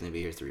saddest days in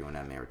NBA history when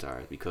that man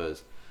retires,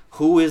 because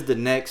who is the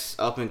next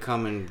up and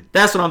coming?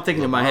 That's what I'm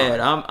thinking in my LeBron? head.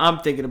 I'm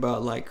thinking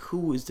about like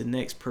who is the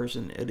next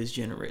person of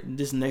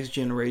this next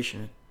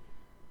generation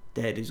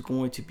that is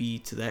going to be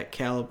to that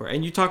caliber.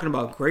 And you're talking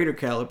about greater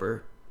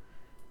caliber.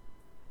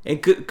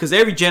 And because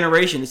every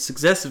generation is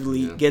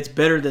successively gets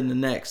better than the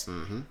next.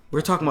 Mm-hmm.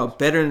 We're talking about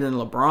better than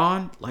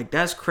LeBron. Like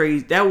that's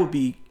crazy. That would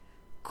be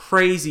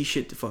crazy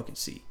shit to fucking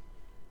see.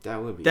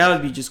 That would be. That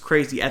would be just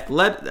crazy.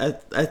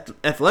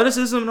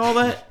 Athleticism and all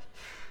that.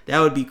 That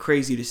would be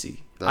crazy to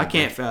see. I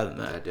can't fathom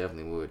that. That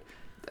definitely would.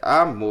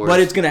 I'm more. But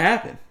it's gonna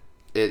happen.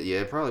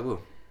 It probably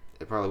will.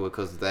 It probably will,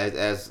 because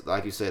as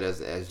like you said,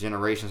 as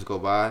generations go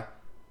by,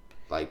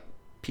 like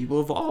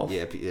people evolve.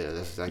 Yeah,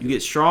 that's exactly. You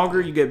get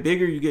stronger, you get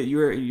bigger, you get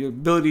your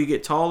ability to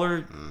get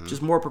taller,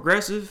 just more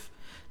progressive.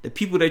 The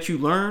people that you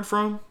learn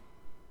from,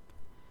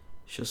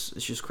 it's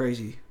just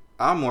crazy.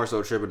 I'm more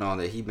so tripping on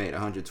that he made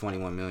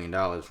 $121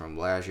 million from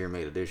last year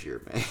made to this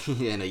year, man.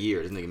 In a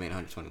year, this nigga made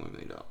 $121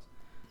 million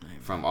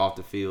from off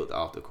the field,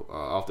 off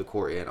the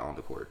court, and on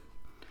the court.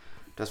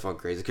 That's fucking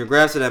crazy.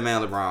 Congrats to that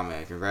man, LeBron,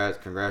 man.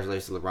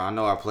 Congratulations to LeBron. I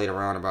know I played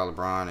around about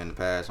LeBron in the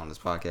past on this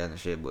podcast and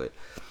shit, but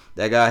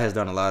that guy has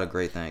done a lot of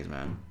great things,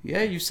 man.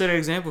 Yeah, you set an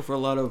example for a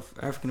lot of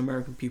African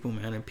American people,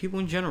 man, and people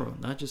in general,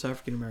 not just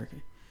African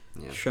American.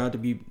 Yeah. Try to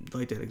be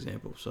like that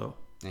example. So.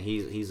 And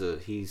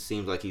he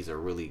seems like he's a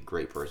really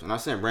great person. I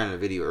sent Brandon a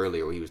video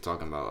earlier where he was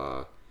talking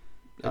about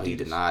how he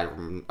denied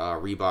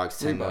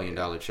Reebok's $10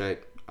 million check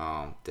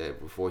that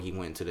before he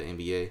went into the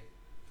NBA.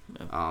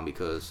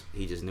 Because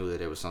he just knew that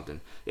there was something,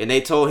 and they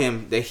told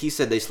him that he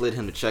said they slid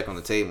him the check on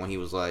the table, and he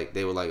was like,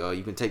 they were like, "Oh,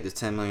 you can take this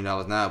 $10 million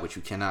now, but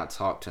you cannot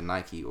talk to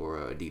Nike or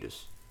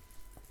Adidas."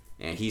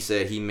 And he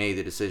said he made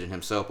the decision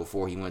himself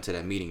before he went to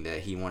that meeting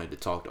that he wanted to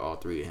talk to all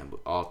three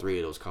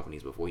of those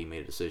companies before he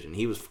made a decision.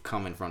 He was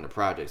coming from the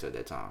projects at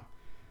that time.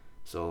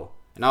 So,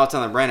 and I was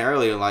telling Brandon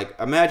earlier, like,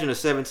 imagine a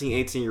 17,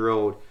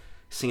 18-year-old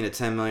seeing a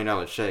 $10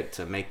 million check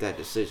to make that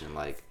decision.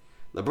 Like,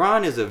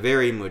 LeBron is a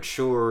very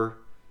mature.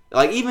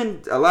 Like,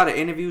 even a lot of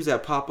interviews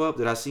that pop up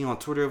that I see on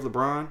Twitter of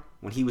LeBron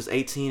when he was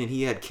 18 and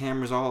he had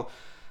cameras all,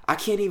 I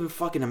can't even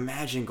fucking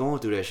imagine going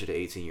through that shit at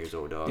 18 years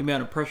old, dog. The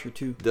amount of pressure,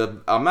 too.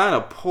 The amount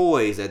of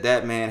poise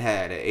that man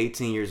had at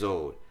 18 years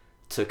old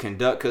to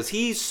conduct, because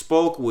he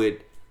spoke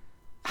with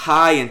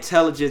high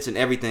intelligence and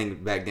everything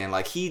back then.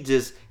 Like, he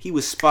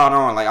was spot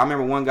on. Like, I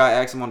remember one guy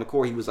asked him on the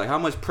court, he was like, how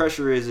much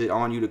pressure is it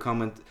on you to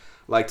come in,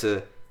 like,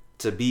 to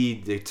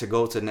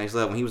go to the next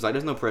level? And he was like,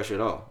 there's no pressure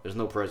at all. There's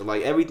no pressure.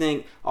 Like,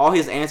 everything, all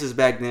his answers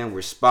back then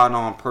were spot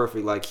on,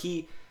 perfect. Like,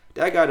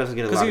 that guy doesn't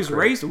get a lot of credit. Because he was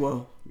raised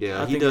well.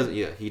 Yeah, he doesn't.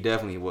 Yeah, he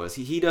definitely was.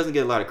 He doesn't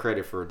get a lot of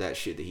credit for that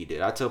shit that he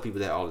did. I tell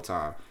people that all the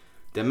time.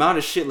 The amount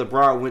of shit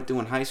LeBron went through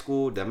in high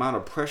school, the amount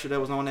of pressure that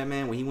was on that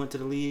man when he went to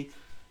the league,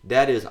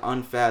 that is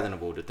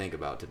unfathomable to think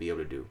about, to be able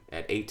to do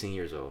at 18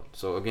 years old.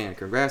 So, again,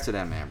 congrats to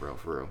that man, bro,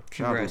 for real.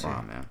 Shout out to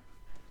LeBron, man.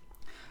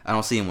 I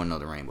don't see him win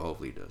another ring, but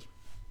hopefully he does.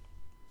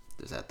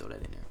 Just have to throw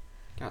that in there.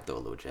 Gotta throw a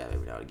little jab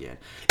every now and again.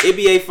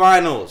 NBA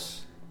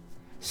Finals.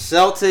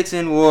 Celtics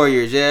and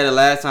Warriors. Yeah, the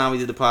last time we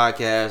did the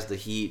podcast, the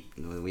Heat.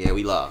 Yeah,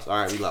 we lost.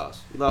 All right, we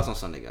lost. We lost on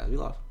Sunday, guys. We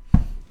lost.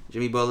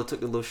 Jimmy Butler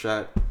took the little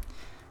shot.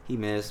 He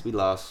missed. We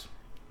lost.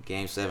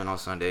 Game 7 on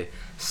Sunday.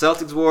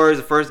 Celtics Warriors.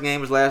 The first game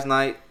was last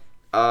night.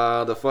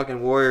 The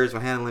fucking Warriors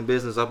were handling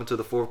business up until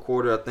the fourth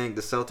quarter. I think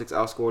the Celtics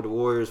outscored the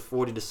Warriors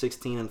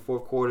 40-16 in the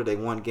fourth quarter. They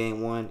won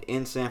game 1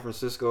 in San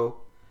Francisco.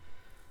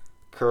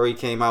 Curry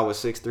came out with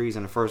 6 threes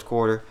in the first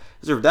quarter.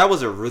 That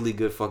was a really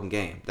good fucking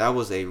game. That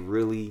was a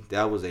really,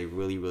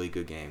 really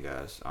good game,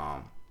 guys.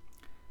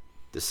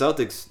 The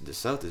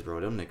Celtics,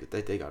 bro, them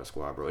niggas, they got a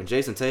squad, bro. And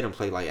Jason Tatum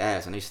played like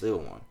ass, and they still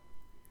won.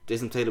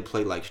 Jason Tatum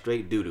played like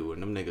straight doo-doo,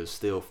 and them niggas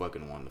still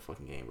fucking won the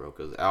fucking game, bro.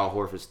 Because Al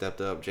Horford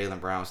stepped up, Jaylen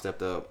Brown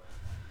stepped up.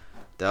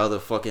 The other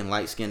fucking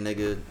light-skinned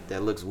nigga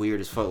that looks weird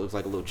as fuck, looks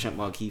like a little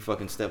chipmunk, he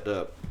fucking stepped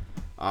up.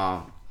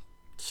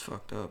 It's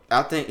fucked up.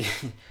 I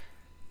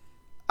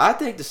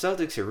think the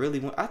Celtics could really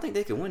win. I think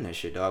they can win that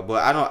shit, dog.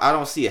 But I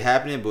don't see it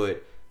happening.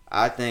 But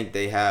I think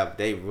they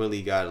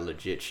really got a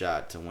legit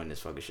shot to win this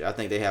fucking shit. I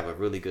think they have a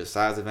really good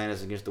size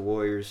advantage against the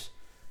Warriors.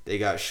 They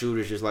got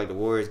shooters just like the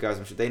Warriors got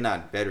some. They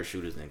not better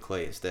shooters than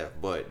Klay and Steph,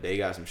 but they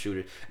got some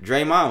shooters.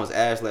 Draymond was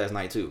ass last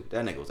night too.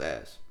 That nigga was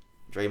ass.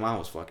 Draymond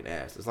was fucking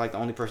ass. It's like the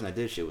only person that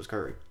did shit was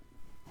Curry.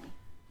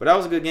 But that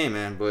was a good game,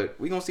 man. But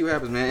we gonna see what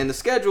happens, man. And the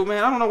schedule,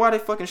 man. I don't know why they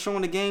fucking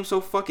showing the game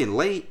so fucking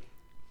late.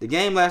 The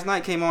game last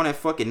night came on at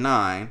fucking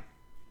 9.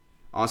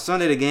 On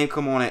Sunday, the game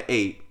come on at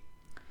 8.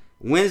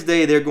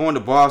 Wednesday, they're going to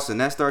Boston.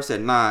 That starts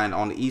at 9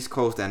 on the East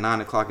Coast at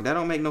 9 o'clock. And that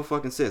don't make no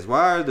fucking sense.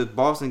 Why are the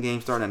Boston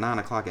games starting at 9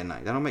 o'clock at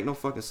night? That don't make no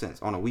fucking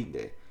sense on a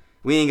weekday.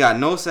 We ain't got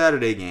no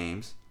Saturday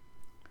games.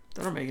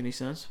 That don't make any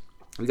sense.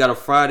 We got a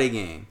Friday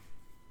game.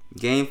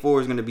 Game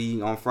 4 is going to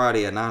be on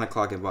Friday at 9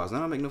 o'clock in Boston.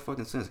 That don't make no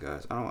fucking sense,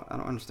 guys. I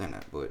don't understand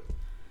that. But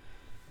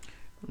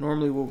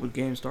normally, what would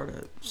games start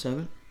at?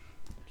 7?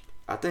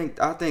 I think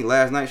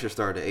last night should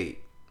start at 8.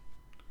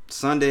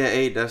 Sunday at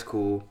 8, that's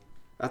cool.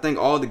 I think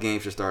all the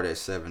games should start at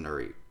 7 or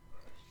 8.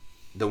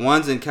 The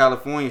ones in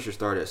California should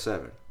start at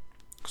 7.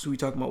 So we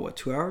talking about what,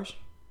 2 hours?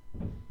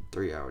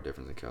 3 hour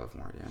difference in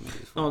California.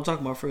 No, I'm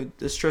talking about for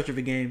the stretch of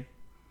a game.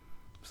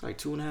 It's like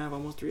 2.5,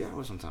 almost 3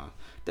 hours sometimes.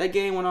 That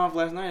game went off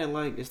last night at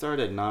it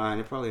started at 9.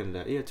 It probably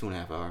ended at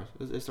 2.5 hours.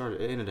 It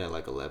ended at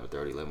like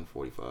 11:30,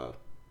 11:45.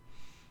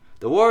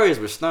 The Warriors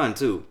were stunned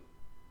too.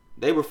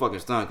 They were fucking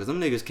stunned because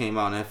them niggas came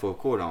out in that fourth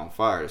quarter on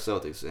fire, the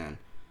Celtics, and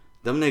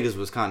them niggas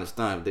was kind of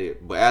stunned.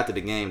 But after the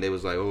game, they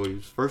was like, oh, he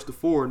was first to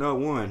 4, not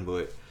 1.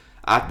 But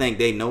I think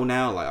they know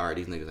now, like, all right,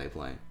 these niggas ain't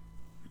playing.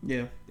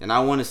 Yeah. And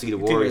I want to see the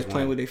Warriors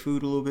playing with their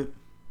food a little bit.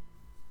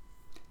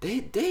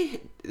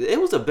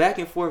 It was a back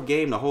and forth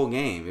game the whole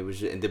game. It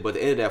was, but at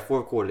the end of that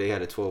fourth quarter, they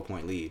had a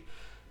 12-point lead.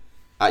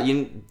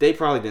 They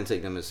probably didn't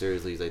take them as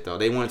seriously as they thought.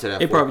 They went to that.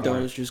 They probably thought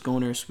it was just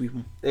going there and sweep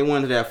them. They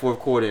went to that fourth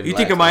quarter. You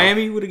think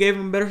Miami would have gave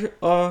them a better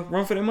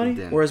run for their money,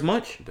 or as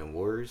much? Than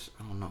Warriors?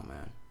 I don't know,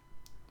 man.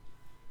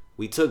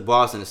 We took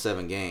Boston to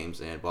 7 games,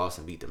 and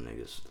Boston beat them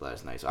niggas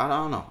last night. So I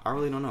don't know. I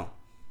really don't know.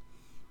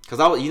 Cause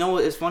you know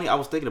what? It's funny. I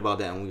was thinking about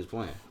that when we was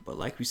playing. But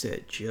like we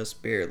said,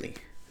 just barely.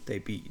 They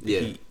beat the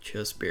Heat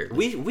just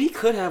barely. We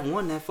could have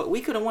won that.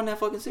 We could have won that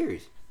fucking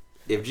series.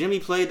 If Jimmy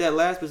played that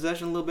last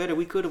possession a little better,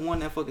 we could have won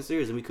that fucking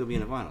series and we could be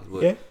in the finals.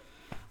 But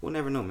we'll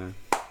never know, man.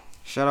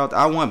 Shout out!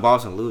 I want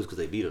Boston to lose because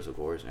they beat us, of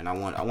course, and I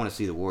want to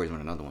see the Warriors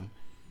win another one.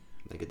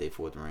 They get their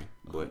 4th ring.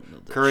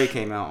 But Curry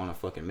came out on a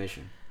fucking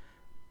mission,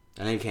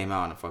 and then he came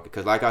out on a fucking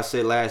because, like I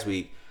said last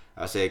week,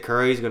 I said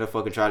Curry's gonna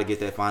fucking try to get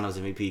that Finals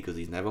MVP because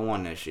he's never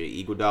won that shit.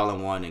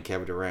 Iguodala won and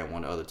Kevin Durant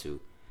won the other 2.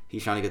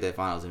 He's trying to get that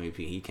Finals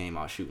MVP. He came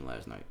out shooting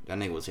last night. That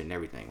nigga was hitting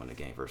everything when the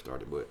game first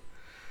started. But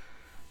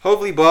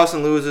hopefully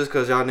Boston loses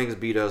because y'all niggas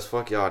beat us.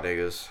 Fuck y'all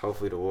niggas.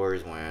 Hopefully the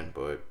Warriors win.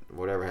 But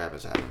whatever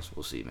happens, happens.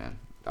 We'll see, man.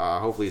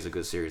 Hopefully it's a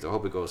good series. I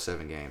hope it goes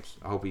 7 games.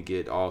 I hope we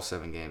get all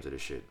 7 games of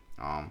this shit.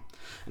 And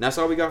that's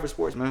all we got for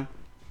sports, man.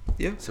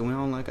 Yeah. So we're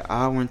on like an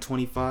hour and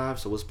 25.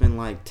 So we'll spend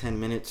like 10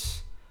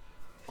 minutes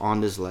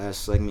on this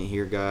last segment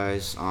here,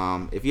 guys.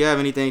 If you have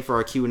anything for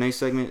our Q&A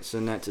segment,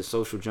 send that to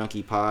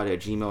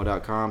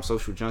socialjunkiepod@gmail.com.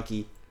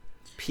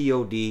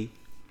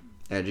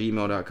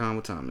 socialjunkiePod@gmail.com.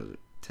 What time is it?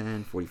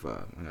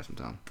 10:45. I got some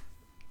time.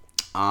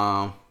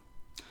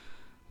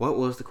 What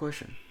was the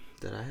question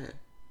that I had?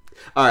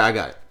 All right, I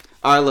got it.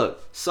 All right,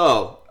 look.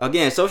 So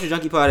again,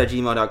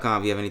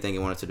 socialjunkiePod@gmail.com. If you have anything you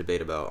want us to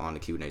debate about on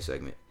the Q&A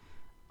segment,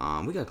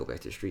 we gotta go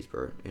back to the streets,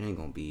 bro. It ain't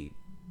gonna be.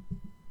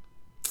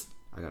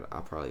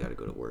 I probably gotta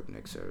go to work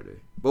next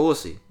Saturday, but we'll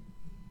see.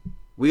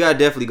 We gotta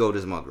definitely go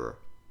this month, bro.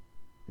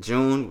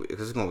 June,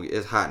 because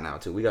it's hot now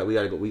too. We gotta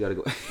go. We gotta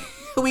go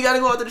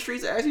out to the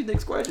streets and ask you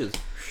niggas questions.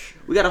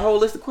 We got a whole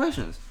list of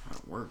questions.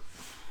 Work.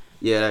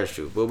 Yeah, that's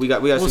true. But we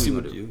gotta see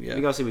what we're gonna do. Yeah.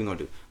 We gotta see what we're gonna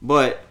do.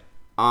 But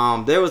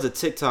there was a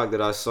TikTok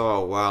that I saw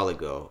a while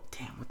ago.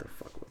 Damn, what the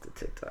fuck was the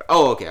TikTok?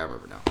 Oh, okay, I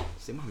remember now.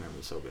 See, my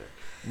memory's so bad.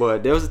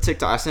 But there was a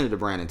TikTok. I sent it to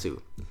Brandon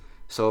too.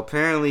 So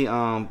apparently,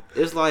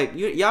 it's like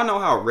y'all know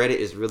how Reddit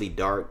is really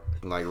dark.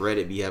 Like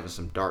Reddit be having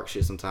some dark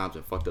shit sometimes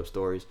and fucked up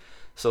stories.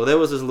 So there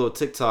was this little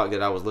TikTok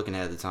that I was looking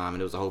at the time,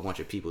 and there was a whole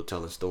bunch of people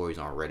telling stories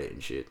on Reddit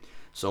and shit.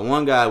 So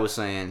one guy was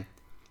saying,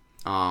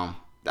 I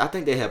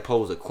think they had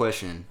posed a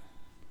question,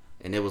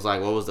 and it was like,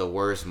 what was the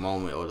worst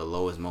moment or the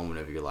lowest moment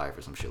of your life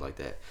or some shit like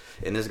that.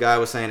 And this guy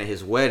was saying at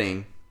his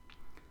wedding,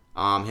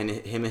 him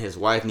and his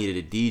wife needed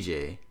a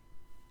DJ,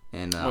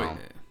 and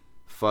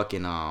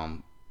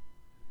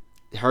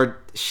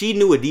she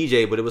knew a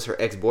DJ, but it was her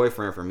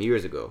ex-boyfriend from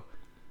years ago.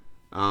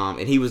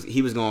 And he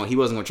wasn't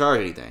gonna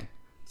charge anything.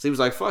 So he was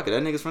like, fuck it,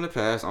 that nigga's from the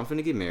past. I'm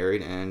finna get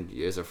married and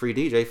it's a free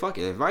DJ. Fuck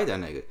it, invite that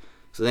nigga.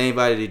 So they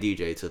invited a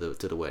DJ to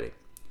the wedding.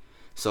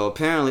 So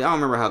apparently, I don't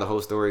remember how the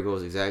whole story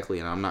goes exactly,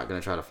 and I'm not gonna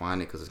try to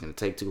find it because it's gonna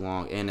take too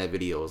long. And that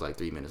video is like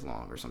 3 minutes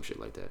long or some shit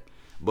like that.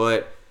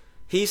 But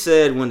he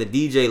said when the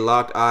DJ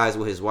locked eyes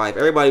with his wife,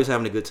 everybody was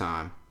having a good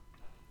time.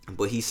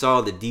 But he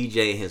saw the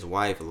DJ and his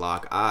wife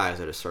lock eyes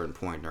at a certain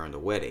point during the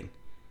wedding.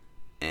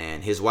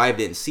 And his wife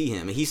didn't see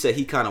him. And he said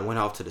he kind of went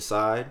off to the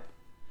side.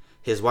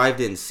 His wife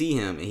didn't see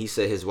him. And he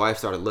said his wife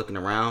started looking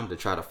around to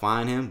try to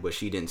find him. But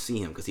she didn't see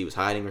him because he was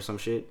hiding or some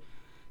shit.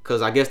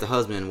 Because I guess the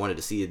husband wanted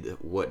to see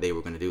what they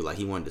were going to do. Like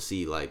he wanted to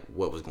see like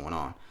what was going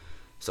on.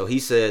 So he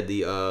said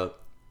the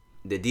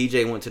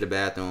DJ went to the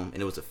bathroom.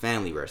 And it was a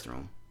family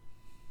restroom.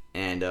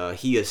 And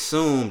he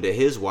assumed that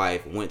his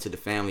wife went to the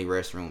family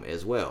restroom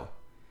as well.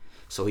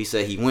 So he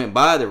said he went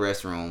by the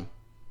restroom.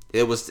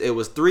 It was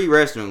 3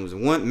 restrooms,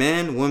 one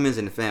men, women's,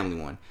 and the family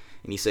one.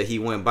 And he said he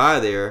went by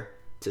there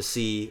to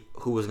see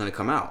who was gonna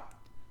come out.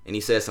 And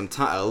he said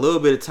a little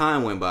bit of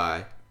time went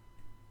by.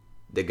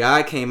 The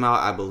guy came out,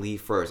 I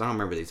believe, first. I don't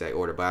remember the exact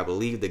order, but I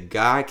believe the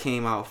guy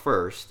came out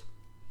first.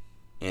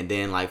 And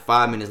then, like,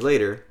 5 minutes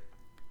later,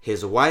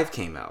 his wife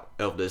came out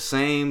of the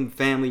same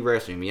family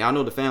restroom. Y'all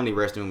know the family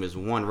restroom is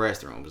one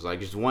restroom. It's like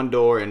just one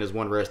door and there's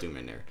one restroom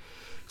in there.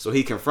 So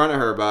he confronted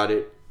her about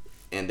it.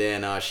 And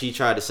then she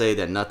tried to say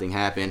that nothing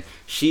happened.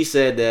 She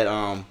said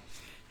that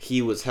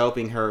he was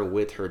helping her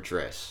with her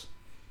dress.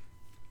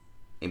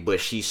 But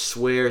she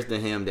swears to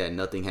him that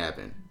nothing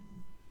happened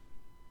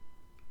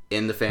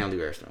in the family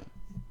restroom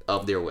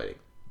of their wedding.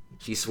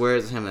 She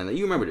swears to him, and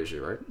you remember this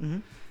shit, right? Mm-hmm.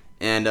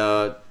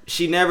 And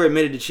she never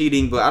admitted to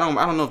cheating, but I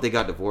don't know if they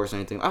got divorced or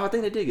anything. Oh, I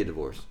think they did get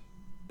divorced.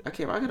 I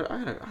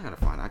gotta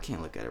find it. I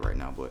can't look at it right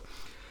now, but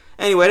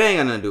anyway, that ain't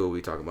got nothing to do with what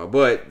we talking about.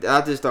 But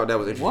I just thought that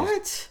was interesting.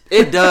 What?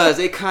 It does.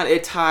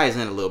 It ties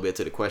in a little bit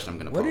to the question I'm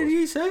gonna pose. What did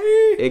he say?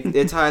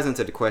 It ties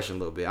into the question a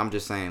little bit. I'm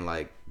just saying,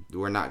 like,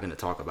 we're not gonna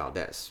talk about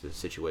that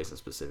situation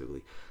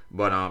specifically.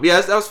 But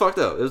yeah, that was fucked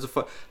up. It was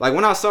like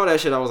when I saw that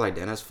shit, I was like,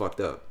 damn, that's fucked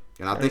up.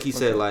 And I think he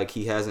said like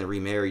he hasn't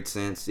remarried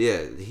since.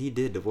 Yeah, he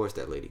did divorce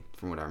that lady,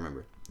 from what I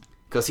remember.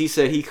 Because he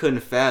said he couldn't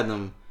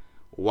fathom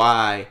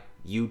why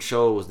you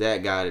chose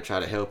that guy to try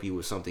to help you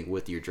with something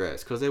with your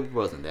dress. Because it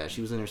wasn't that.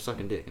 She was in there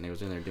sucking dick and they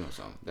was in there doing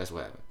something. That's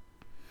what happened.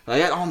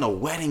 Like on the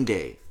wedding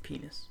day.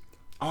 Penis.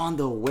 On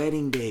the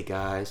wedding day,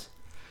 guys.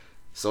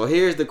 So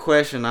here's the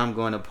question I'm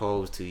going to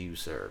pose to you,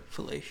 sir.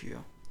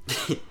 Fellatio.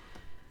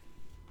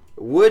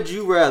 Would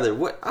you rather?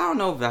 I don't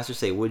know if I should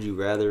say would you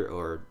rather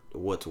or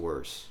what's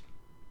worse.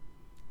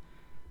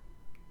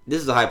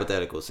 This is a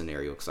hypothetical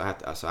scenario because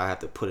I have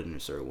to put it in a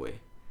certain way.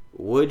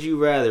 Would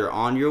you rather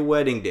on your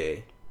wedding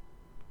day,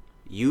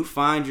 you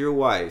find your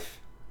wife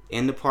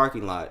in the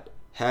parking lot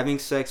having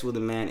sex with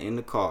a man in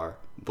the car,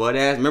 butt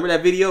ass? Remember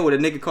that video where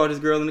the nigga caught his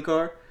girl in the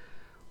car?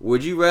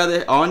 Would you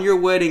rather on your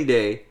wedding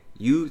day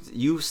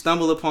you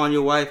stumble upon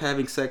your wife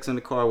having sex in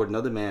the car with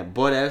another man,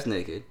 butt ass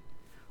naked,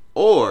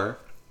 or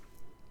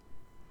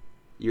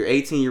your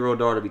 18-year-old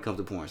daughter becomes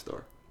a porn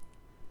star?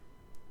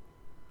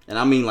 And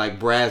I mean like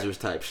Brazzers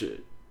type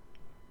shit.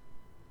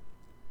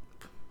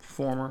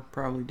 Former,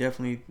 probably,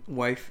 definitely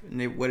wife in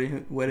the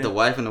wedding. The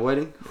wife in the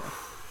wedding? Yeah.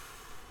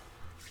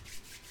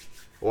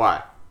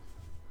 Why?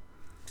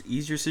 It's an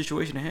easier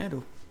situation to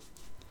handle.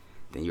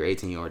 Then your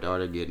 18-year-old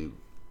daughter getting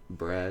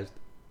brazzed.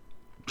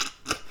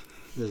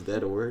 Is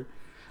that a word?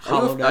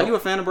 Are you a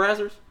fan of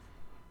Brazzers?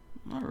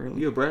 Not really.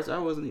 You a Brazzer? I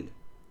wasn't either.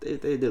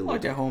 They did a little.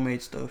 Like that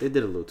homemade stuff. They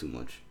did a little too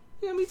much.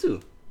 Yeah, me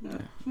too. Yeah.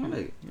 It's my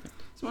nigga.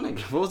 It's my nigga.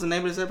 What was the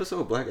name of this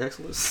episode? Black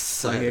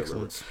Excellence? Black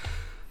Excellence.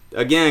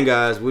 Again,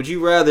 guys, would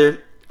you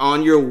rather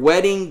on your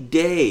wedding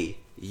day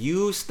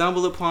you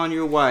stumble upon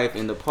your wife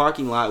in the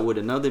parking lot with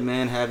another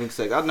man having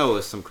sex? I know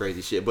it's some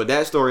crazy shit, but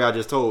that story I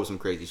just told was some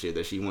crazy shit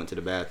that she went to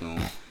the bathroom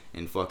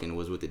and fucking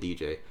was with the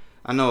DJ.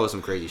 I know it's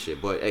some crazy shit,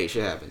 but hey,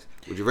 shit happens.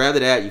 Would you rather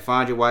that you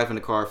find your wife in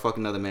the car, fuck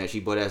another man, she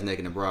butt ass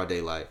naked in broad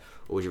daylight,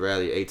 or would you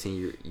rather your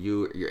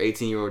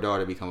 18-year-old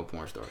daughter become a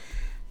porn star?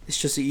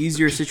 It's just an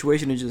easier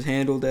situation to just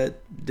handle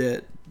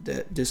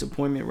that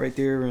disappointment right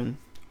there and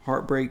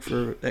heartbreak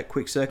for that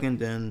quick second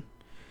than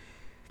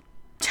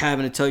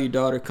having to tell your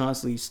daughter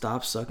constantly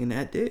stop sucking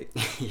that dick.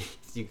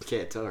 You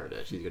can't tell her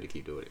that. She's gonna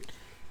keep doing it.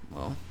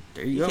 Well,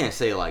 there you go. You can't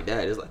say it like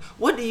that. It's like,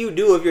 what do you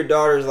do if your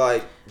daughter's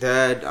like,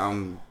 Dad,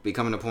 I'm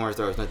becoming a porn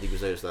star? There's nothing you can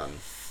say to stop me.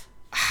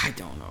 I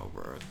don't know,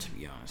 bro, to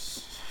be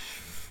honest.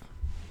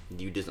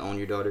 Do you disown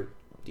your daughter?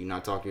 Do you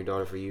not talk to your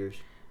daughter for years?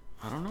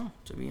 I don't know,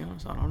 to be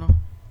honest. I don't know.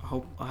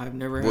 I have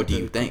never had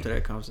to come to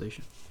that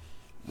conversation.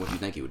 What do you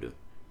think he would do?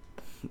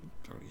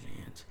 Throw his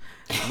hands.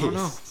 I don't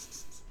know.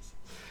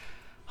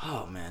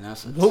 Oh, man,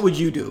 what would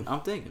you do? I'm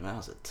thinking that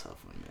was a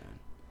tough one, man.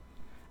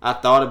 I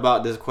thought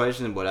about this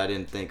question, but I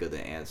didn't think of the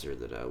answer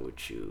that I would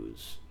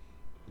choose.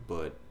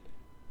 But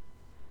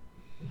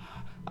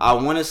I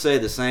want to say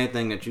the same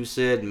thing that you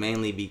said,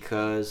 mainly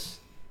because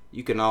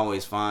you can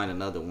always find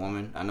another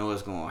woman. I know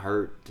it's gonna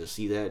hurt to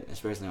see that,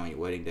 especially on your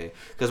wedding day.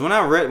 Because when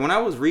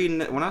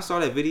I saw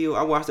that video,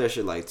 I watched that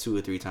shit like 2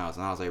 or 3 times,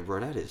 and I was like, bro,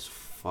 that is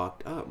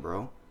fucked up,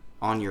 bro.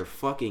 On your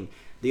fucking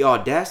the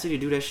audacity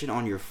to do that shit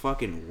on your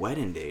fucking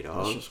wedding day,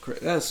 dog.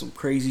 That's some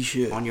crazy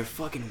shit. On your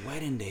fucking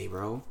wedding day,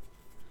 bro.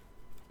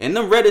 And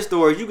them Reddit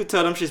stories, you could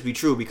tell them shits be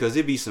true because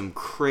it be some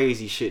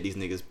crazy shit these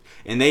niggas.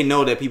 And they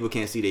know that people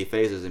can't see their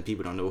faces and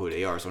people don't know who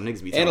they are. So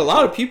niggas be. And a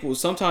lot of people,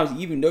 sometimes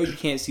even though you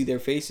can't see their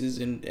faces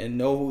and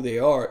know who they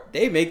are,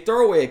 they make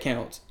throwaway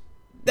accounts.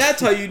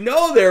 That's how you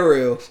know they're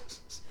real.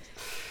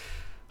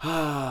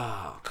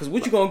 Because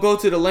what you gonna go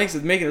to the lengths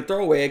of making a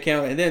throwaway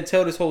account and then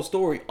tell this whole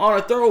story on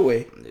a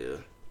throwaway? Yeah.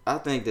 I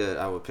think that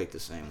I would pick the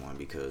same one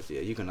because,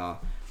 yeah, you can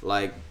all,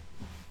 like,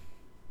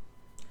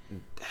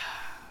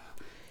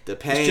 the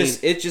pain.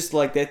 It's just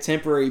like that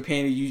temporary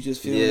pain that you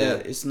just feel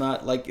that it's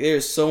not, like,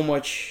 there's so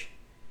much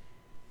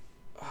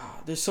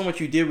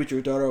you did with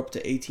your daughter up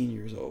to 18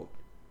 years old.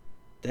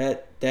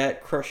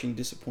 That crushing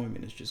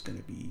disappointment is just going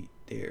to be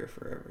there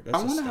forever. I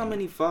wonder how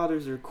many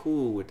fathers are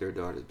cool with their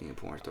daughters being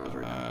porn stars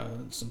right now.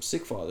 Some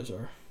sick fathers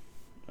are.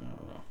 I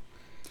don't know.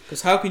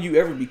 Because how can you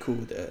ever be cool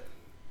with that?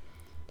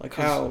 Like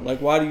how?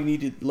 Like why do you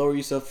need to lower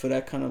yourself for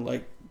that kind of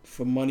like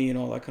for money and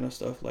all that kind of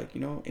stuff? Like,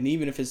 you know, and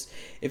even if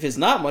it's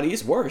not money,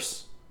 it's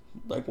worse.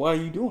 Like why are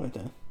you doing it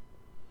then?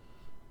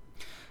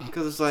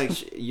 Because it's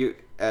like you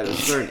at a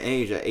certain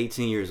age, at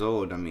 18 years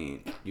old. I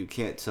mean, you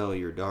can't tell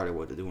your daughter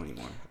what to do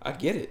anymore. I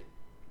get it.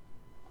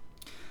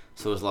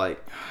 So it's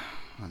like,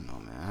 I know,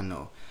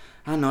 man.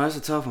 I know. That's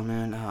a tough one,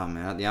 man. Oh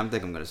man, I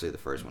think I'm gonna say the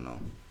first one though.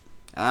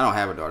 And I don't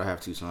have a daughter. I have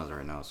 2 sons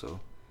right now.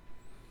 So,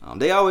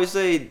 they always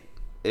say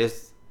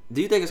it's.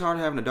 Do you think it's hard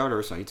having a daughter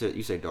or son?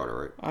 You say daughter,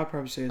 right? I'd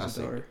probably say it's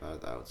a daughter.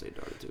 I would say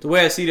daughter too. The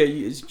way I see that,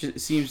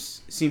 it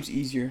seems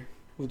easier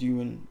with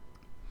you and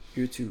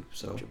your 2.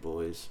 So your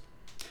boys.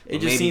 It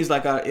just seems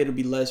like it'll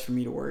be less for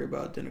me to worry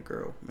about than a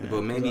girl, man.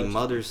 But maybe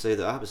mothers say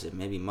the opposite.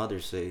 Maybe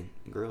mothers say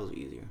girls are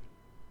easier.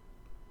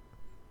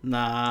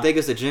 Nah. I think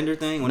it's a gender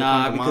thing.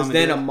 Because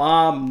then a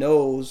mom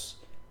knows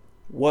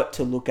what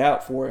to look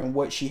out for and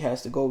what she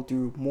has to go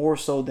through more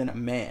so than a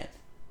man.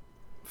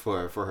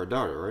 For her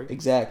daughter, right?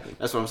 Exactly.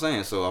 That's what I'm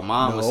saying. So a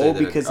mom would say that.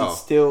 Because it's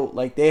still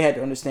like they had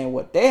to understand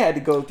what they had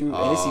to go through,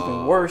 and it's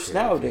even worse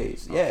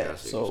nowadays. Okay. Yeah.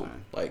 So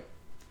like,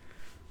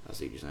 I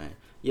see what you're saying.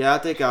 Yeah, I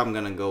think I'm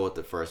gonna go with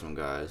the first one,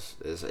 guys.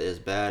 As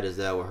bad as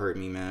that would hurt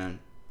me, man,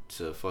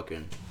 to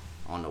fucking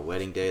on the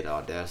wedding day, the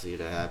audacity of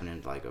that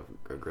happening, like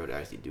a girl to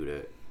actually do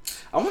that.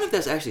 I wonder if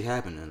that's actually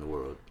happening in the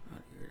world.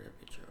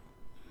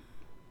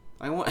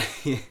 I wonder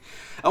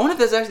if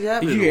that's actually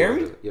happening. Did you hear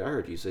me? Yeah, I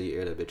heard you say you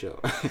air that bitch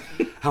out.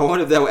 I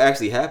wonder if that would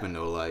actually happen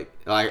though. Like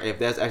if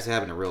that's actually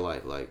happening in real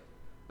life. Like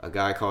a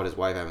guy caught his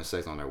wife having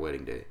sex on their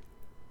wedding day.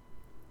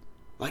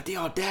 Like the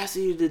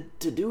audacity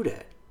to do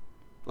that.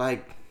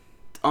 Like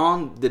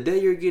on the day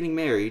you're getting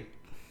married,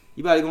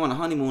 you about to go on a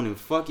honeymoon and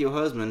fuck your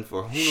husband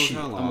for who knows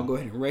how long. I'm gonna go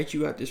ahead and write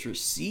you out this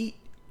receipt.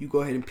 You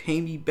go ahead and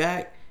pay me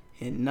back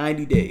in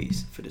 90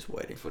 days for this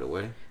wedding. For the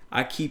wedding?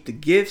 I keep the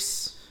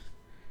gifts.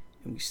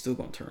 And we still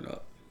gonna turn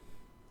up.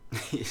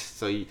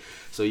 so you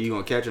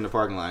gonna catch in the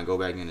parking lot and go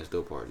back in and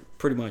still party?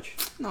 Pretty much.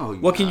 No.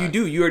 What can you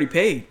do? You already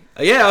paid.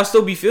 Yeah, I'll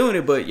still be feeling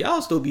it, but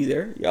y'all still be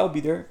there. Y'all be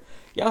there.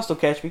 Y'all still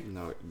catch me.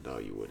 No,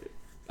 you wouldn't.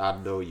 I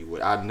know you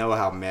would. I know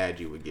how mad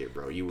you would get,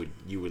 bro. You would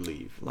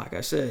leave. Like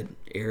I said,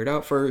 air it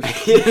out first.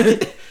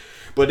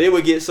 But it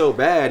would get so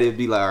bad, it'd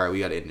be like, all right, we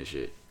gotta end this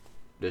shit.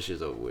 This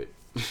shit's over with.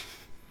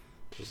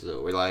 This is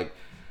over. Like,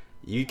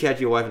 you catch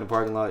your wife in the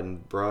parking lot in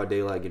broad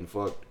daylight getting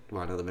fucked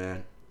by another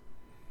man.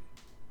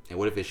 And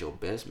what if it's your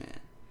best man?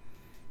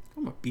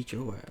 I'm gonna beat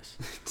your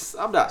ass.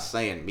 I'm not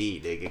saying me,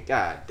 nigga.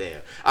 God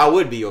damn. I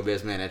would be your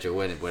best man at your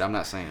wedding, but I'm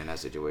not saying in that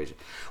situation.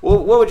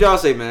 Well, what would y'all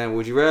say, man?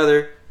 Would you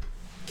rather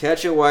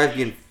catch your wife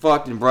getting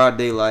fucked in broad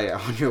daylight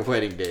on your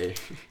wedding day,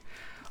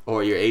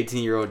 or your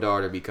 18-year-old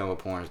daughter become a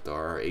porn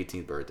star on her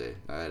 18th birthday?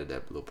 I added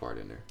that little part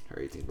in there.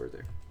 Her 18th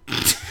birthday. I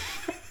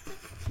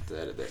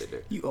added that in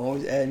there. You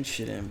always adding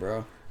shit in,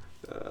 bro.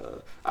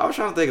 I was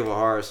trying to think of a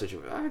hard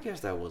situation. I guess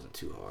that wasn't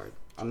too hard.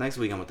 Next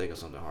week I'm gonna think of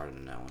something harder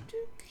than that one.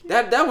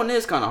 That one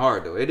is kind of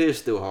hard though. It is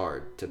still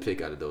hard to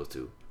pick out of those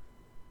two.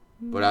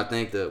 But I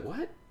think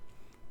what?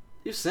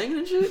 You singing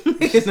and shit?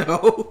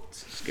 No.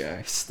 This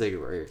guy. Stick it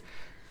right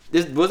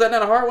here. Was that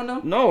not a hard one though?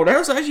 No, that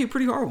was actually a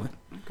pretty hard one.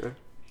 Okay.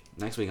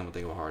 Next week I'm gonna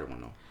think of a harder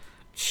one though.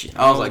 Shit,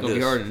 I was like gonna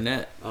this. be harder than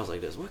that. I was like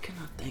this. What can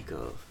I think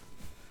of?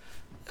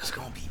 It's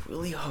gonna be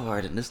really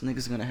hard, and this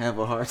nigga's gonna have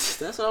a hard.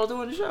 That's what I was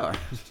doing in the shower.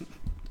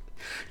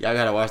 Y'all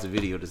gotta watch the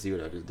video to see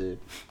what I just did.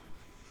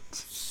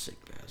 Sick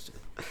bastard.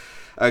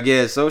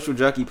 Again,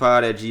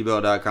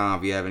 socialjunkiepod@gmail.com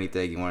if you have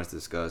anything you want us to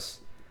discuss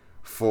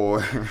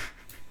for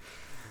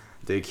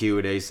the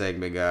Q&A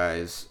segment,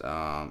 guys.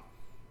 Yeah,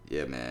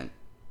 man.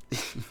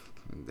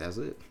 That's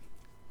it.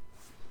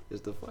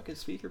 Is the fucking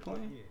speaker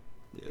playing?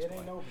 Yeah, it's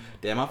playing.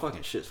 Damn, my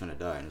fucking shit's finna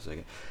die in a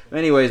second. But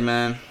anyways,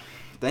 man,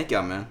 thank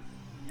y'all, man.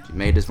 You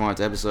made this far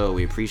into episode.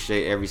 We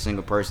appreciate every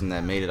single person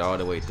that made it all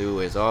the way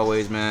through. As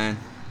always, man.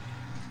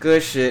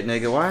 Good shit,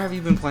 nigga. Why have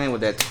you been playing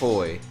with that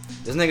toy?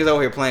 This nigga's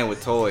over here playing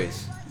with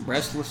toys.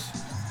 Restless.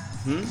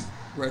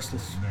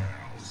 Restless.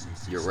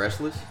 You're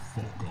restless?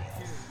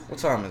 What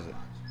time is it?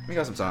 We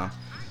got some time.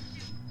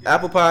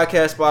 Apple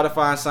Podcast,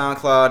 Spotify, and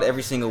SoundCloud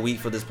every single week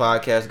for this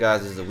podcast,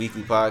 guys. This is a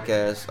weekly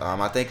podcast.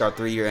 I think our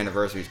 3-year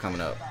anniversary is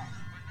coming up.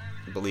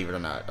 Believe it or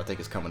not. I think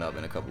it's coming up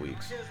in a couple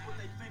weeks.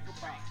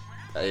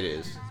 It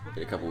is.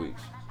 In a couple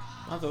weeks.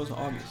 I thought it was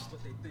August.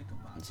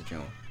 It's in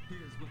June.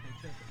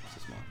 It's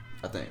this month.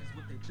 I think.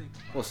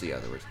 We'll see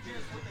afterwards.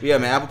 But yeah,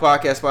 man. Apple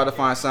Podcast,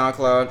 Spotify, and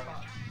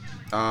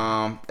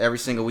SoundCloud. Every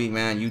single week,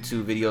 man.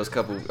 YouTube videos,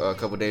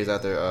 couple days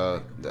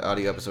after the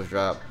audio episodes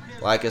drop.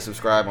 Like and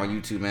subscribe on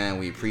YouTube, man.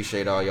 We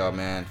appreciate all y'all,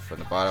 man. From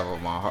the bottom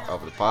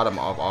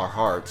of our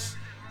hearts.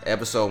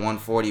 Episode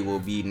 140 will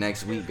be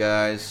next week,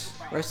 guys.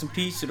 Rest in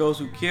peace to those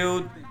who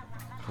killed.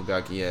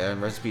 Rest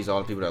in peace to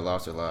all the people that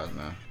lost their lives,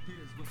 man.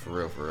 For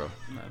real.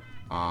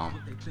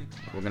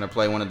 We're gonna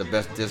play one of the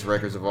best diss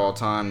records of all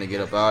time to get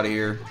up out of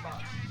here.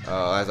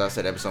 As I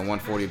said, episode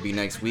 140 will be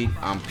next week.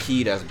 I'm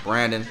P. That's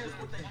Brandon.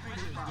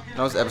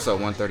 No, it's episode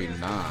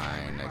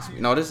 139 next week.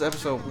 No, this is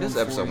episode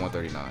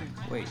 139.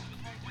 Wait.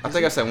 I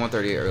think I said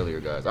 138 earlier,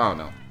 guys. I don't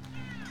know.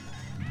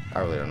 I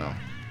really don't know.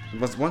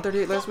 Was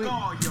 138 last week?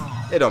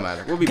 It don't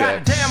matter. We'll be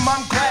back. Goddamn,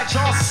 I'm glad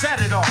y'all set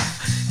it off.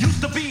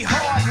 Used to be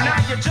hard, now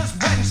you're just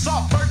wet and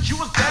soft. First you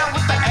was down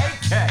with the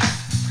AK.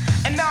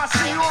 And now I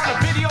see you on a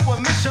video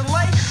with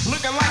Michelet,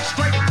 looking like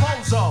straight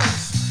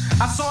bozos.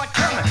 I saw it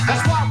coming,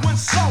 that's why